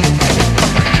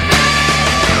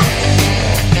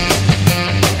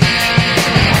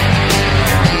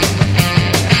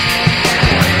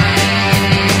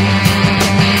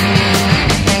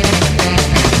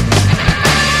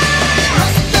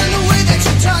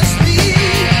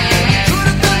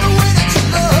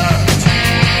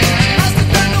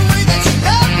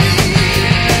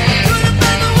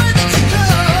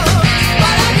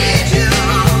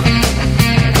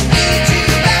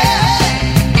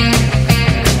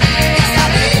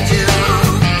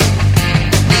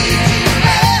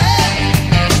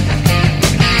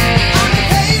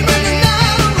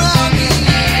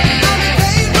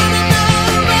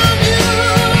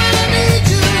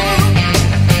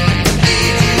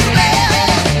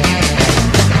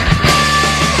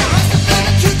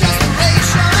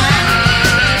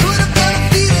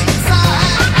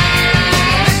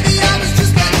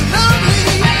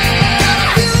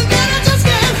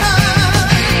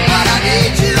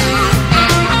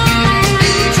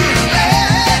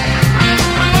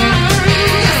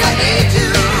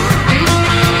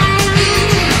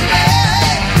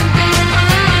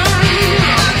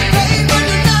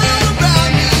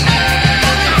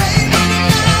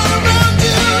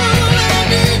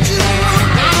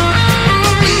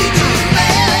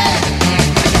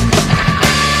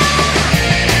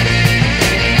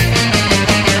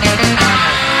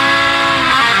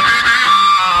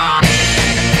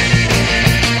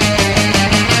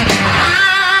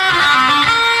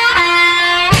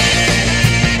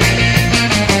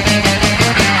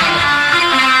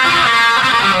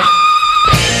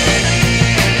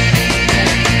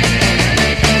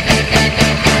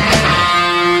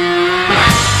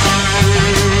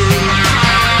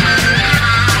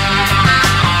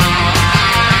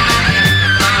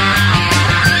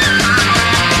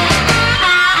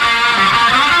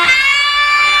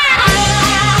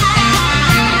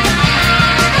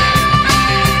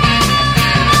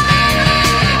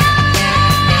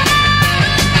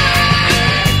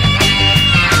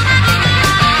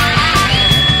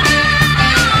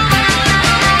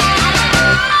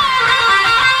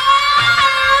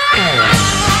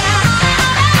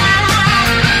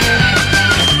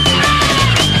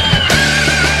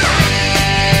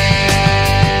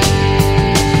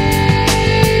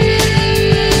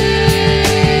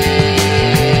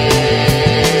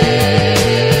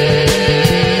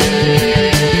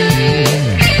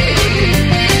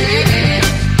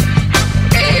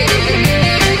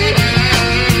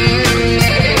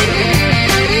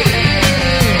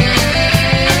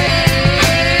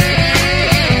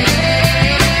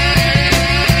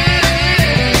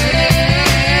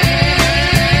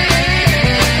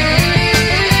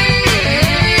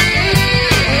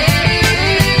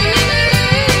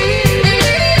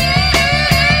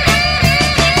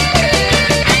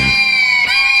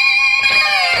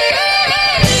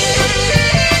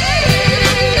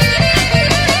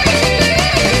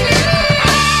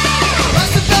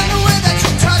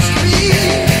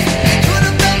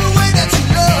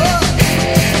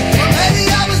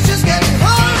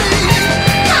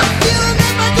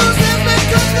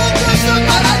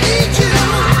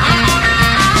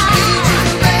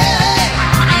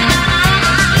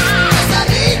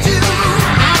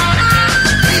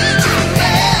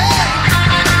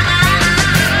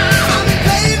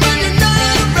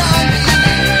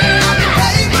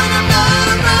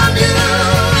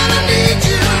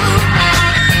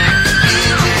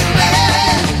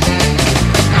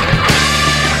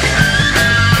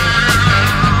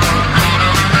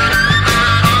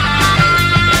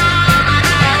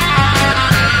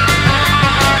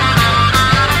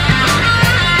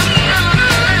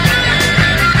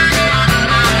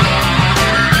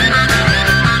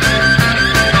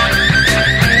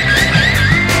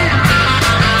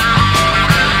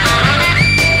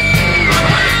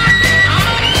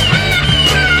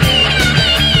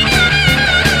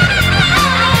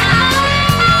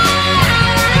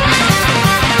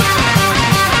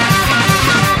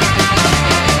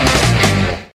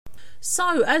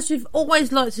 So, as we've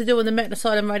always liked to do on the Metal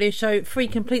Asylum radio show, 3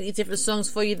 completely different songs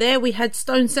for you there. We had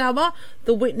Stone Sour,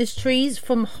 The Witness Trees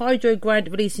from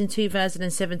Hydrograd, released in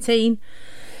 2017.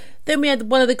 Then we had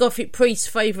one of the Gothic Priest's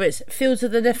favourites, Fields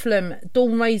of the Nephilim,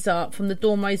 Dawn Razor from the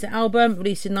Dawn Razor album,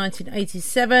 released in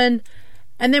 1987.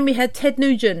 And then we had Ted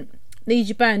Nugent, Need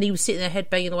Your Band, he was sitting there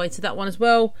headbanging away to that one as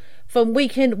well, from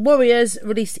Weekend Warriors,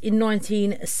 released in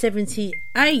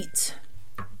 1978.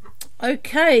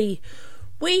 Okay,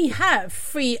 we have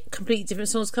 3 completely different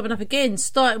songs coming up again,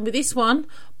 starting with this one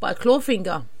by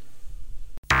Clawfinger.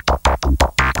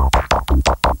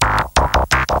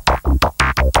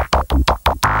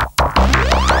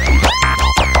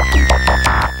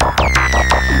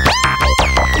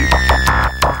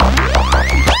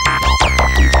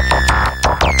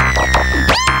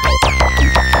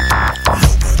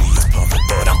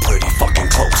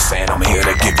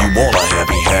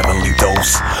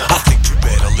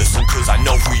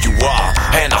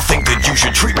 you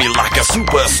should treat me like a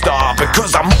superstar,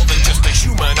 because I'm more than just a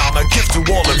human, I'm a gift to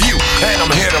all of you, and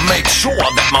I'm here to make sure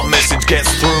that my message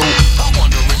gets through. I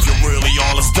wonder if you're really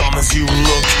all as dumb as you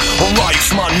look, or are you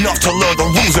smart enough to learn the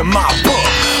rules in my book?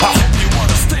 I hope you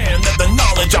understand that the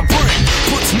knowledge I bring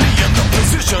puts me in the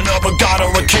position of a god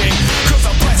or a king, cause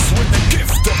I'm blessed with the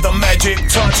gift of the magic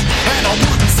touch, and I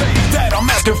wouldn't say that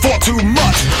I'm asking for too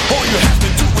much. All you have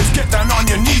to do is get down on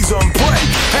your knees and pray,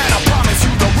 and I promise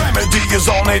you the remedy is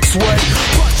on its way.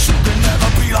 But you can never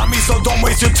be like me, so don't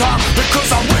waste your time, because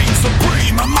I reign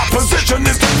supreme and my position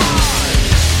is divine.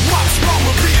 What's wrong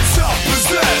with being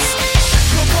self-possessed?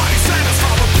 Nobody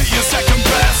satisfied with being second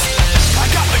best. I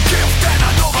got the gift and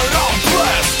I know that I'm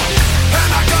blessed, and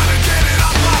I gotta get it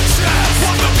off my chest.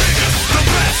 Want the biggest, the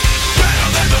best, better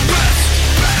than the rest,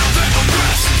 better than the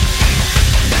rest.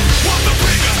 Want the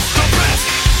biggest, the best,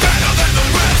 better than the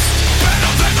rest,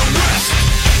 better than the rest.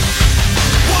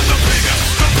 Want the biggest,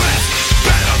 the best,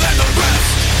 better than the rest,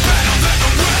 better than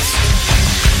the rest.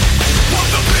 Want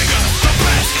the biggest, the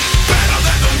best.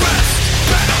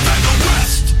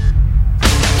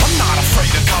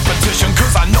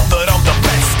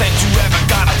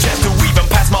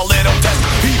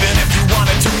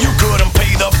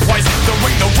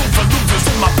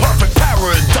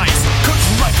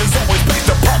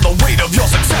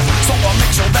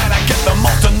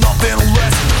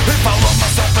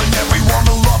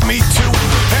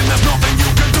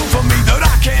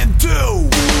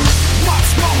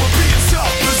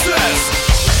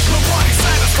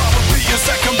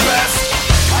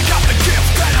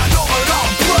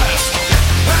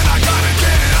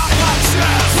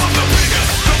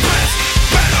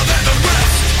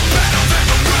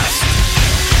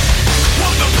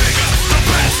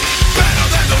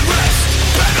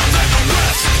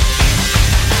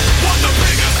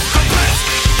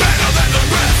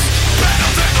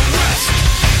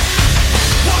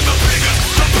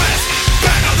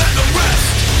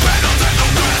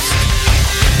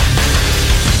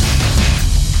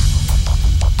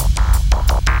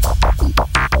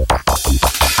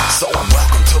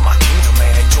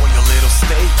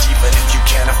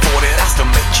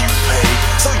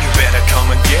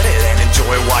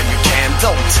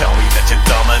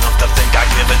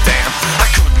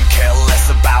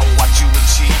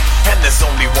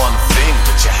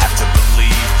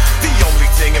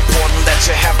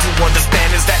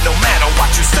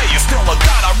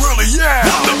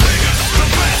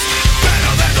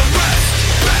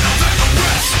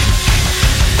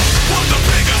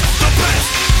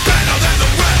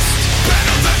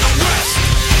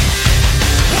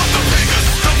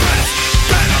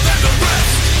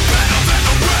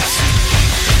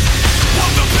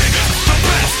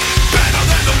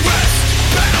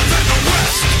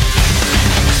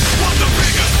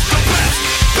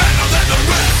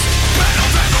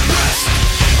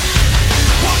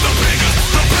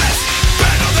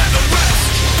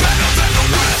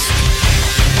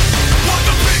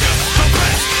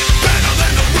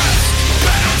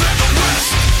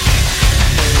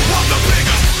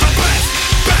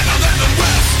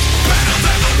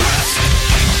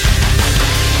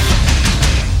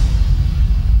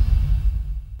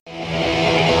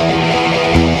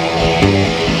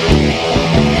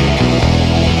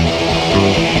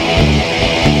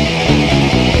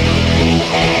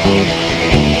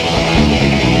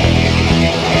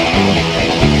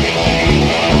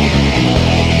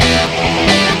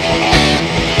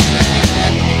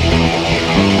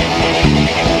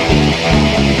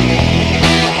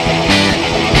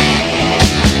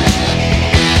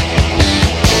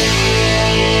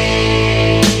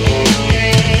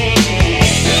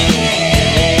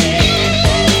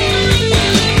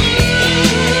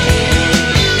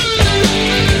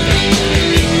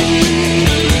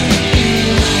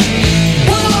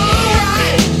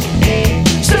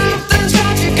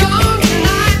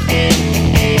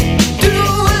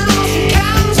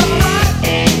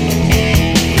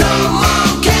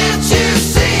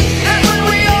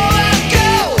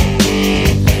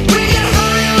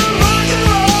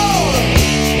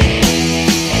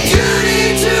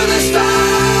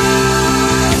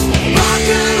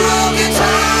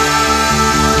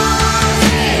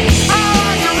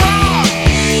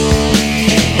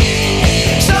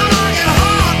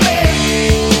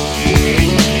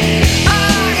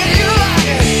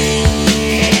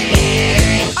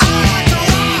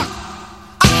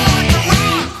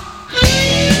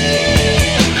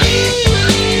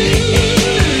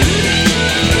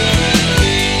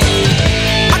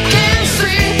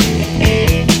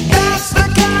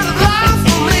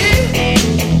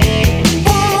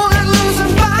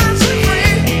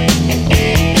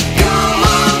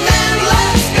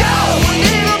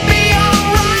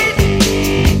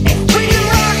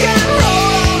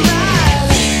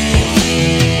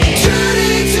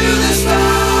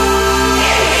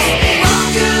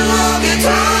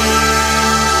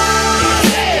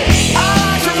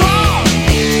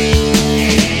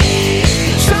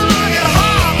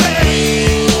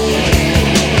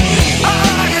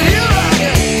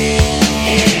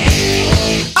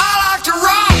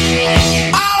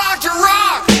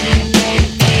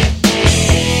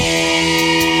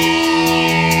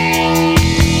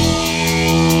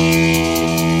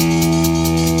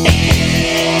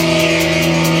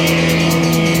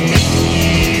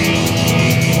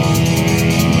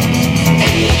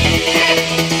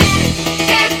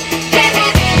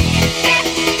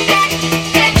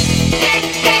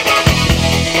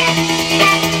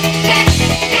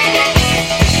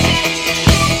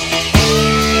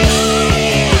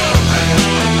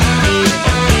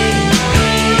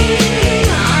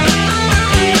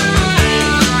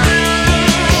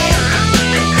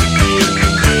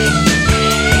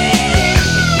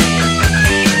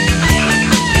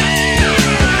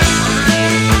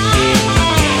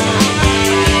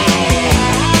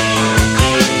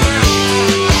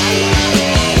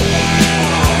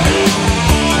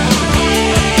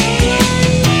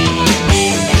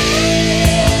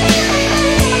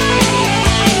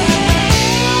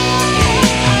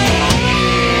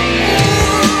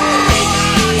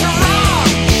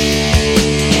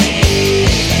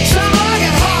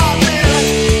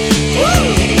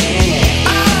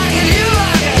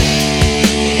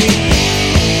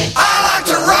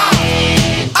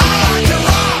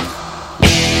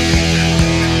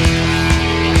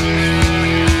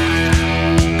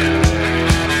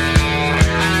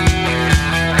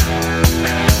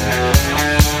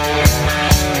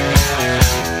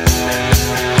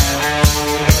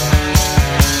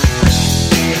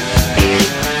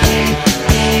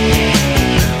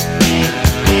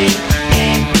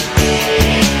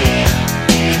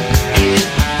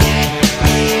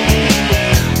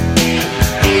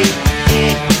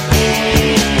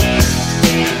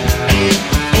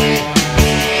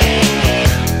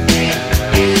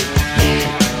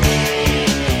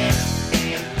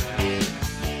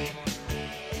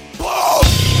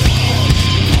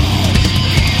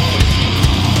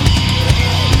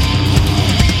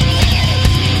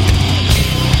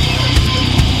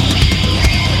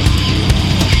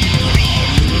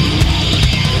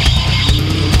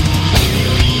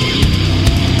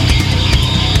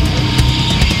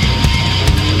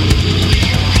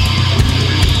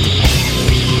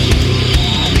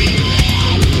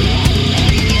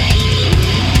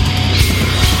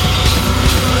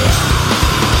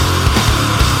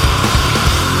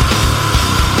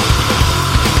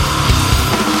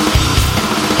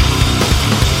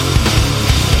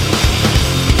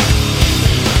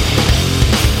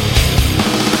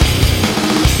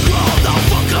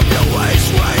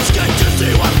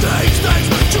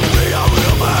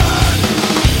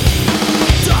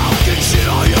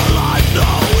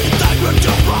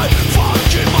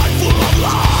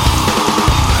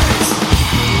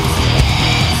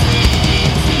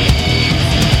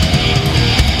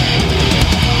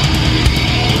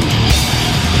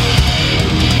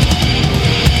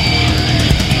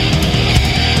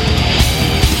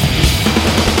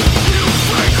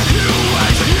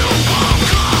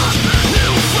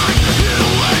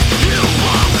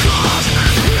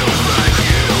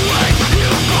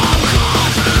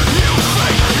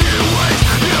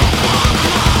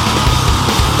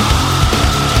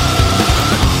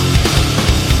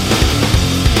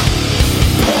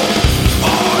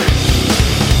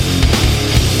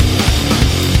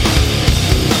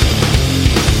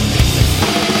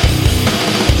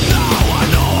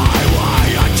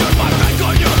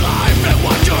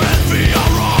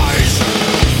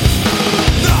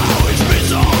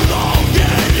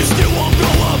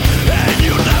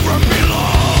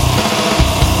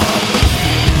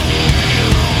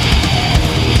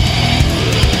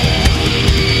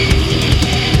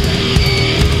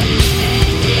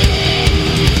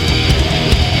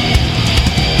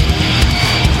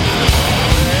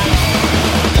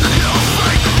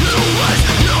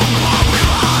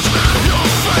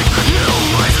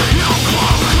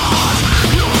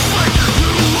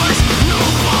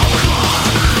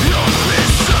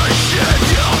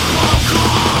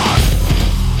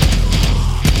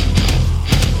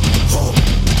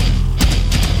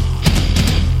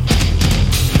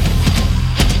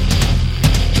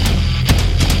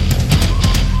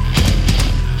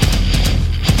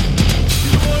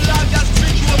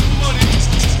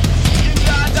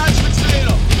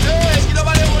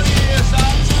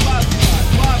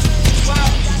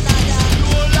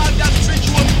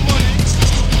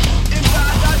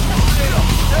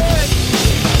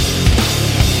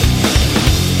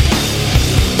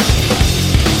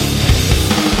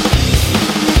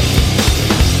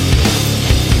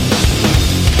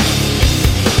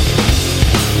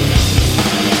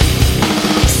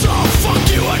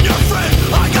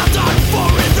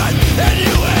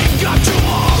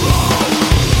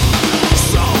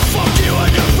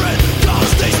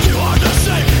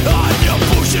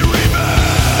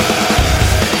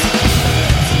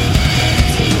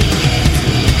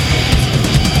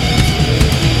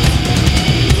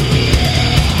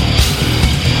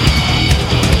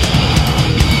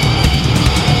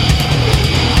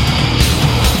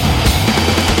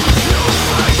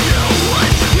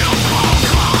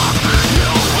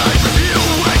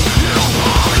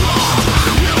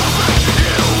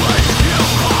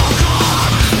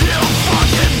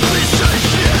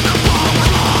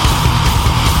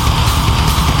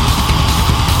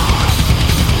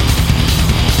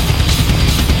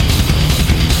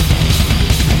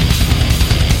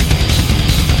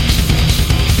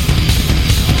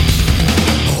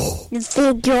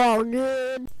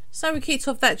 Jordan. So we kicked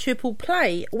off that triple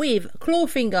play with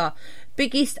Clawfinger,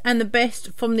 Biggest and the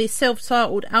Best from the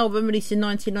self-titled album released in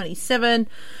 1997.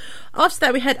 After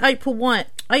that we had April Wine,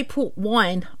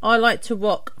 I Like to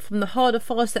Rock from the Harder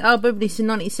Faster album released in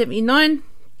 1979.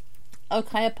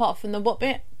 Okay, apart from the what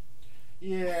bit?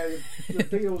 Yeah, the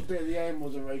Beatles bit at the end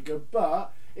wasn't very good,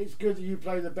 but it's good that you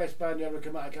play the best band to ever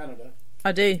come out of Canada.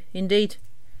 I do, indeed.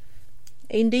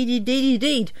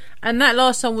 Indeed. And that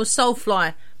last song was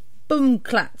Soulfly, Boom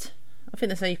Clapped. I think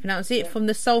that's how you pronounce it, from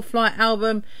the Soulfly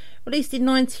album, released in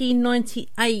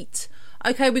 1998.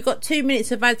 Okay, we've got 2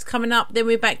 minutes of ads coming up, then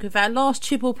we're back with our last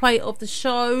triple play of the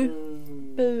show.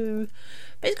 Boo.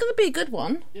 But it's going to be a good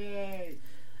one. Yay.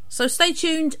 So stay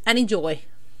tuned and enjoy.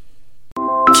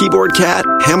 Keyboard Cat,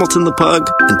 Hamilton the Pug,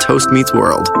 and Toast Meets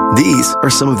World. These are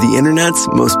some of the internet's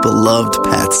most beloved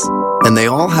pets. And they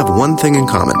all have one thing in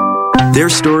common. Their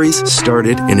stories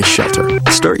started in a shelter.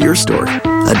 Start your story.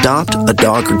 Adopt a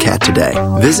dog or cat today.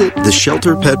 Visit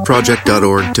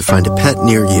theshelterpetproject.org to find a pet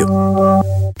near you.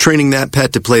 Training that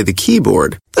pet to play the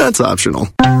keyboard, that's optional.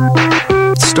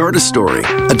 Start a story.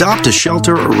 Adopt a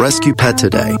shelter or rescue pet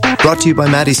today. Brought to you by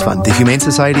Maddie's Fund, the Humane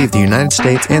Society of the United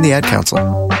States, and the Ad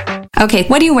Council. Okay,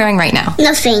 what are you wearing right now?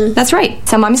 Nothing. That's right.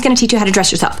 So mommy's going to teach you how to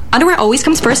dress yourself. Underwear always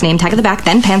comes first, name tag at the back,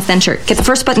 then pants, then shirt. Get the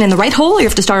first button in the right hole or you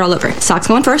have to start all over. Socks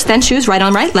going first, then shoes, right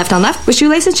on right, left on left. With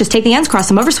shoelaces, just take the ends, cross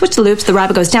them over, switch the loops, the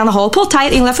rabbit goes down the hole, pull tight,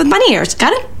 and you're left with bunny ears.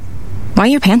 Got it? Why are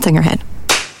your pants on your head?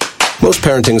 Most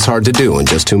parenting is hard to do in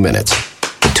just 2 minutes.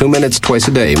 But 2 minutes twice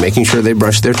a day making sure they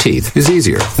brush their teeth is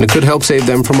easier, and it could help save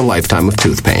them from a lifetime of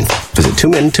tooth pain. Visit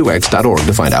 2min2x.org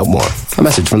to find out more. A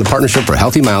message from the Partnership for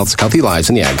Healthy Mouths, Healthy Lives,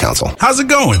 and the Ad Council. How's it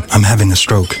going? I'm having a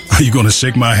stroke. Are you going to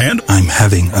shake my hand? I'm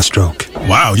having a stroke.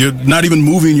 Wow, you're not even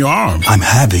moving your arm. I'm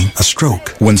having a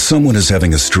stroke. When someone is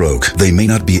having a stroke, they may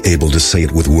not be able to say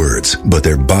it with words, but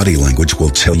their body language will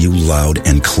tell you loud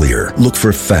and clear. Look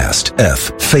for FAST.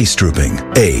 F. Face drooping.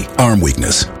 A. Arm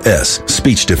weakness. S.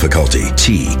 Speech difficulty.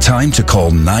 T. Time to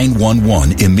call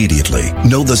 911 immediately.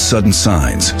 Know the sudden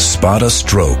signs. Spot a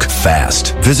stroke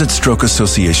fast. Visit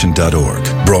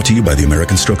strokeassociation.org. Brought to you by the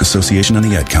American Stroke Association and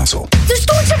the Ad Council. The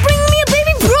storks are bringing me a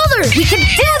baby brother. We can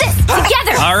do this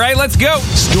together. All right, let's go.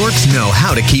 Storks know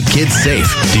how to keep kids safe.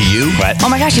 Do you? What? Oh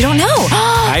my gosh, you don't know.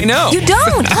 I know. You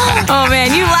don't. Oh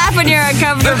man, you laugh when you're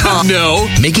uncomfortable. No.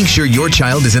 Making sure your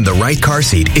child is in the right car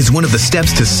seat is one of the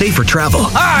steps to safer travel.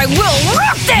 I will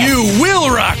rock this. You will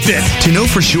rock this. To know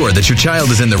for sure that your child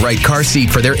is in the right car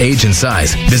seat for their age and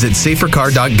size, visit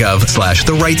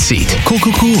safercar.gov/the right seat.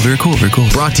 Cool. Very cool.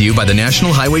 Brought to you by the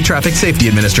National Highway Traffic Safety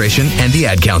Administration and the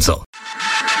Ad Council.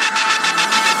 I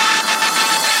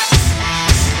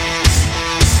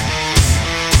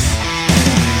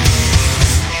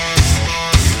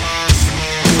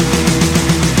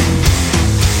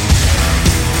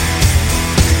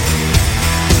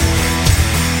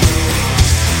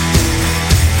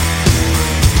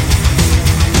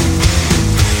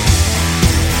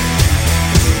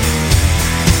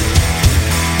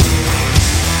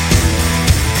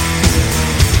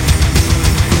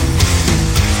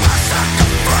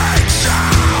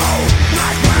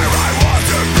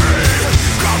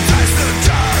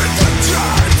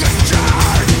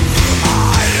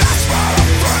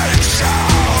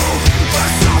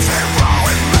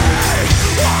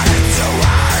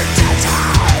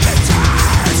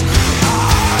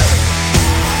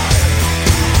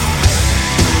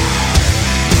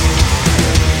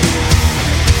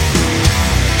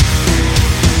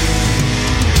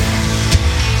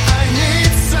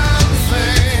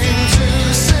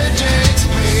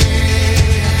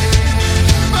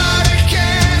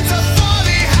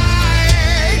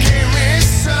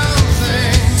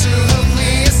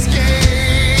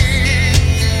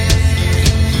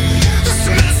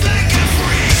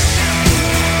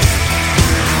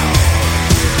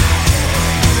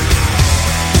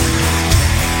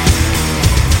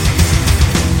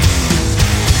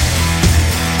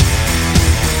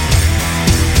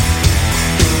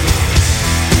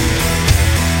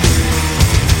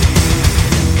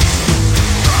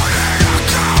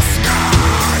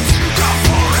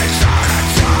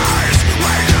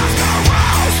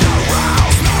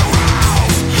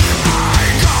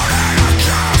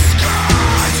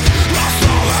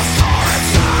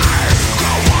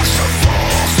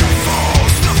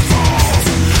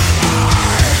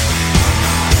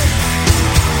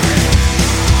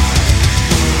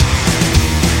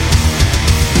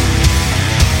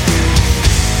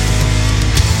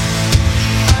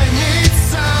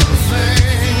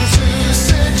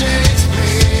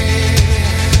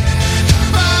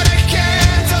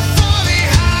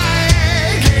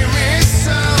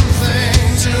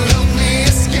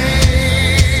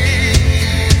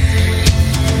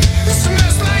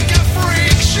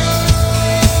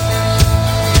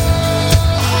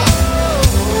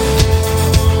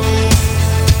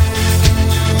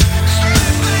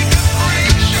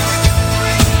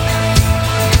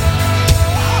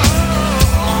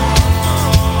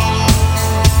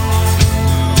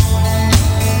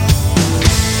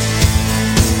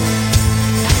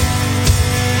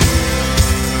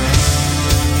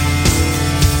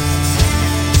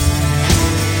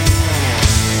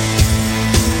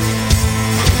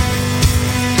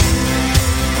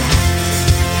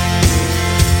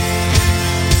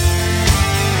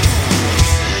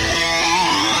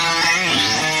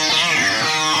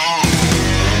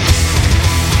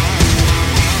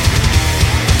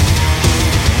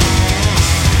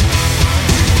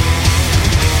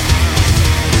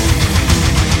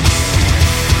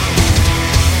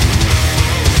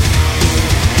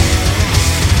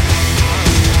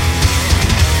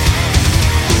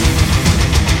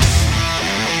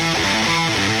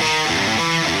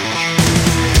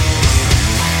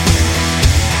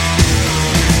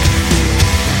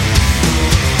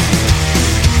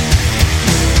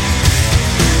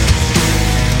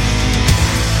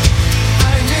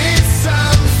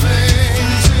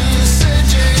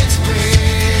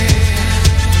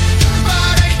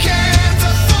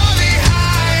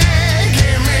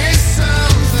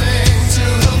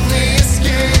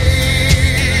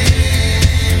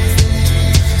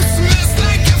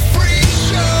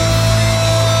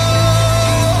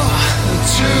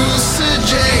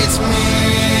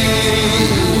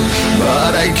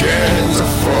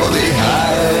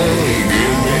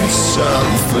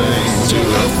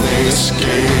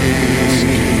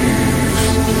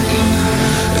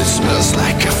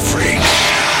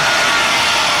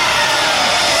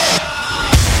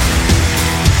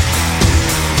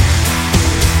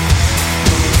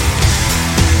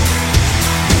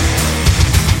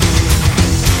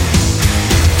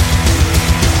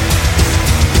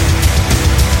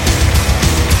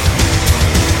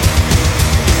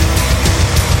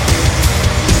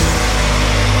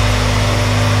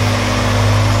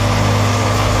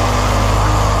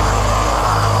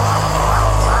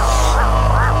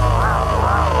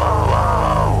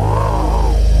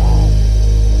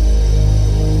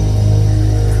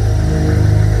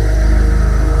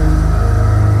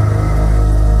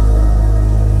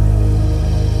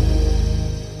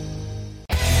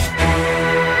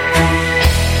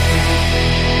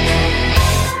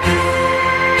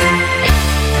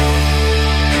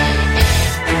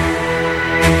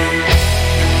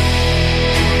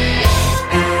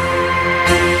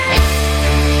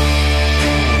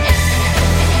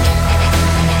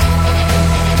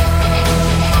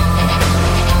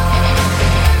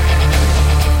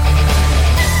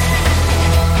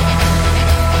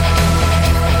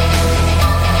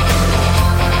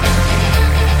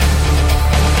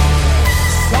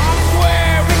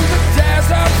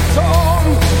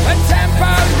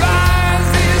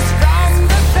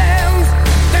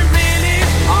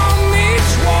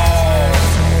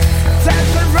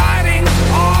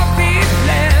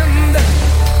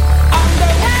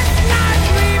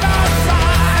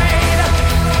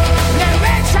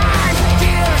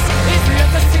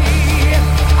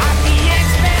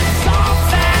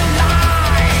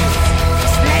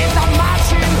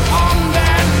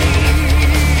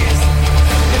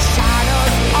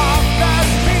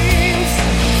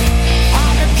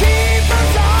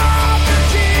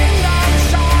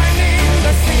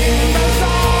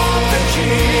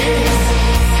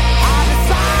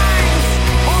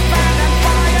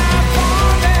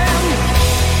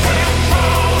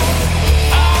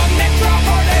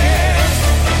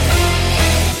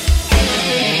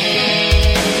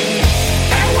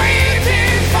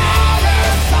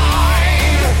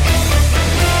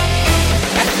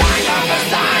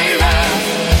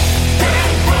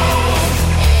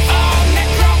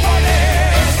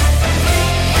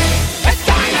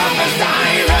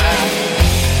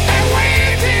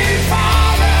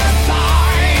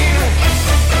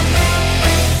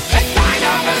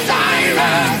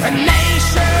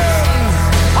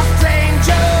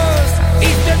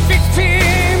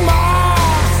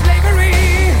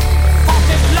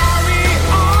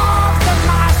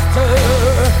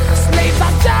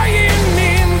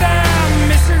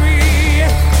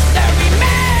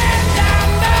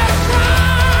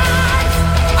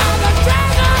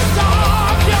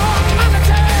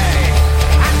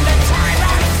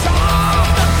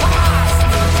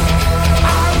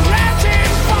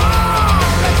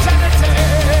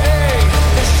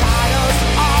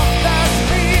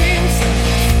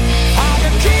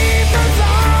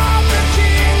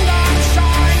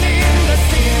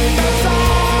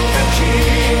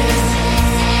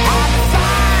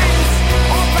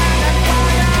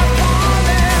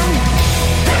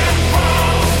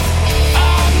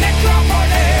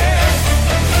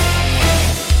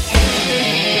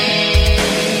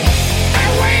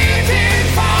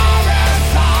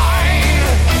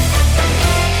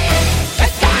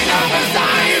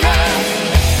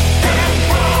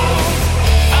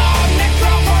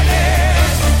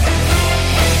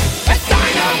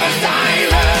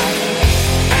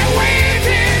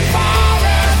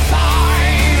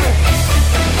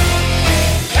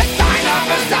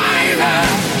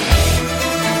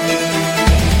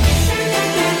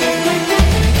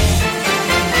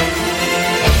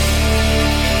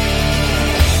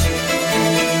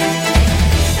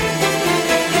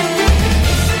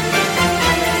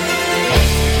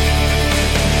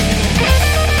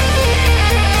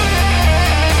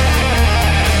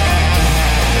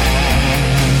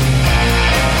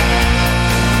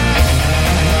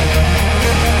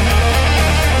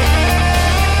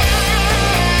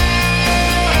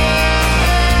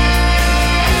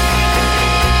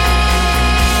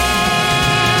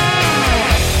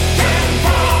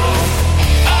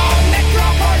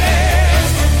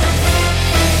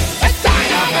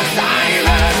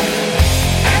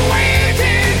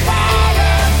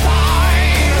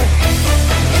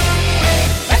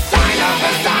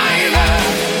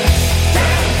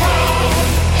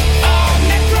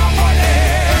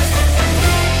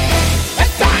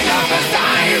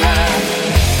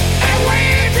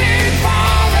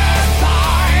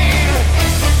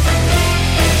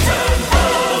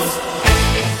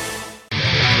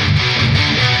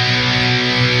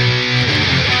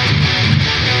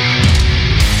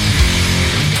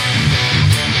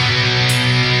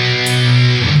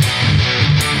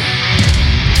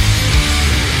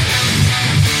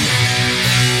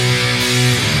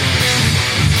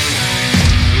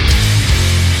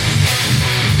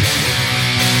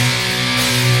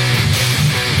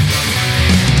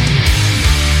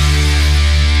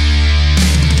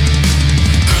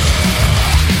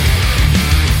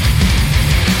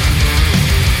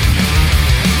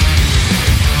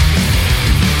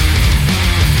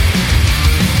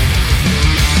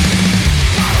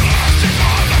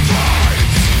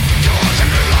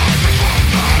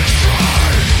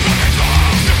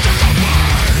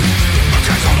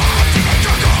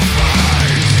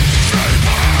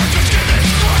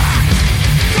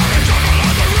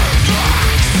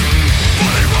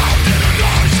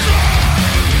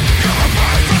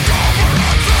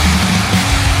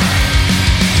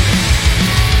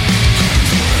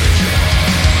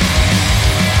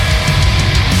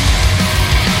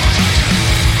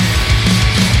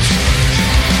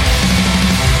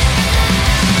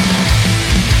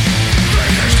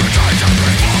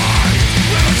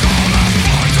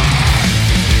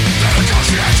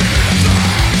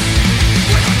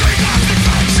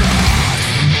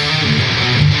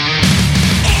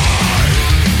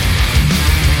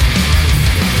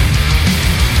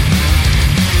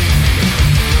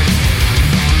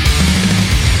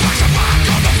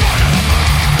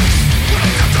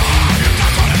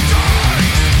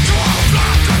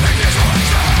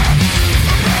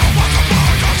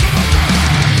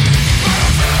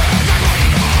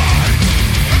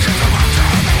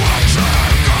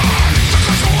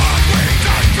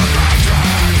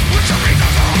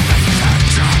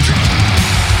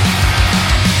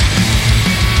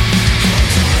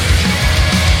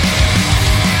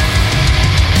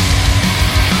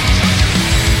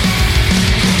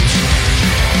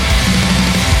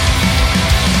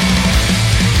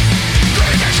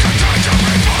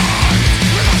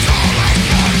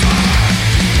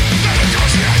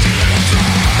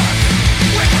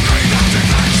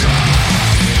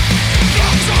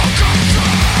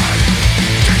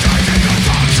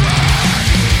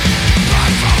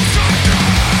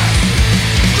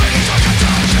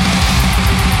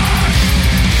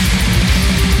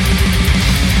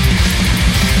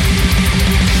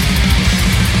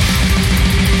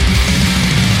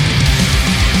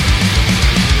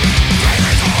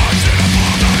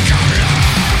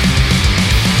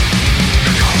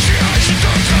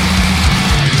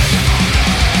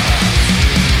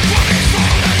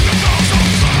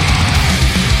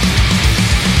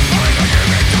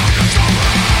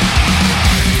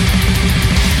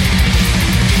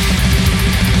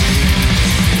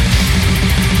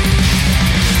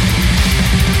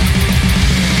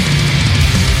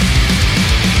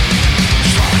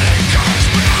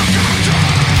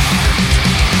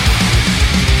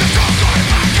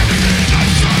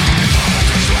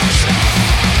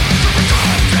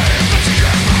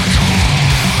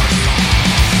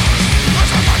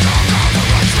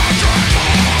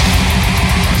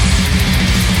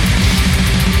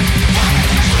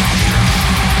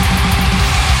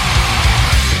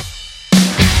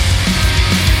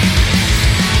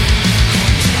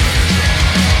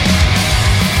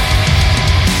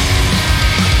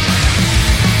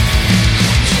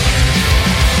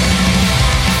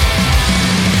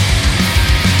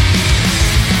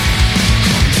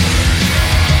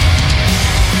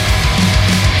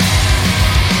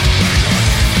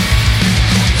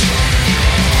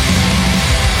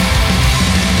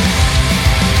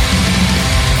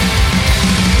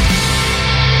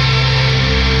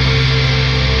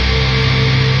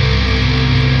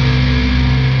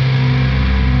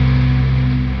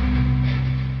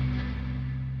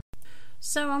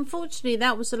So unfortunately,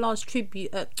 that was the last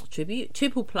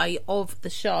triple play of the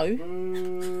show.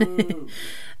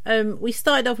 We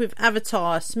started off with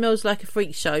Avatar, Smells Like a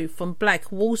Freak Show from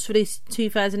Black Waltz, released in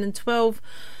 2012.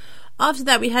 After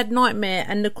that, we had Nightmare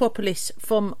and Necropolis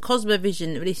from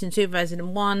Cosmovision, released in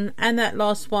 2001. And that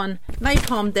last one,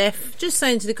 Napalm Death. Just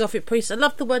saying to the Gothic Priest, I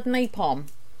love the word napalm.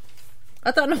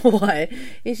 I don't know why.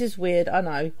 It's just weird, I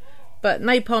know. But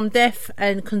Napalm Death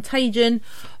and Contagion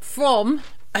from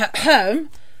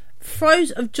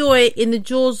Throes of Joy in the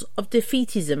Jaws of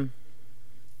Defeatism.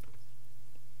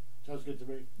 Sounds good to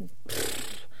me.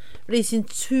 Released in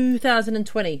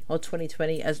 2020 or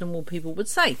 2020, as normal people would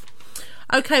say.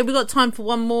 Okay, we've got time for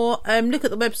one more. Look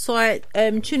at the website.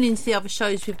 Tune into the other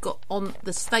shows we've got on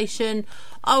the station.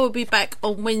 I will be back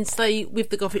on Wednesday with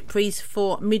the Gothic Priest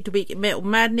for Midweek Metal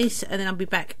Madness, and then I'll be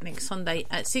back next Sunday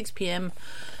at 6 p.m.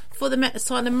 for the Metal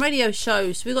Asylum radio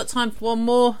show. So we've got time for one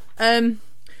more.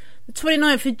 The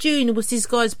 29th of June was this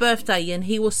guy's birthday, and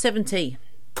he was 70.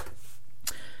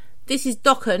 This is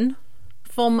Dokken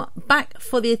from Back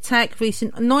for the Attack, released in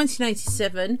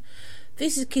 1987.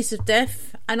 This is Kiss of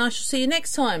Death, and I shall see you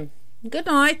next time. Good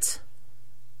night.